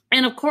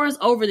 And of course,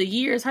 over the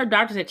years, her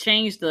doctors had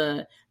changed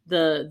the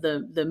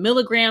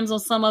milligrams on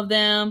some of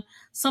them.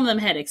 Some of them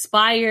had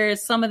expired.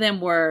 Some of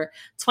them were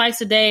twice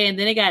a day, and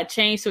then it got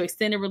changed to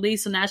extended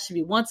release. So now it should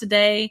be once a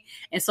day.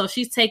 And so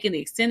she's taking the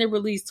extended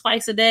release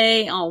twice a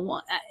day on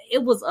one.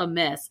 It was a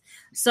mess.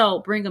 So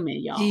bring them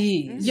in, y'all.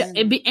 Yeah,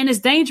 and it's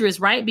dangerous,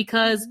 right?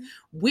 Because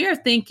we're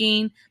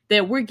thinking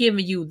that we're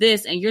giving you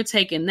this and you're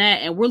taking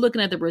that, and we're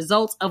looking at the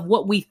results of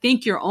what we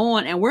think you're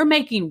on, and we're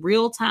making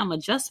real-time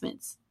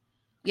adjustments.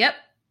 Yep.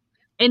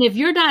 And if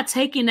you're not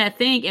taking that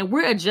thing and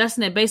we're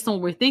adjusting it based on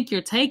what we think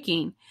you're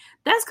taking,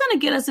 that's going to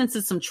get us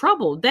into some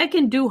trouble. That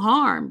can do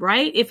harm,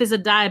 right? If it's a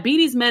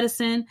diabetes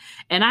medicine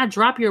and I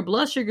drop your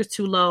blood sugars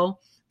too low,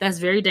 that's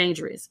very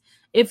dangerous.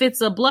 If it's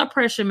a blood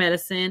pressure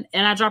medicine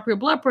and I drop your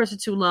blood pressure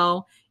too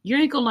low, you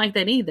ain't going to like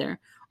that either.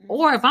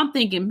 Or if I'm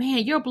thinking,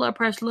 man, your blood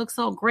pressure looks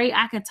so great,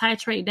 I can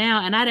titrate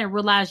down, and I didn't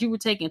realize you were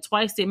taking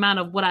twice the amount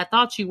of what I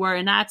thought you were,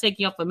 and now I take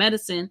you off of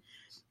medicine,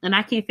 and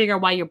I can't figure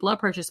out why your blood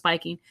pressure is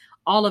spiking.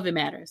 All of it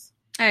matters.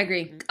 I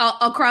agree.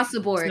 Across the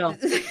board.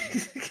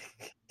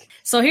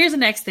 So here's the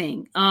next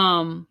thing.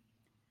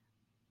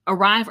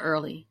 Arrive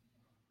early.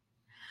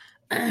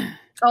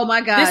 Oh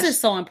my gosh. This is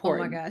so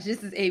important. Oh my gosh.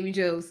 This is Amy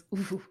Jones.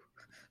 Ooh,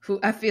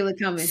 I feel it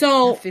coming.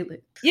 So I feel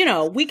it.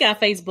 We got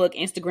Facebook,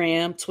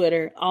 Instagram,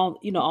 Twitter,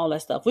 all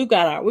that stuff. We've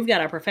got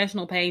our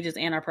professional pages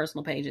and our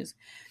personal pages.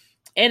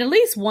 And at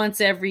least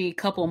once every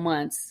couple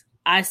months,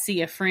 I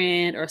see a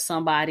friend or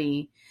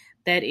somebody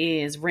that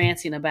is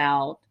ranting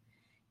about,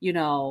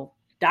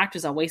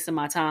 doctors are wasting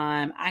my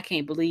time. I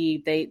can't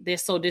believe they're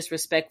so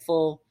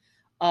disrespectful.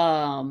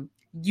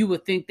 You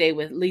would think they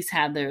would at least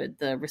have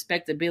the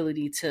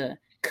respectability to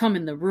come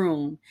in the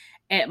room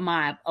at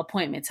my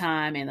appointment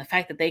time. And the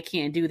fact that they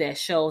can't do that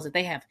shows that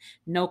they have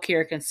no care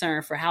or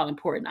concern for how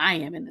important I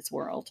am in this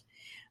world.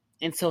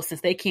 And so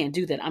since they can't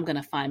do that, I'm going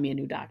to find me a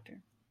new doctor.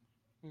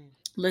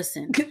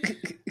 Listen,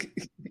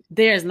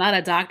 there's not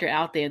a doctor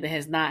out there that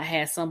has not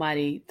had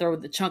somebody throw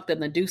the chunk of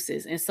the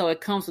deuces. And so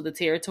it comes with the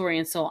territory.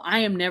 And so I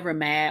am never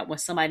mad when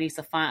somebody needs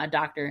to find a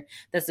doctor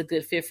that's a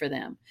good fit for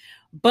them.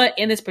 But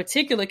in this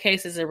particular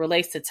case, as it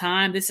relates to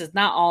time, this is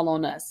not all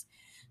on us.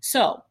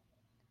 So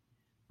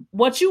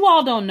what you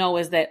all don't know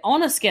is that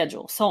on a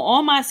schedule, so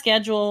on my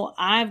schedule,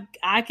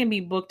 I can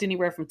be booked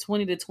anywhere from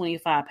 20 to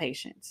 25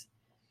 patients.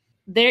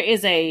 There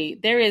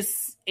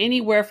is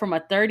anywhere from a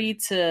 30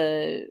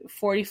 to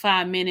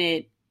 45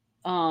 minute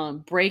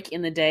break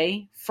in the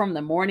day from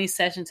the morning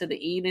session to the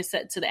evening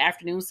to the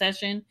afternoon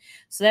session.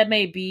 So that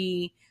may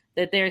be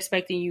that they're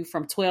expecting you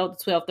from 12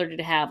 to 12:30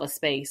 to have a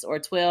space, or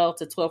 12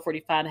 to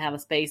 12:45 to have a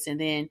space, and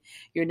then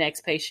your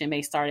next patient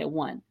may start at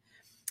 1.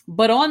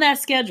 But on that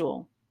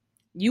schedule,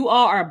 you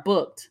all are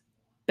booked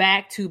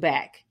back to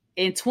back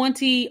in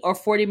 20 or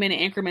 40 minute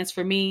increments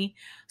for me.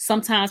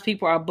 Sometimes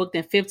people are booked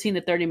in 15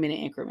 to 30 minute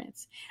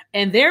increments,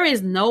 and there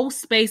is no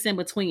space in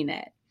between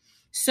that.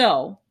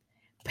 So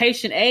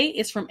patient A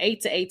is from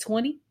 8 to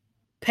 8:20.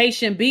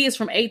 Patient B is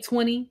from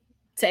 8:20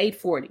 to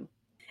 8:40,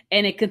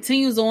 and it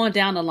continues on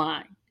down the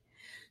line.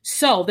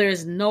 So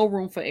there's no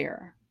room for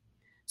error.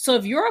 So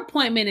if your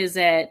appointment is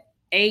at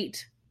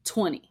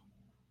 8:20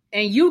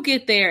 and you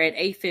get there at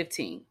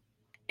 8:15,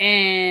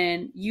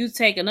 and you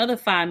take another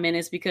 5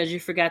 minutes because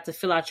you forgot to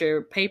fill out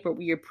your paper,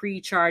 your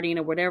pre-charting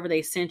or whatever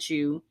they sent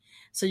you.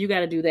 So you got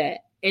to do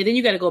that. And then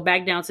you got to go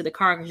back down to the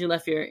car because you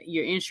left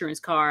your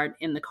insurance card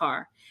in the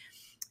car.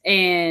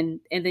 And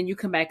then you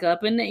come back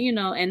up and,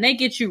 and they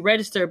get you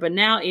registered, but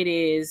now it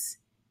is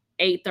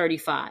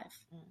 8:35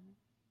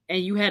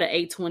 and you had an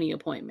 8:20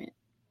 appointment.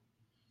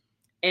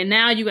 And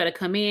now you got to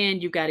come in,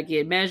 you got to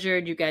get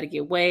measured, you got to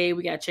get weighed,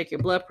 we got to check your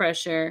blood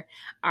pressure.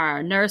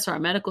 Our nurse or our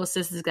medical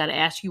assistant's got to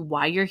ask you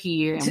why you're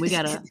here, and we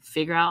got to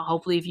figure out,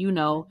 hopefully, if you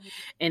know.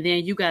 And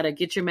then you got to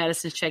get your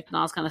medicines checked and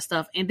all this kind of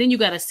stuff. And then you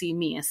got to see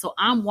me. And so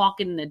I'm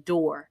walking in the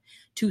door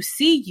to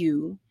see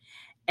you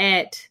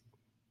at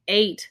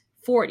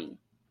 8:40.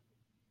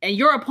 And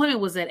your appointment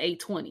was at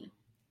 8:20.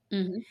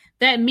 Mm-hmm.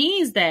 That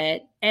means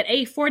that at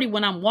 8:40,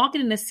 when I'm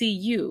walking in to see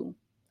you,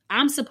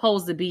 I'm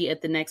supposed to be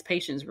at the next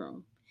patient's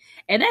room.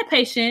 And that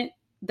patient,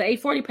 the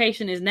 8:40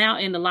 patient, is now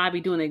in the lobby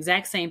doing the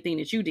exact same thing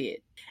that you did.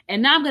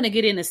 And now I'm going to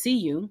get in to see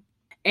you.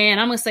 And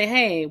I'm going to say,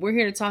 hey, we're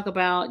here to talk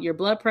about your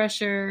blood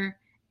pressure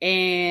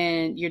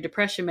and your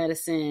depression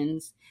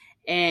medicines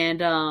and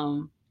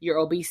your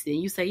obesity.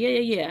 And you say,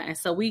 yeah. And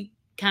so we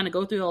kind of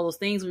go through all those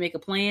things. We make a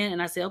plan.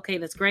 And I say, okay,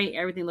 that's great.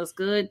 Everything looks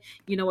good.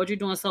 You know what? You're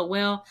doing so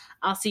well.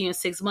 I'll see you in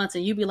 6 months.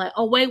 And you'd be like,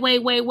 oh,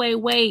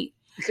 wait.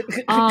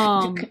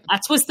 I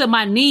twisted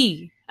my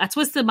knee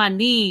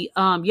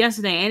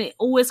yesterday, and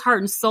it's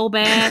hurting so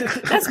bad.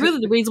 That's really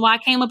the reason why I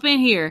came up in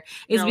here,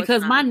 is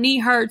because my knee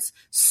hurts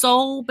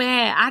so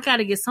bad. I got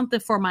to get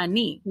something for my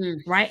knee,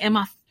 right? And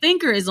my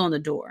finger is on the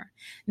door.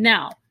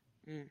 Now,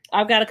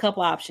 I've got a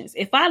couple options.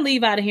 If I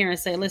leave out of here and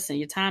say, listen,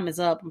 your time is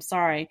up, I'm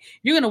sorry,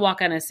 you're going to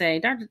walk out and say,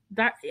 Dr.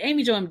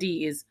 Amy Jo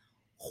MD is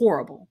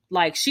horrible.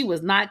 Like, she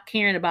was not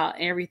caring about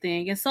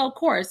everything. And so, of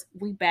course,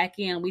 we back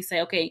in, we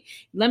say, okay,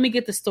 let me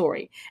get the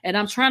story. And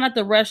I'm trying not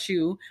to rush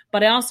you,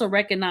 but I also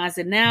recognize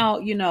that now,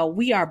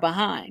 we are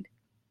behind.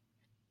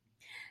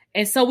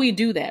 And so we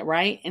do that,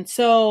 right? And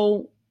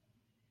so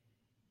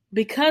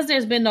because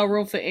there's been no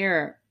room for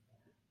error,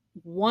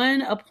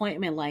 one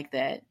appointment like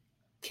that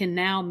can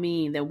now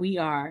mean that we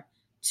are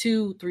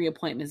 2-3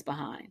 appointments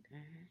behind.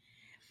 Mm-hmm.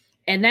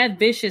 And that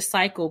vicious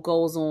cycle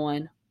goes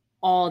on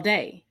all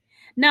day.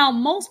 Now,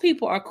 most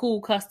people are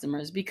cool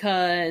customers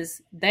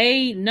because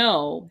they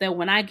know that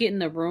when I get in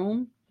the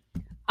room,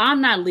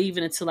 I'm not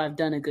leaving until I've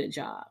done a good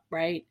job,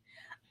 right?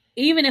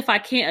 Even if I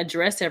can't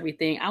address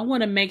everything, I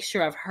want to make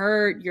sure I've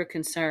heard your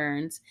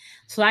concerns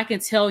so I can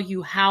tell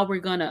you how we're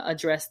going to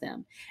address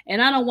them.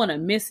 And I don't want to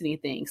miss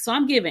anything. So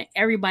I'm giving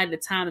everybody the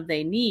time that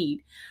they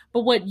need.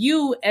 But what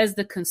you, as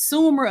the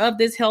consumer of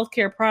this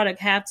healthcare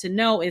product, have to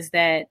know is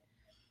that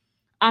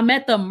I'm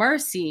at the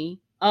mercy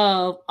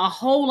of a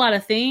whole lot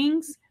of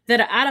things that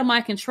are out of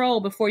my control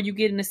before you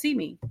get in to see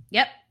me.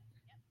 Yep.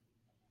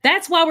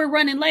 That's why we're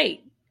running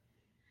late.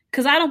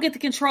 Because I don't get the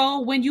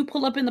control when you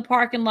pull up in the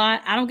parking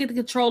lot. I don't get the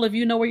control if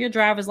you know where your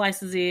driver's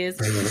license is.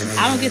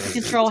 I don't get the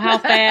control how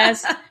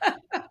fast.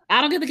 I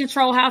don't get the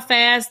control how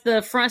fast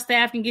the front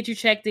staff can get you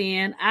checked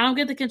in. I don't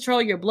get to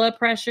control your blood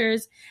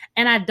pressures.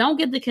 And I don't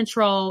get the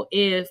control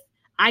if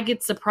I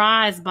get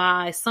surprised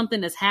by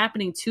something that's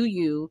happening to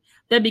you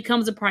that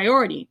becomes a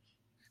priority.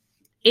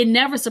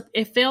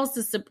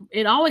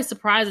 It always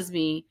surprises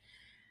me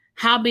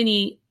how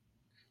many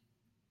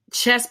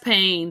chest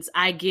pains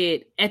I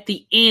get at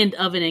the end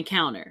of an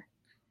encounter.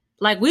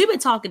 Like, we've been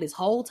talking this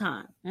whole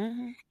time.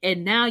 Mm-hmm.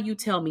 And now you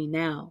tell me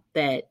now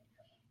that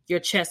your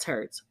chest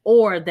hurts,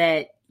 or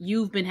that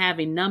you've been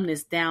having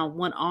numbness down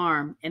one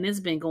arm and it's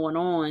been going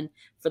on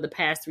for the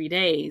past 3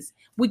 days.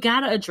 We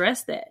got to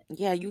address that.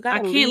 Yeah, you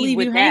got to I can't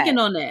leave you hanging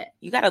on that.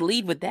 You got to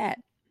lead with that.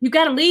 You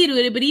got to lead with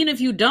it. But even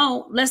if you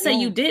don't, let's say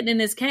you didn't in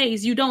this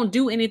case, you don't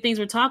do any things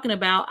we're talking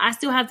about, I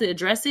still have to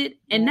address it.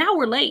 And now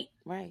we're late.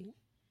 Right.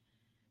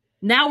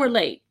 Now we're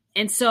late.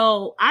 And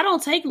so I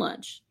don't take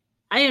lunch.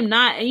 I am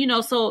not,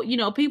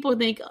 people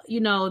think,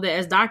 that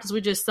as doctors,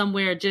 we're just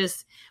somewhere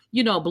just,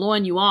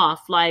 blowing you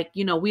off. Like,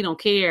 we don't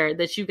care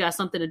that you got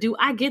something to do.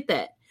 I get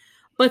that.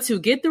 But to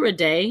get through a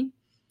day,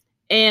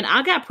 and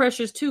I got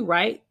pressures too,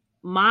 right?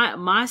 My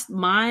boss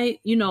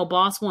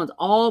wants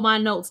all my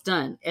notes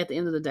done at the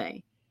end of the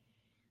day.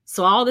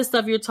 So all this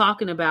stuff you're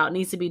talking about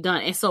needs to be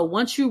done. And so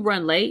once you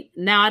run late,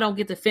 now I don't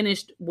get to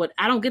finish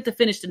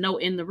the note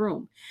in the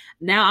room.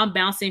 Now I'm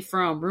bouncing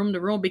from room to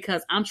room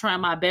because I'm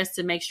trying my best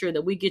to make sure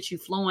that we get you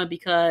flowing,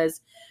 because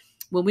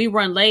when we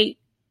run late,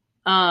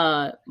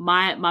 my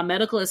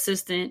medical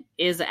assistant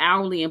is an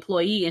hourly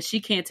employee and she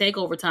can't take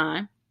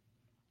overtime.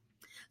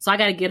 So I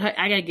got to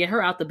get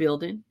her out the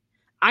building.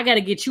 I got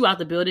to get you out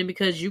the building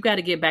because you got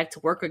to get back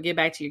to work or get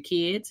back to your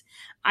kids.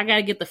 I got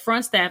to get the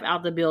front staff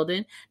out the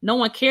building. No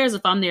one cares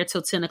if I'm there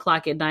till 10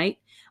 o'clock at night.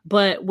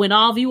 But when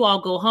all of you all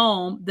go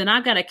home, then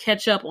I got to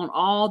catch up on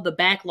all the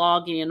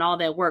backlogging and all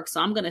that work. So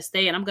I'm going to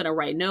stay and I'm going to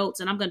write notes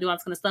and I'm going to do all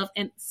this kind of stuff.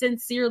 And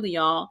sincerely,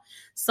 y'all,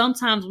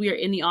 sometimes we are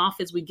in the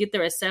office. We get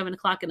there at 7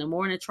 o'clock in the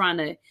morning trying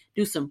to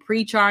do some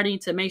pre-charting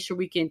to make sure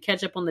we can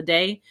catch up on the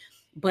day.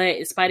 But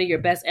in spite of your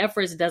best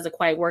efforts, it doesn't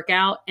quite work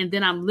out. And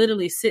then I'm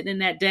literally sitting in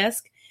that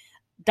desk.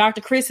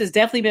 Dr. Chris has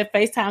definitely been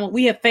FaceTime.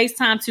 We have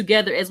FaceTime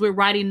together as we're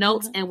writing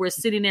notes, and we're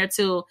sitting there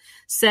till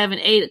 7,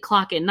 8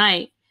 o'clock at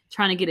night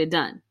trying to get it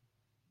done.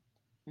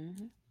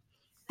 Mm-hmm.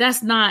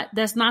 That's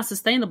not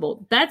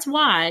sustainable. That's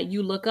why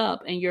you look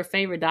up and your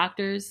favorite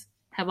doctors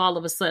have all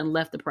of a sudden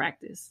left the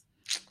practice.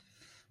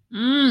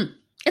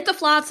 It's a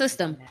flawed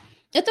system.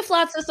 It's a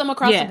flawed system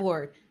across the Yeah.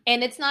 board.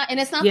 And it's not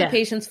the Yeah.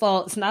 patient's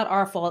fault. It's not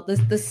our fault.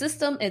 The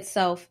system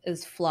itself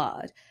is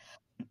flawed.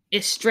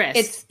 It's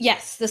stress.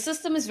 The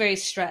system is very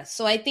stressed.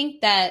 So I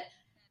think that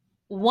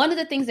one of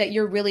the things that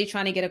you're really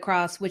trying to get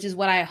across, which is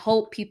what I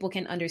hope people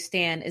can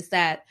understand, is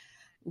that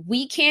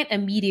we can't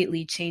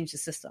immediately change the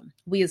system.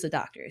 We as the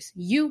doctors,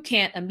 you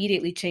can't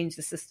immediately change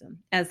the system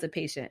as the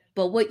patient.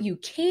 But what you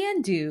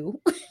can do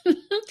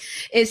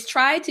is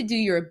try to do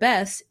your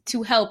best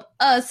to help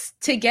us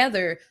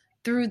together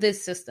through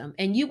this system.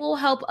 And you will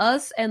help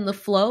us and the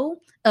flow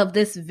of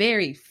this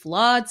very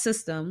flawed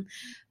system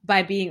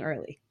by being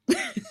early.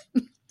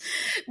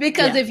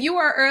 Because if you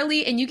are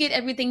early and you get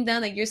everything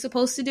done that you're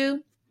supposed to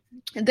do,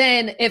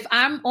 then if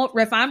I'm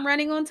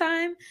running on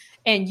time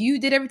and you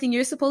did everything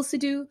you're supposed to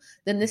do,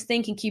 then this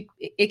thing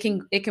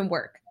can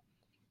work.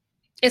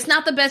 It's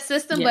not the best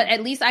system, but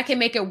at least I can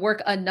make it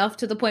work enough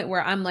to the point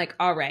where I'm like,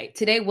 all right,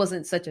 today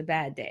wasn't such a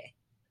bad day.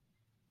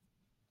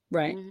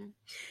 Right. Mm-hmm.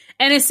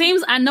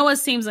 And I know it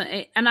seems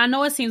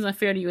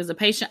unfair to you as a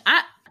patient.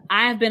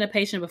 I have been a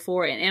patient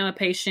before and am a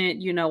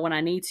patient, when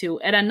I need to.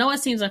 And I know it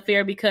seems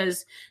unfair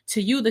because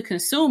to you, the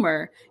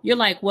consumer, you're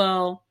like,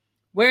 well,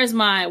 where's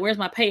my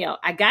payout?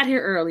 I got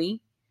here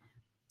early.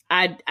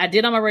 I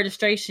did on my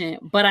registration,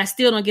 but I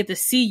still don't get to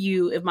see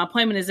you. If my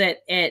appointment is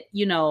at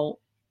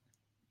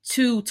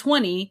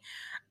 2:20,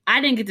 I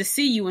didn't get to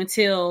see you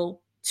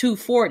until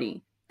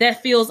 2:40.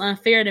 That feels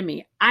unfair to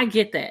me. I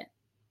get that.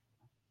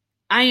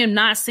 I am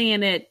not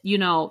saying that,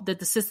 that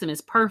the system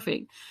is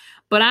perfect,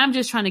 but I'm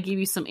just trying to give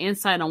you some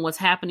insight on what's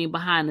happening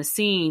behind the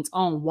scenes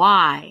on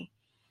why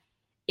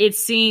it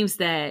seems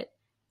that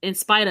in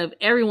spite of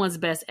everyone's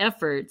best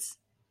efforts,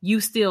 you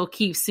still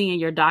keep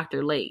seeing your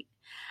doctor late.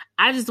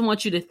 I just don't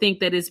want you to think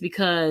that it's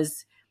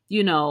because,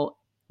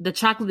 the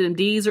chocolate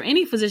MDs or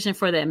any physician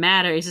for that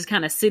matter is just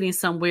kind of sitting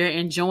somewhere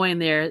enjoying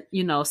their,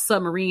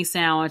 submarine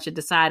sandwich and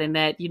deciding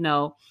that,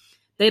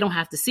 they don't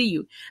have to see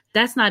you.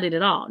 That's not it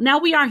at all. Now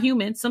we are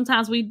human.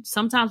 Sometimes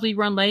we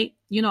run late.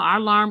 Our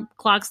alarm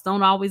clocks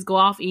don't always go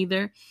off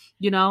either.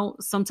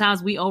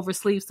 Sometimes we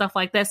oversleep, stuff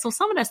like that. So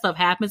some of that stuff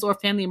happens or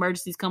family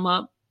emergencies come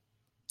up.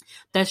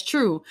 That's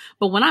true.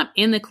 But when I'm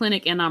in the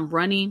clinic and I'm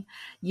running,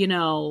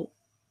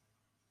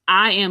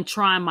 I am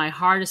trying my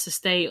hardest to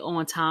stay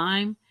on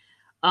time.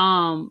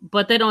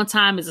 But that on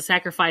time is a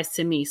sacrifice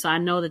to me. So I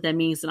know that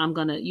means that I'm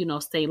going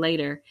to, stay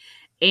later,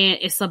 and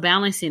it's a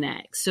balancing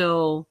act.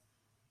 So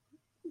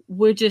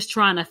we're just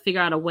trying to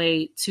figure out a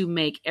way to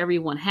make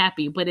everyone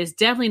happy, but it's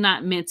definitely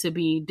not meant to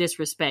be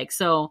disrespect.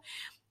 So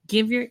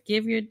give your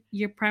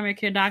primary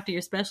care doctor,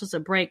 your specialist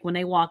a break when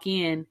they walk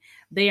in.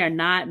 They are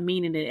not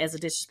meaning it as a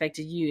disrespect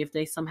to you if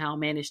they somehow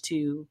manage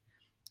to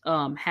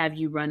have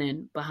you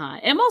running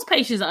behind. And most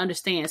patients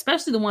understand,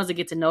 especially the ones that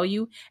get to know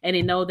you and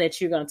they know that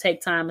you're going to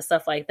take time and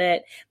stuff like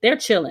that. They're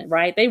chilling,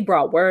 right? They've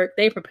brought work.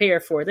 They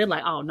prepared for it. They're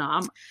like, oh no,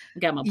 I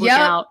got my book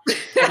out.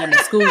 I got my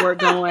schoolwork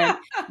going,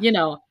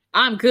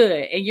 I'm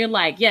good. And you're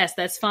like, yes,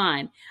 that's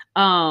fine.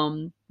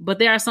 But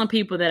there are some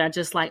people that are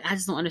just like, I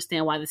just don't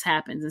understand why this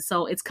happens. And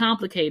so it's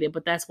complicated,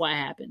 but that's why it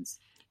happens.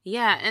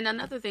 Yeah. And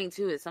another thing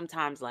too, is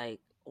sometimes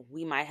like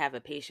we might have a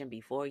patient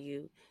before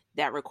you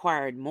that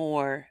required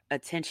more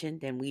attention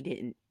than we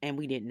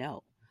didn't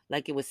know.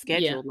 Like it was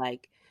scheduled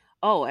like,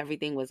 oh,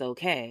 everything was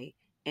okay.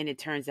 And it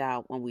turns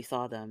out when we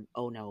saw them,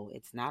 oh no,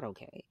 it's not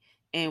okay.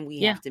 And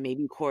we have to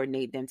maybe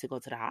coordinate them to go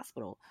to the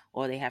hospital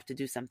or they have to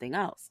do something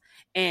else.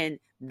 And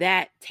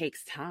that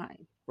takes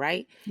time,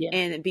 right? Yeah.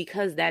 And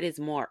because that is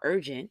more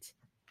urgent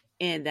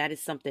and that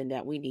is something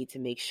that we need to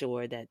make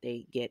sure that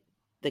they get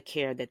the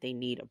care that they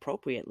need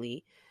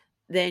appropriately,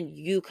 then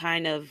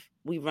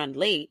we run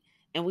late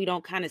and we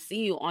don't kind of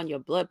see you on your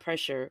blood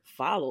pressure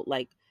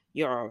like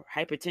your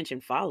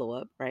hypertension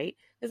follow-up, right?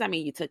 Because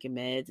you took your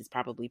meds, it's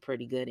probably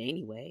pretty good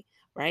anyway,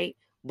 right?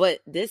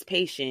 But this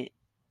patient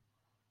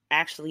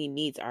actually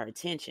needs our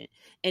attention.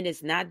 And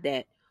it's not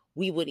that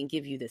we wouldn't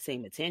give you the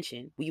same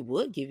attention. We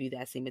would give you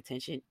that same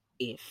attention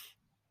if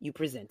you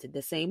presented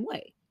the same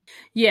way.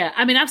 Yeah.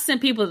 I've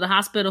sent people to the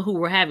hospital who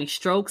were having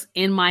strokes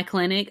in my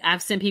clinic.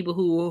 I've sent people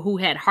who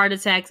had heart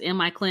attacks in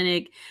my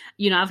clinic.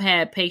 I've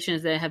had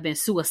patients that have been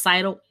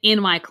suicidal in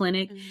my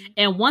clinic. Mm-hmm.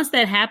 And once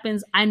that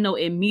happens, I know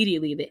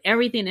immediately that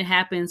everything that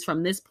happens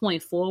from this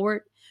point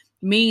forward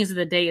means that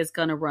the day is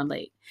going to run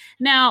late.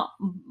 Now,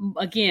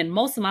 again,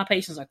 most of my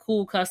patients are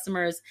cool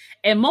customers,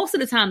 and most of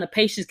the time the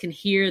patients can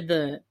hear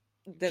the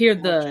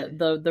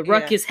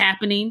ruckus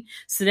happening.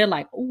 So they're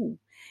like, ooh,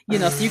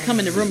 so you come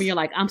in the room and you're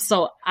like, I'm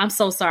so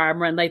sorry I'm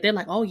running late. They're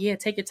like, oh yeah,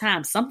 take your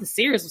time. Something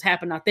serious was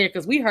happening out there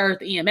because we heard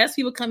the EMS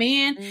people come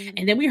in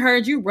and then we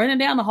heard you running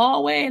down the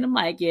hallway. And I'm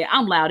like, yeah,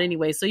 I'm loud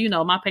anyway. So,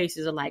 my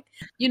patients are like,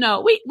 we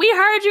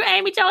heard you,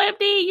 Amy Jo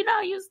MD,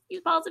 you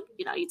supposed to,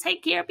 you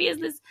take care of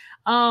business.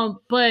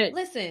 But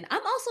listen,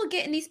 I'm also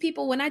getting these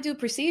people when I do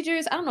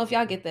procedures. I don't know if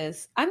y'all get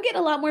this. I'm getting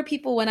a lot more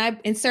people when I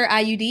insert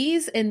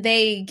IUDs and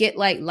they get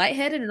like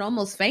lightheaded and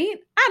almost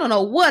faint. I don't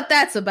know what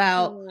that's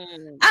about.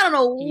 I don't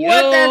know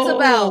what that's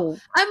about.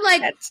 I'm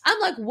like,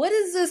 what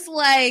is this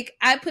like?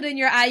 I put in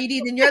your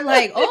IUD and you're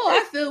like, oh,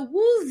 I feel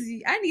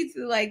woozy. I need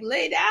to like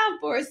lay down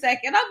for a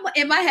second. I'm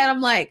in my head,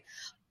 I'm like,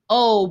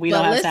 oh, we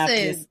but don't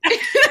listen.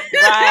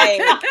 Right.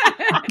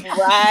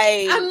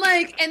 I'm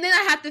like, and then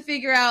I have to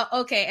figure out,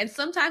 okay, and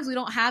sometimes we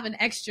don't have an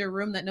extra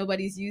room that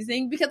nobody's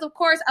using because, of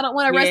course, I don't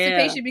want to arrest the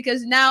patient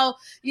because now,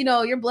 you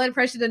know, your blood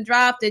pressure done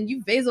dropped and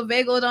you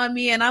vasovagaled on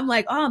me. And I'm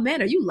like, oh,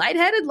 man, are you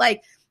lightheaded?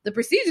 Like, the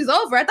procedure's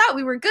over. I thought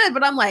we were good.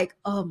 But I'm like,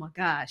 oh, my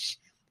gosh.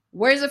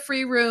 Where's a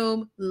free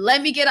room?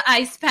 Let me get an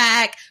ice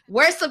pack.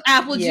 Where's some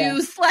apple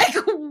juice? Like,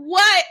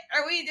 what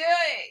are we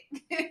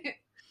doing?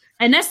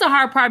 And that's the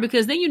hard part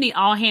because then you need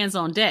all hands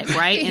on deck,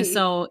 right? And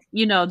so,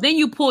 you know, then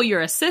you pull your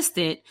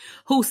assistant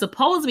who's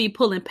supposed to be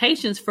pulling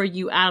patients for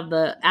you out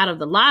of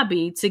the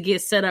lobby to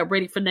get set up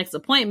ready for next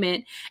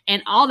appointment.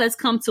 And all that's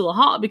come to a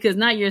halt because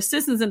now your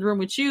assistant's in the room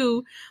with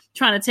you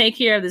trying to take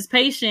care of this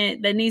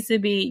patient that needs to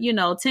be, you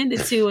know,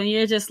 tended to. And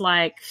you're just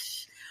like,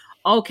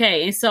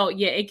 okay. And so,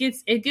 yeah,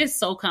 it gets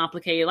so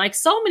complicated. Like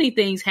so many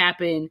things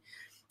happen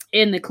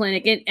in the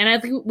clinic. And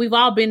I think we've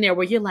all been there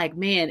where you're like,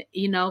 man,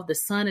 you know, the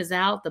sun is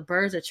out, the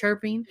birds are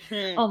chirping.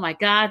 Oh my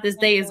God, this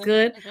day is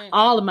good.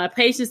 All of my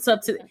patients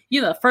up to,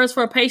 you know, the first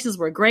 4 patients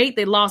were great.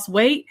 They lost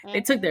weight.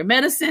 They took their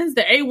medicines.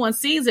 Their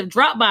A1Cs have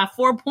dropped by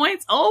 4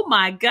 points. Oh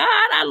my God,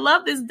 I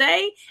love this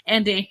day.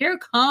 And then here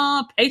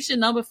come patient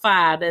number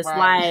 5. That's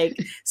like,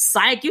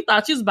 psych, you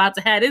thought you was about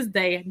to have this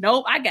day.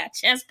 Nope, I got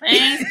chest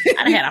pains.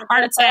 I had a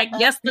heart attack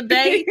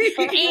yesterday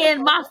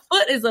and my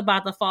foot is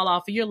about to fall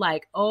off. And you're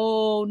like,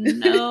 oh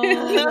no.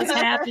 What's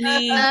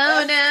happening?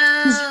 Oh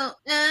no.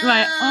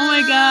 Right. Oh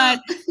my God.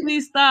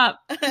 Please stop.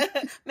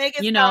 Make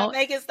it you stop. know,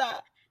 Make it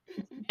stop.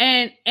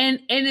 And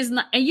it's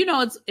not, and you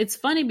know, it's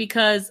funny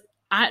because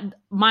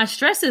my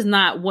stress is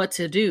not what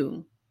to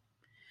do.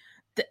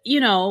 You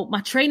know, my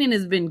training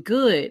has been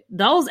good.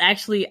 Those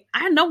actually,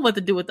 I know what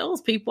to do with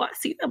those people. I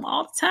see them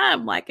all the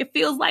time. Like it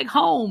feels like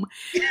home,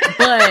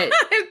 but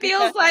it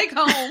feels like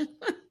home.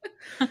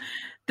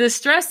 The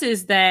stress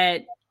is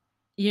that,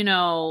 you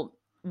know,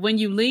 when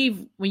you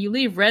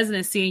leave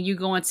residency and you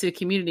go into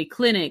community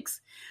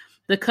clinics,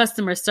 the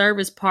customer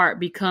service part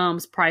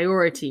becomes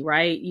priority,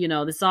 right? You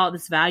know, this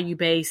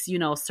value-based, you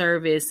know,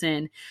 service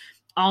and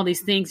all these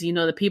things, you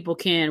know, that people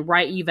can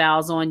write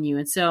evals on you.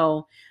 And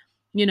so,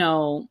 you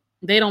know,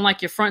 they don't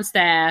like your front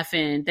staff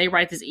and they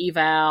write this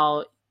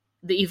eval.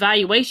 The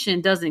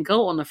evaluation doesn't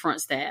go on the front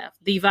staff.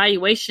 The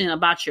evaluation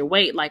about your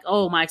weight, like,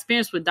 oh, my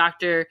experience with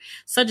Dr.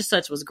 such and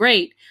such was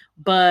great,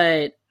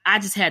 but I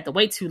just had to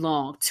wait too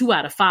long, 2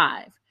 out of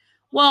 5.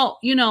 Well,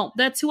 you know,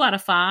 that 2 out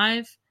of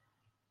 5,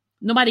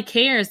 nobody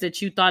cares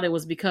that you thought it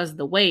was because of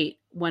the weight.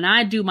 When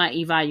I do my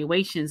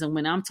evaluations and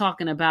when I'm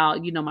talking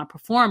about, you know, my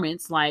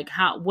performance, like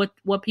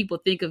what people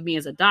think of me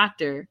as a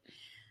doctor,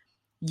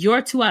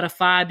 your 2 out of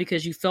 5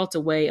 because you felt a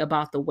way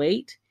about the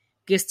weight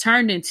gets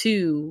turned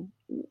into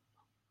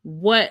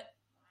what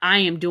I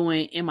am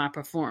doing in my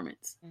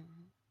performance. Mm-hmm.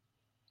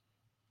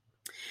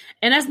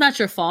 And that's not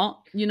your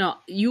fault. You know,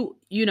 you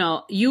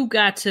I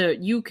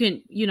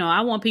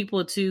want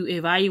people to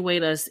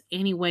evaluate us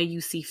any way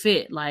you see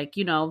fit. Like,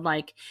 you know,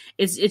 like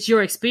it's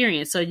your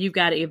experience. So you've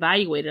got to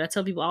evaluate it. I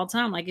tell people all the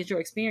time, like, it's your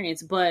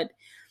experience, but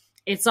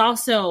it's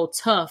also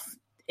tough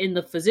in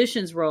the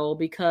physician's role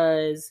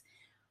because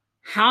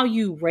how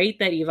you rate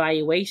that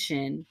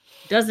evaluation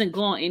doesn't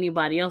go on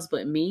anybody else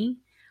but me,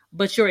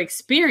 but your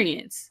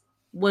experience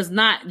was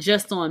not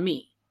just on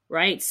me.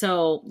 Right.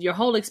 So your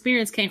whole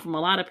experience came from a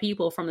lot of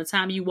people from the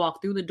time you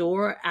walk through the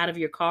door out of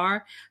your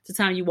car to the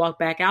time you walk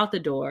back out the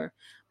door.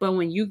 But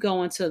when you go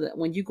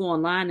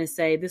online and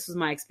say, this was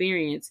my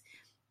experience,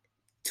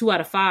 2 out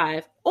of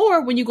 5,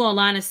 or when you go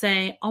online and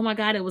say, oh my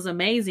God, it was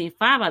amazing,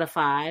 5 out of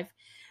 5,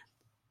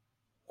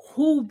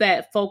 who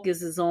that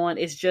focus is on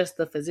is just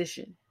the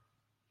physician.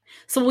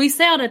 So we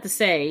say all that to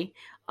say,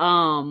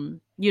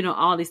 you know,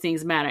 all these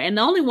things matter. And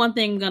the only one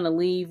thing I'm going to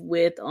leave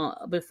with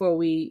before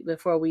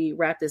we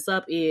wrap this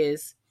up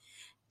is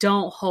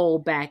don't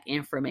hold back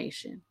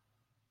information.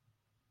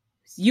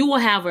 You will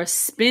have us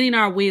spinning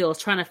our wheels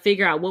trying to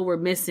figure out what we're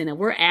missing. And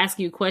we're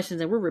asking you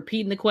questions and we're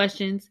repeating the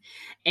questions.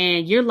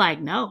 And you're like,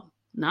 no,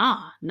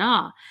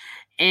 nah.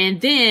 And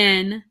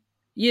then,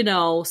 you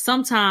know,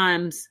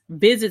 sometimes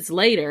visits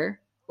later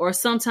or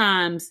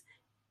sometimes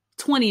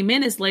 20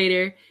 minutes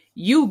later,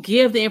 you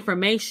give the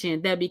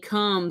information that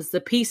becomes the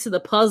piece of the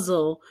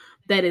puzzle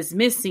that is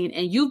missing.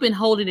 And you've been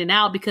holding it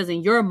out because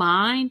in your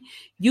mind,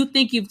 you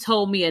think you've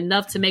told me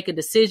enough to make a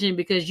decision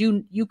because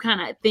you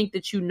kind of think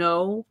that you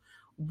know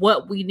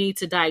what we need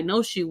to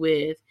diagnose you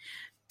with.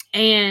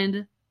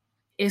 And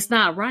it's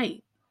not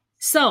right.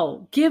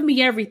 So give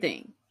me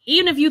everything.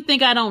 Even if you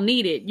think I don't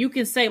need it, you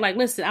can say like,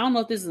 listen, I don't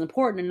know if this is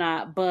important or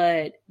not,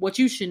 but what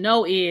you should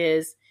know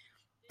is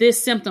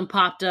this symptom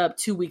popped up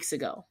 2 weeks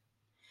ago.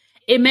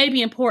 It may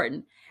be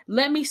important.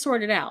 Let me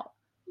sort it out.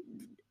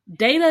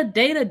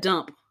 data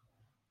dump.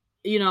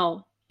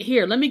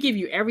 Here, let me give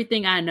you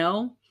everything I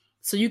know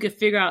so you can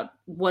figure out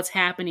what's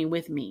happening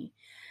with me.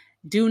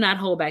 Do not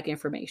hold back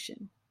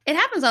information. It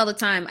happens all the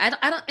time. I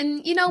don't,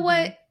 and you know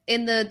what?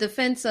 In the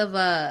defense of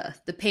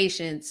the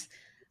patients,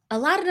 a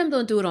lot of them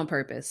don't do it on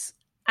purpose.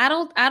 I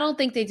don't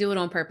think they do it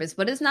on purpose,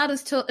 but it's not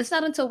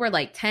until we're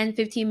like 10,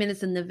 15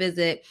 minutes in the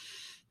visit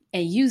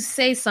and you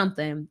say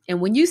something.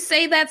 And when you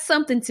say that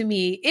something to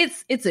me,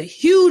 it's a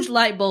huge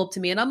light bulb to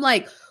me. And I'm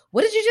like,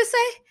 what did you just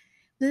say?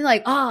 And they're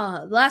like,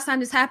 the last time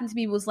this happened to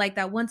me was like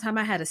that one time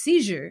I had a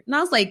seizure. And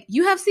I was like,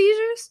 you have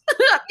seizures?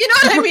 You know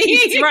what I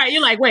mean? Right.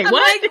 You're like, wait,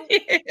 what?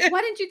 Like,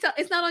 why didn't you tell?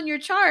 It's not on your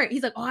chart.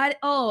 He's like, I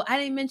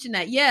didn't mention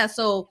that. Yeah.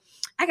 So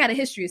I got a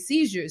history of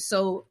seizures.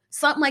 So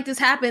something like this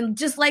happened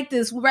just like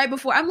this right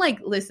before. I'm like,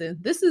 listen,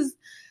 this is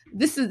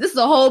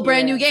a whole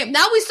brand new game.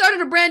 Now we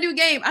started a brand new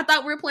game. I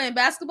thought we were playing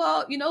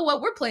basketball. You know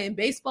what? We're playing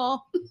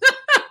baseball.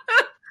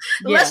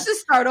 Let's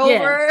just start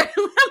over.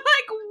 I'm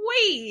like,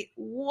 wait,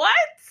 what?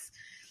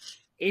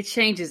 It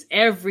changes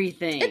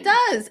everything. It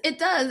does.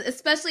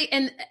 Especially,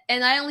 and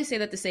I only say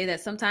that to say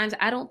that sometimes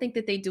I don't think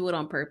that they do it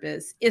on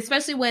purpose.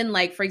 Especially when,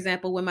 like, for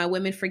example, when my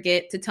women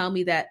forget to tell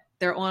me that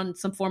they're on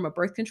some form of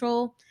birth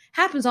control.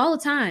 Happens all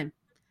the time.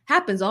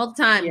 Yeah.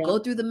 Go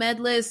through the med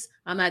list.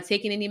 I'm not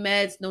taking any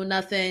meds, no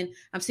nothing.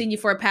 I'm seeing you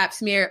for a pap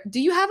smear.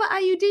 Do you have an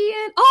IUD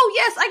in? Oh,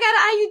 yes, I got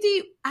an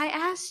IUD. I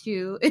asked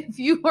you if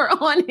you were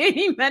on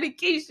any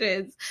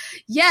medications.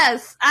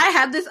 Yes, I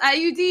have this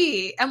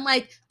IUD. I'm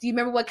like, do you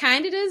remember what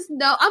kind it is?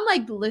 No. I'm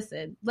like,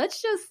 listen,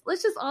 let's just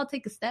all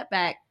take a step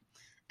back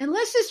and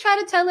let's just try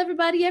to tell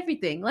everybody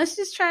everything. Let's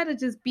just try to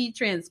just be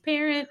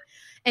transparent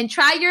and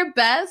try your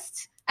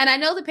best. And I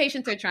know the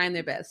patients are trying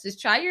their best.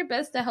 Just try your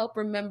best to help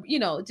remember,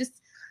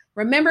 just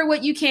remember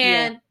what you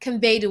can,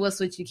 convey to us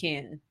what you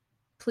can,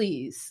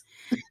 please.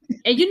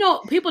 And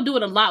people do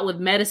it a lot with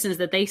medicines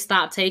that they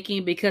stop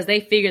taking because they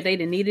figure they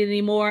didn't need it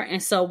anymore.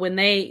 And so when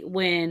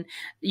the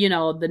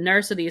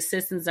nurse or the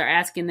assistants are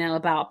asking them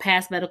about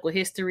past medical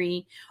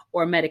history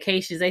or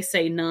medications, they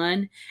say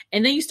none.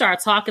 And then you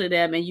start talking to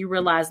them and you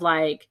realize,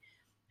 like,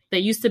 they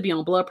used to be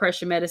on blood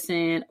pressure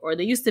medicine or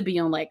they used to be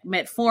on like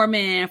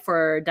metformin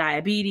for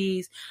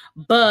diabetes,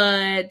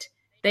 but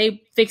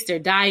they fixed their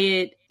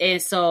diet. And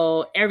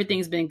so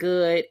everything's been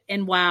good.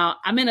 And while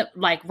I'm in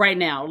right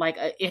now,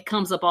 it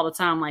comes up all the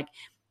time, like,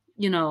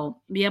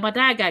 my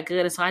diet got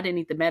good. And so I didn't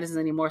eat the medicines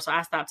anymore. So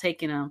I stopped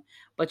taking them.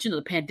 But,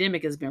 the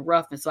pandemic has been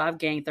rough. And so I've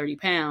gained 30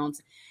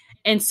 pounds.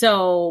 And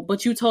so,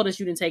 but you told us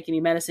you didn't take any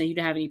medicine. You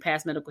didn't have any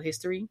past medical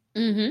history.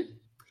 Mm-hmm.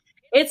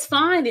 It's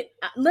fine.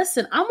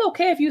 Listen, I'm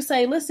okay if you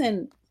say,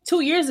 listen,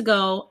 2 years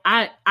ago,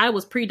 I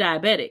was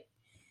pre-diabetic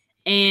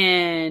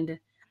and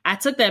I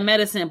took that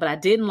medicine, but I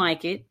didn't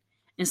like it.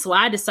 And so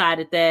I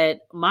decided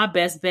that my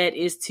best bet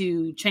is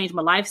to change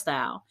my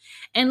lifestyle.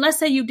 And let's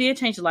say you did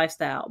change your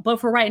lifestyle,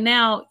 but for right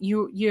now,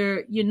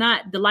 you're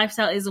not, the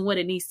lifestyle isn't what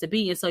it needs to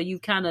be. And so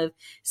you've kind of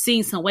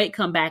seen some weight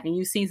come back and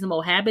you've seen some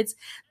old habits.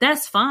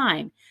 That's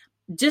fine.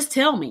 Just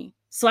tell me.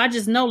 So I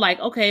just know, like,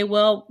 okay,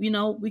 well,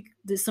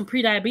 some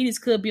pre-diabetes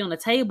could be on the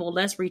table.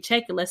 Let's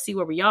recheck it. Let's see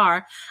where we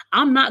are.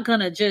 I'm not going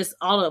to just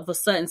all of a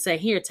sudden say,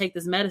 here, take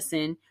this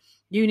medicine.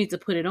 You need to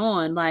put it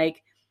on.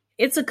 Like,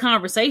 it's a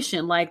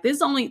conversation. Like,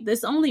 this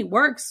only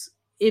works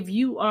if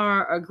you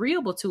are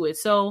agreeable to it.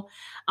 So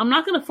I'm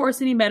not going to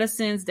force any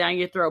medicines down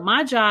your throat.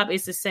 My job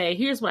is to say,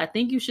 here's what I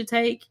think you should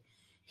take.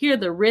 Here are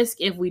the risks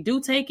if we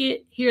do take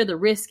it. Here are the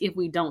risks if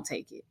we don't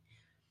take it.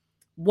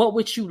 What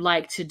would you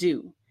like to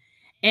do?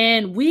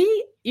 And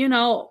we,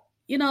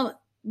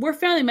 we're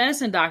family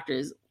medicine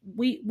doctors.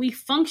 We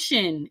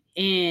function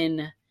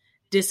in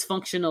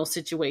dysfunctional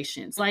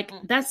situations. Like,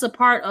 that's a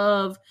part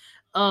of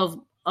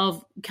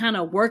kind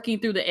of working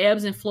through the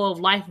ebbs and flow of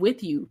life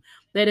with you.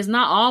 That is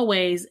not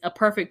always a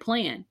perfect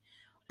plan.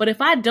 But if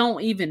I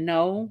don't even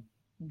know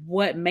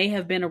what may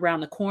have been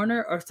around the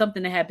corner or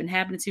something that had been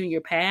happening to you in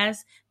your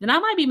past, then I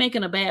might be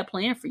making a bad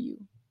plan for you.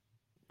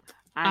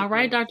 All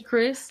right, Dr.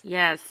 Chris.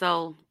 Yeah,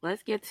 so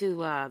let's get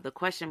to the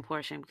question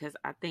portion because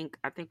I think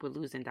we're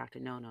losing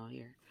Dr. Nono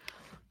here.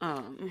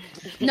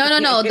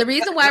 No. The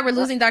reason why we're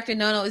losing Dr.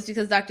 Nono is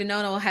because Dr.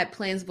 Nono had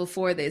plans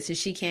before this and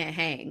she can't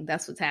hang.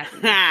 That's what's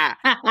happening.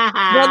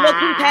 Well, look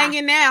who's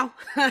hanging now.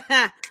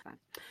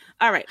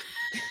 All right.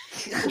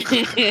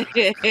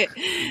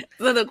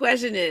 So the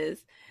question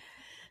is,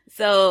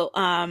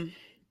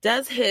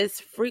 does his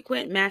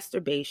frequent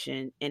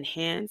masturbation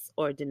enhance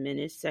or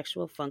diminish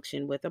sexual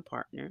function with a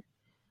partner?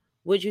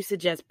 Would you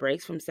suggest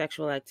breaks from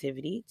sexual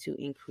activity to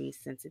increase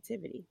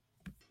sensitivity?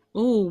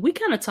 Ooh, we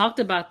kind of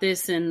talked about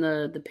this in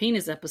the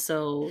penis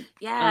episode.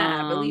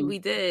 Yeah, I believe we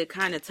did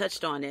kind of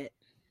touched on it.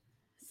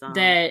 So.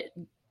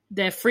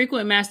 That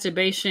frequent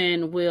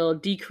masturbation will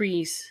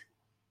decrease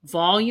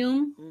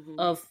volume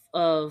of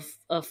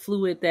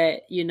fluid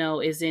that,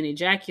 is in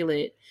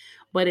ejaculate,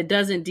 but it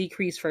doesn't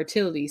decrease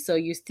fertility. So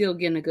you're still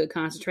getting a good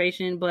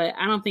concentration. But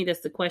I don't think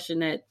that's the question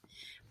that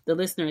the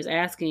listener is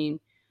asking.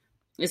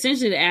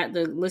 Essentially,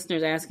 the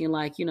listener's asking,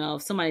 like,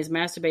 if somebody's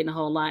masturbating a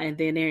whole lot and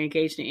then they're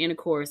engaged in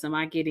intercourse, am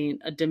I getting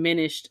a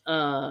diminished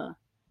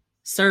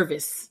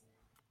service?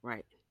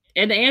 Right.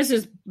 And the answer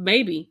is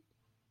maybe.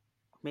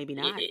 Maybe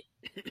not.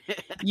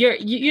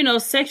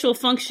 Sexual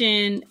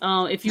function,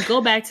 if you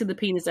go back to the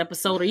penis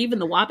episode or even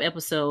the WAP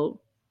episode,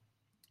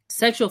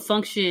 sexual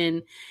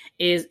function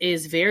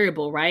is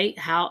variable, right?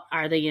 How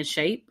are they in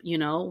shape?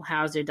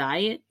 How's their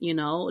diet?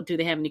 Do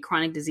they have any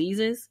chronic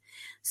diseases?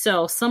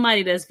 So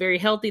somebody that's very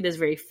healthy, that's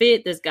very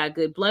fit, that's got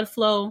good blood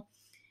flow,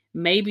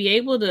 may be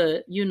able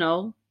to,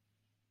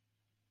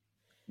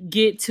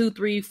 get 2,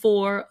 3,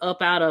 4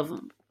 up out of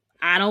them.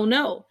 I don't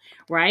know,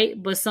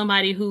 right? But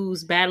somebody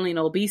who's battling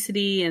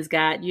obesity and's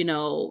got,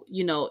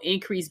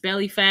 increased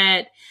belly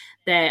fat,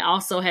 that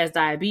also has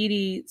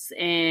diabetes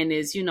and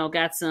is,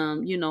 got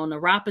some,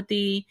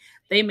 neuropathy,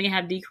 they may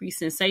have decreased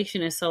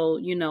sensation. And so,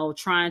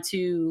 trying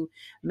to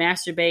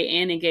masturbate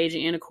and engage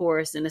in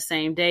intercourse in the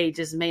same day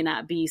just may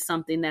not be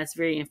something that's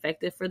very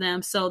effective for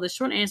them. So the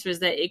short answer is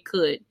that it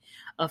could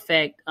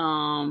affect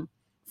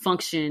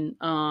function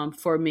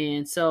for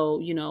men. So,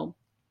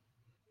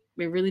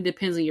 it really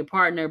depends on your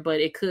partner,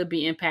 but it could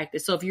be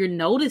impacted. So if you're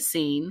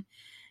noticing,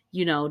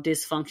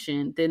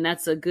 dysfunction, then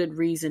that's a good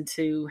reason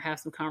to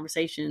have some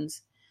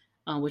conversations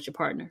with your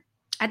partner.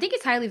 I think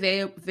it's highly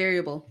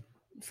variable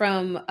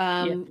from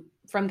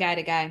guy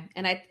to guy.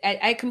 And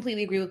I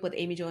completely agree with what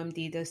Amy Jo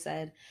MD just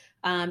said.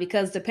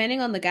 Because depending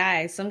on the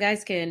guy, some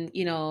guys can,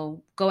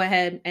 go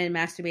ahead and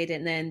masturbate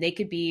and then they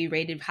could be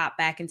ready to hop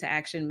back into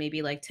action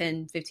maybe like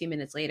 10, 15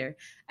 minutes later.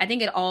 I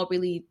think it all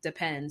really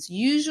depends.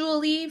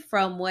 Usually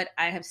from what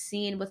I have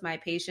seen with my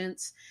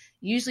patients,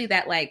 usually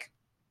that like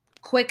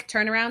quick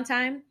turnaround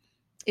time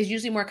is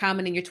usually more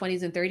common in your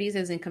 20s and 30s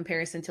as in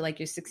comparison to like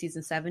your 60s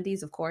and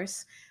 70s, of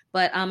course.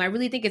 But I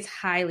really think it's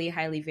highly,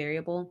 highly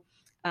variable.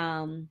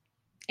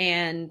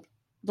 And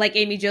like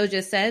Amy Jo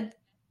just said,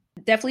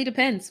 definitely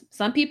depends.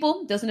 Some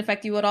people doesn't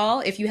affect you at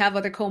all. If you have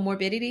other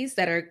comorbidities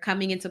that are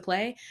coming into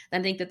play,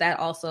 then I think that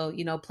also,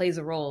 plays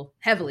a role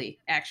heavily,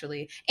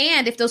 actually.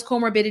 And if those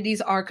comorbidities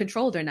are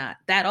controlled or not,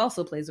 that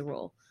also plays a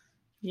role.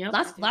 Yeah,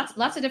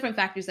 lots of different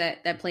factors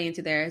that play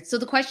into there. So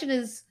the question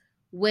is,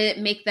 would it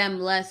make them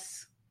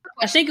less?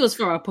 I think it was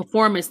from a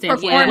performance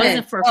standpoint. It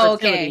wasn't for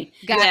fertility. Okay,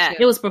 gotcha. Yeah.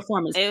 It was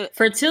performance.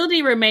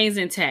 Fertility remains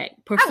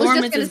intact.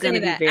 Performance is going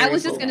to be variable. I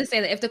was just going to say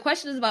that if the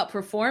question is about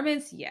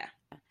performance, yeah.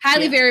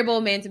 Highly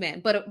variable man to man,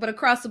 but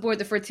across the board,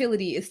 the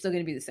fertility is still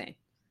going to be the same.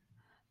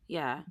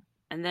 Yeah.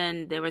 And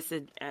then there was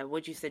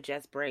would you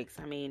suggest breaks?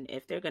 I mean,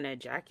 if they're going to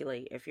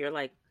ejaculate, if you're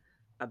like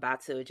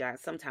about to ejaculate,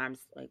 sometimes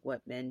like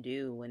what men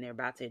do when they're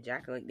about to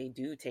ejaculate, they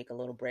do take a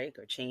little break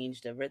or change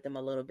the rhythm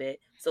a little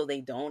bit so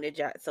they don't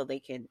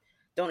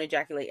don't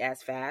ejaculate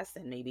as fast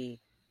and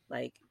maybe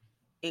like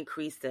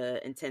increase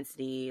the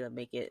intensity or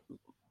make it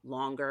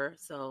longer.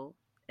 So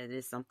it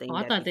is something.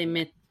 I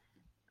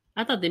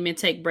thought they meant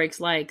take breaks,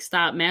 like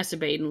stop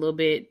masturbating a little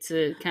bit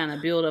to kind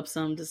of build up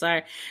some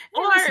desire.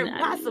 Or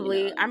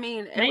possibly, I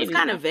mean, it was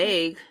kind of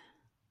vague.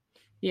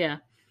 Yeah.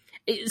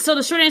 So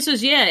the short answer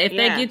is if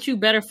that gets you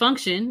better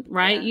function,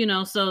 right?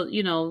 Yeah. So,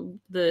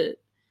 the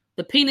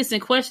penis in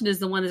question is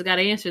the one that's got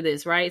to answer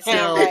this, right?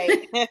 So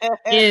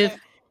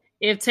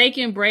if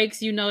taking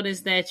breaks, you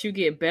notice that you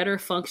get better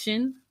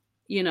function,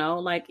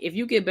 like if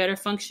you get better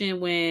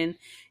function when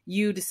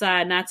you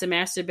decide not to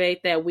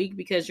masturbate that week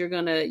because you're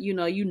going to, you're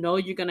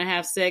going to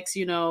have sex,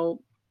 in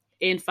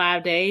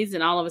 5 days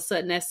and all of a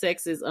sudden that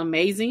sex is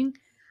amazing,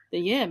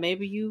 then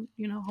maybe you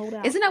hold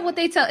out. Isn't that what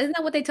they tell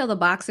the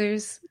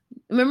boxers?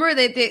 Remember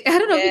that I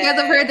don't know if you guys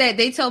have heard that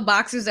they tell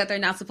boxers that they're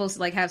not supposed to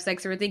like have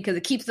sex or anything because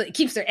it keeps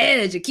their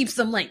edge. It keeps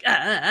them like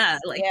I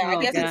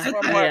guess it's for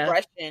more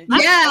aggression.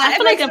 I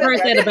feel like I've heard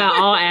that about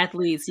all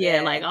athletes.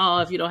 Like,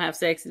 if you don't have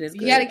sex, it is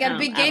good. You got a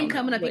big game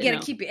coming up. You got to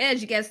keep your edge.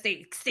 You got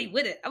to stay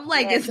with it. I'm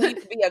like, you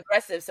need to be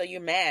aggressive so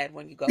you're mad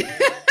when you go.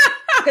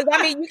 Because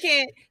I mean,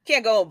 you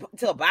can't go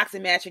to a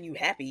boxing match and you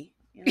happy.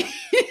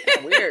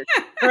 Weird,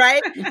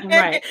 right?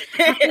 Right.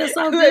 I feel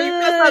so good.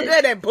 You feel so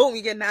good, and boom,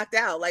 you get knocked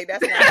out. Like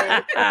that's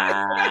not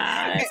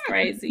that's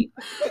crazy.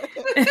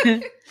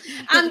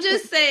 I'm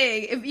just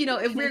saying,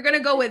 if we're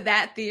gonna go with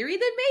that theory,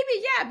 then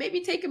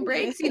maybe taking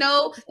breaks.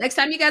 Next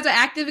time you guys are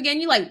active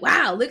again, you're like,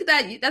 wow, look at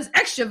that, that's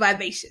extra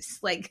vivacious.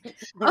 Like,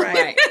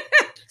 right.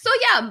 So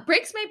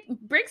breaks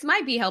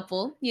might be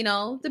helpful,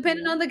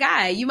 depending on the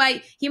guy. He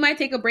might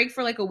take a break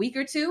for like a week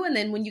or two. And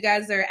then when you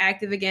guys are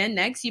active again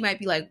next, you might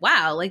be like,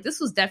 wow, like this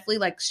was definitely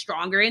like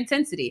stronger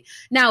intensity.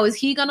 Now, is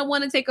he going to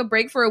want to take a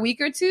break for a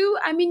week or two?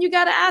 I mean, you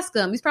got to ask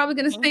him. He's probably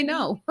going to say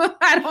no.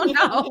 I don't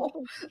know.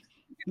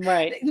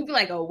 Right. He'd be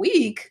like a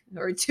week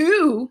or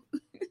two.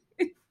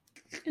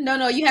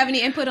 No, you have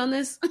any input on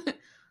this?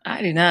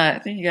 I do not. I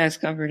think you guys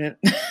covered it.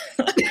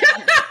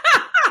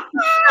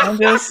 Look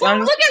at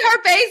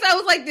her face. I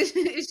was like, is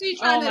she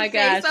trying to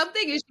say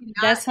something? Is she not?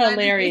 That's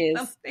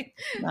hilarious.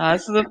 No,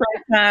 this is the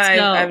first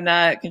time I've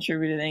not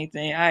contributed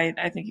anything.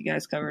 I think you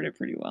guys covered it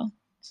pretty well.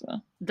 So,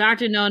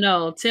 Dr.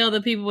 No, tell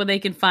the people where they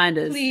can find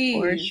us. Please.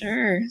 For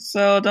sure.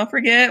 So don't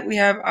forget, we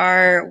have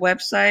our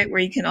website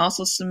where you can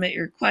also submit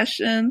your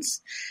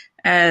questions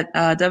at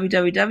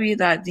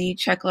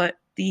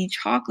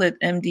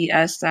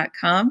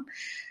www.thechocolatemds.com.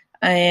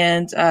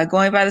 And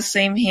going by the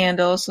same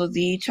handle, so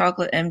the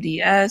Chocolate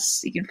MDS.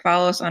 You can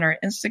follow us on our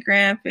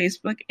Instagram,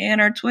 Facebook, and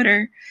our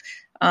Twitter.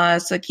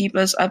 So keep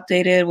us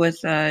updated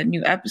with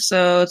new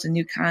episodes and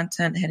new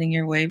content heading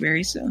your way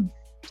very soon.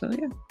 So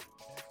yeah.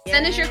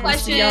 Send us your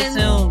questions. See y'all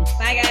soon.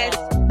 Bye, guys.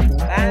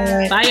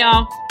 Bye. Bye,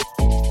 y'all.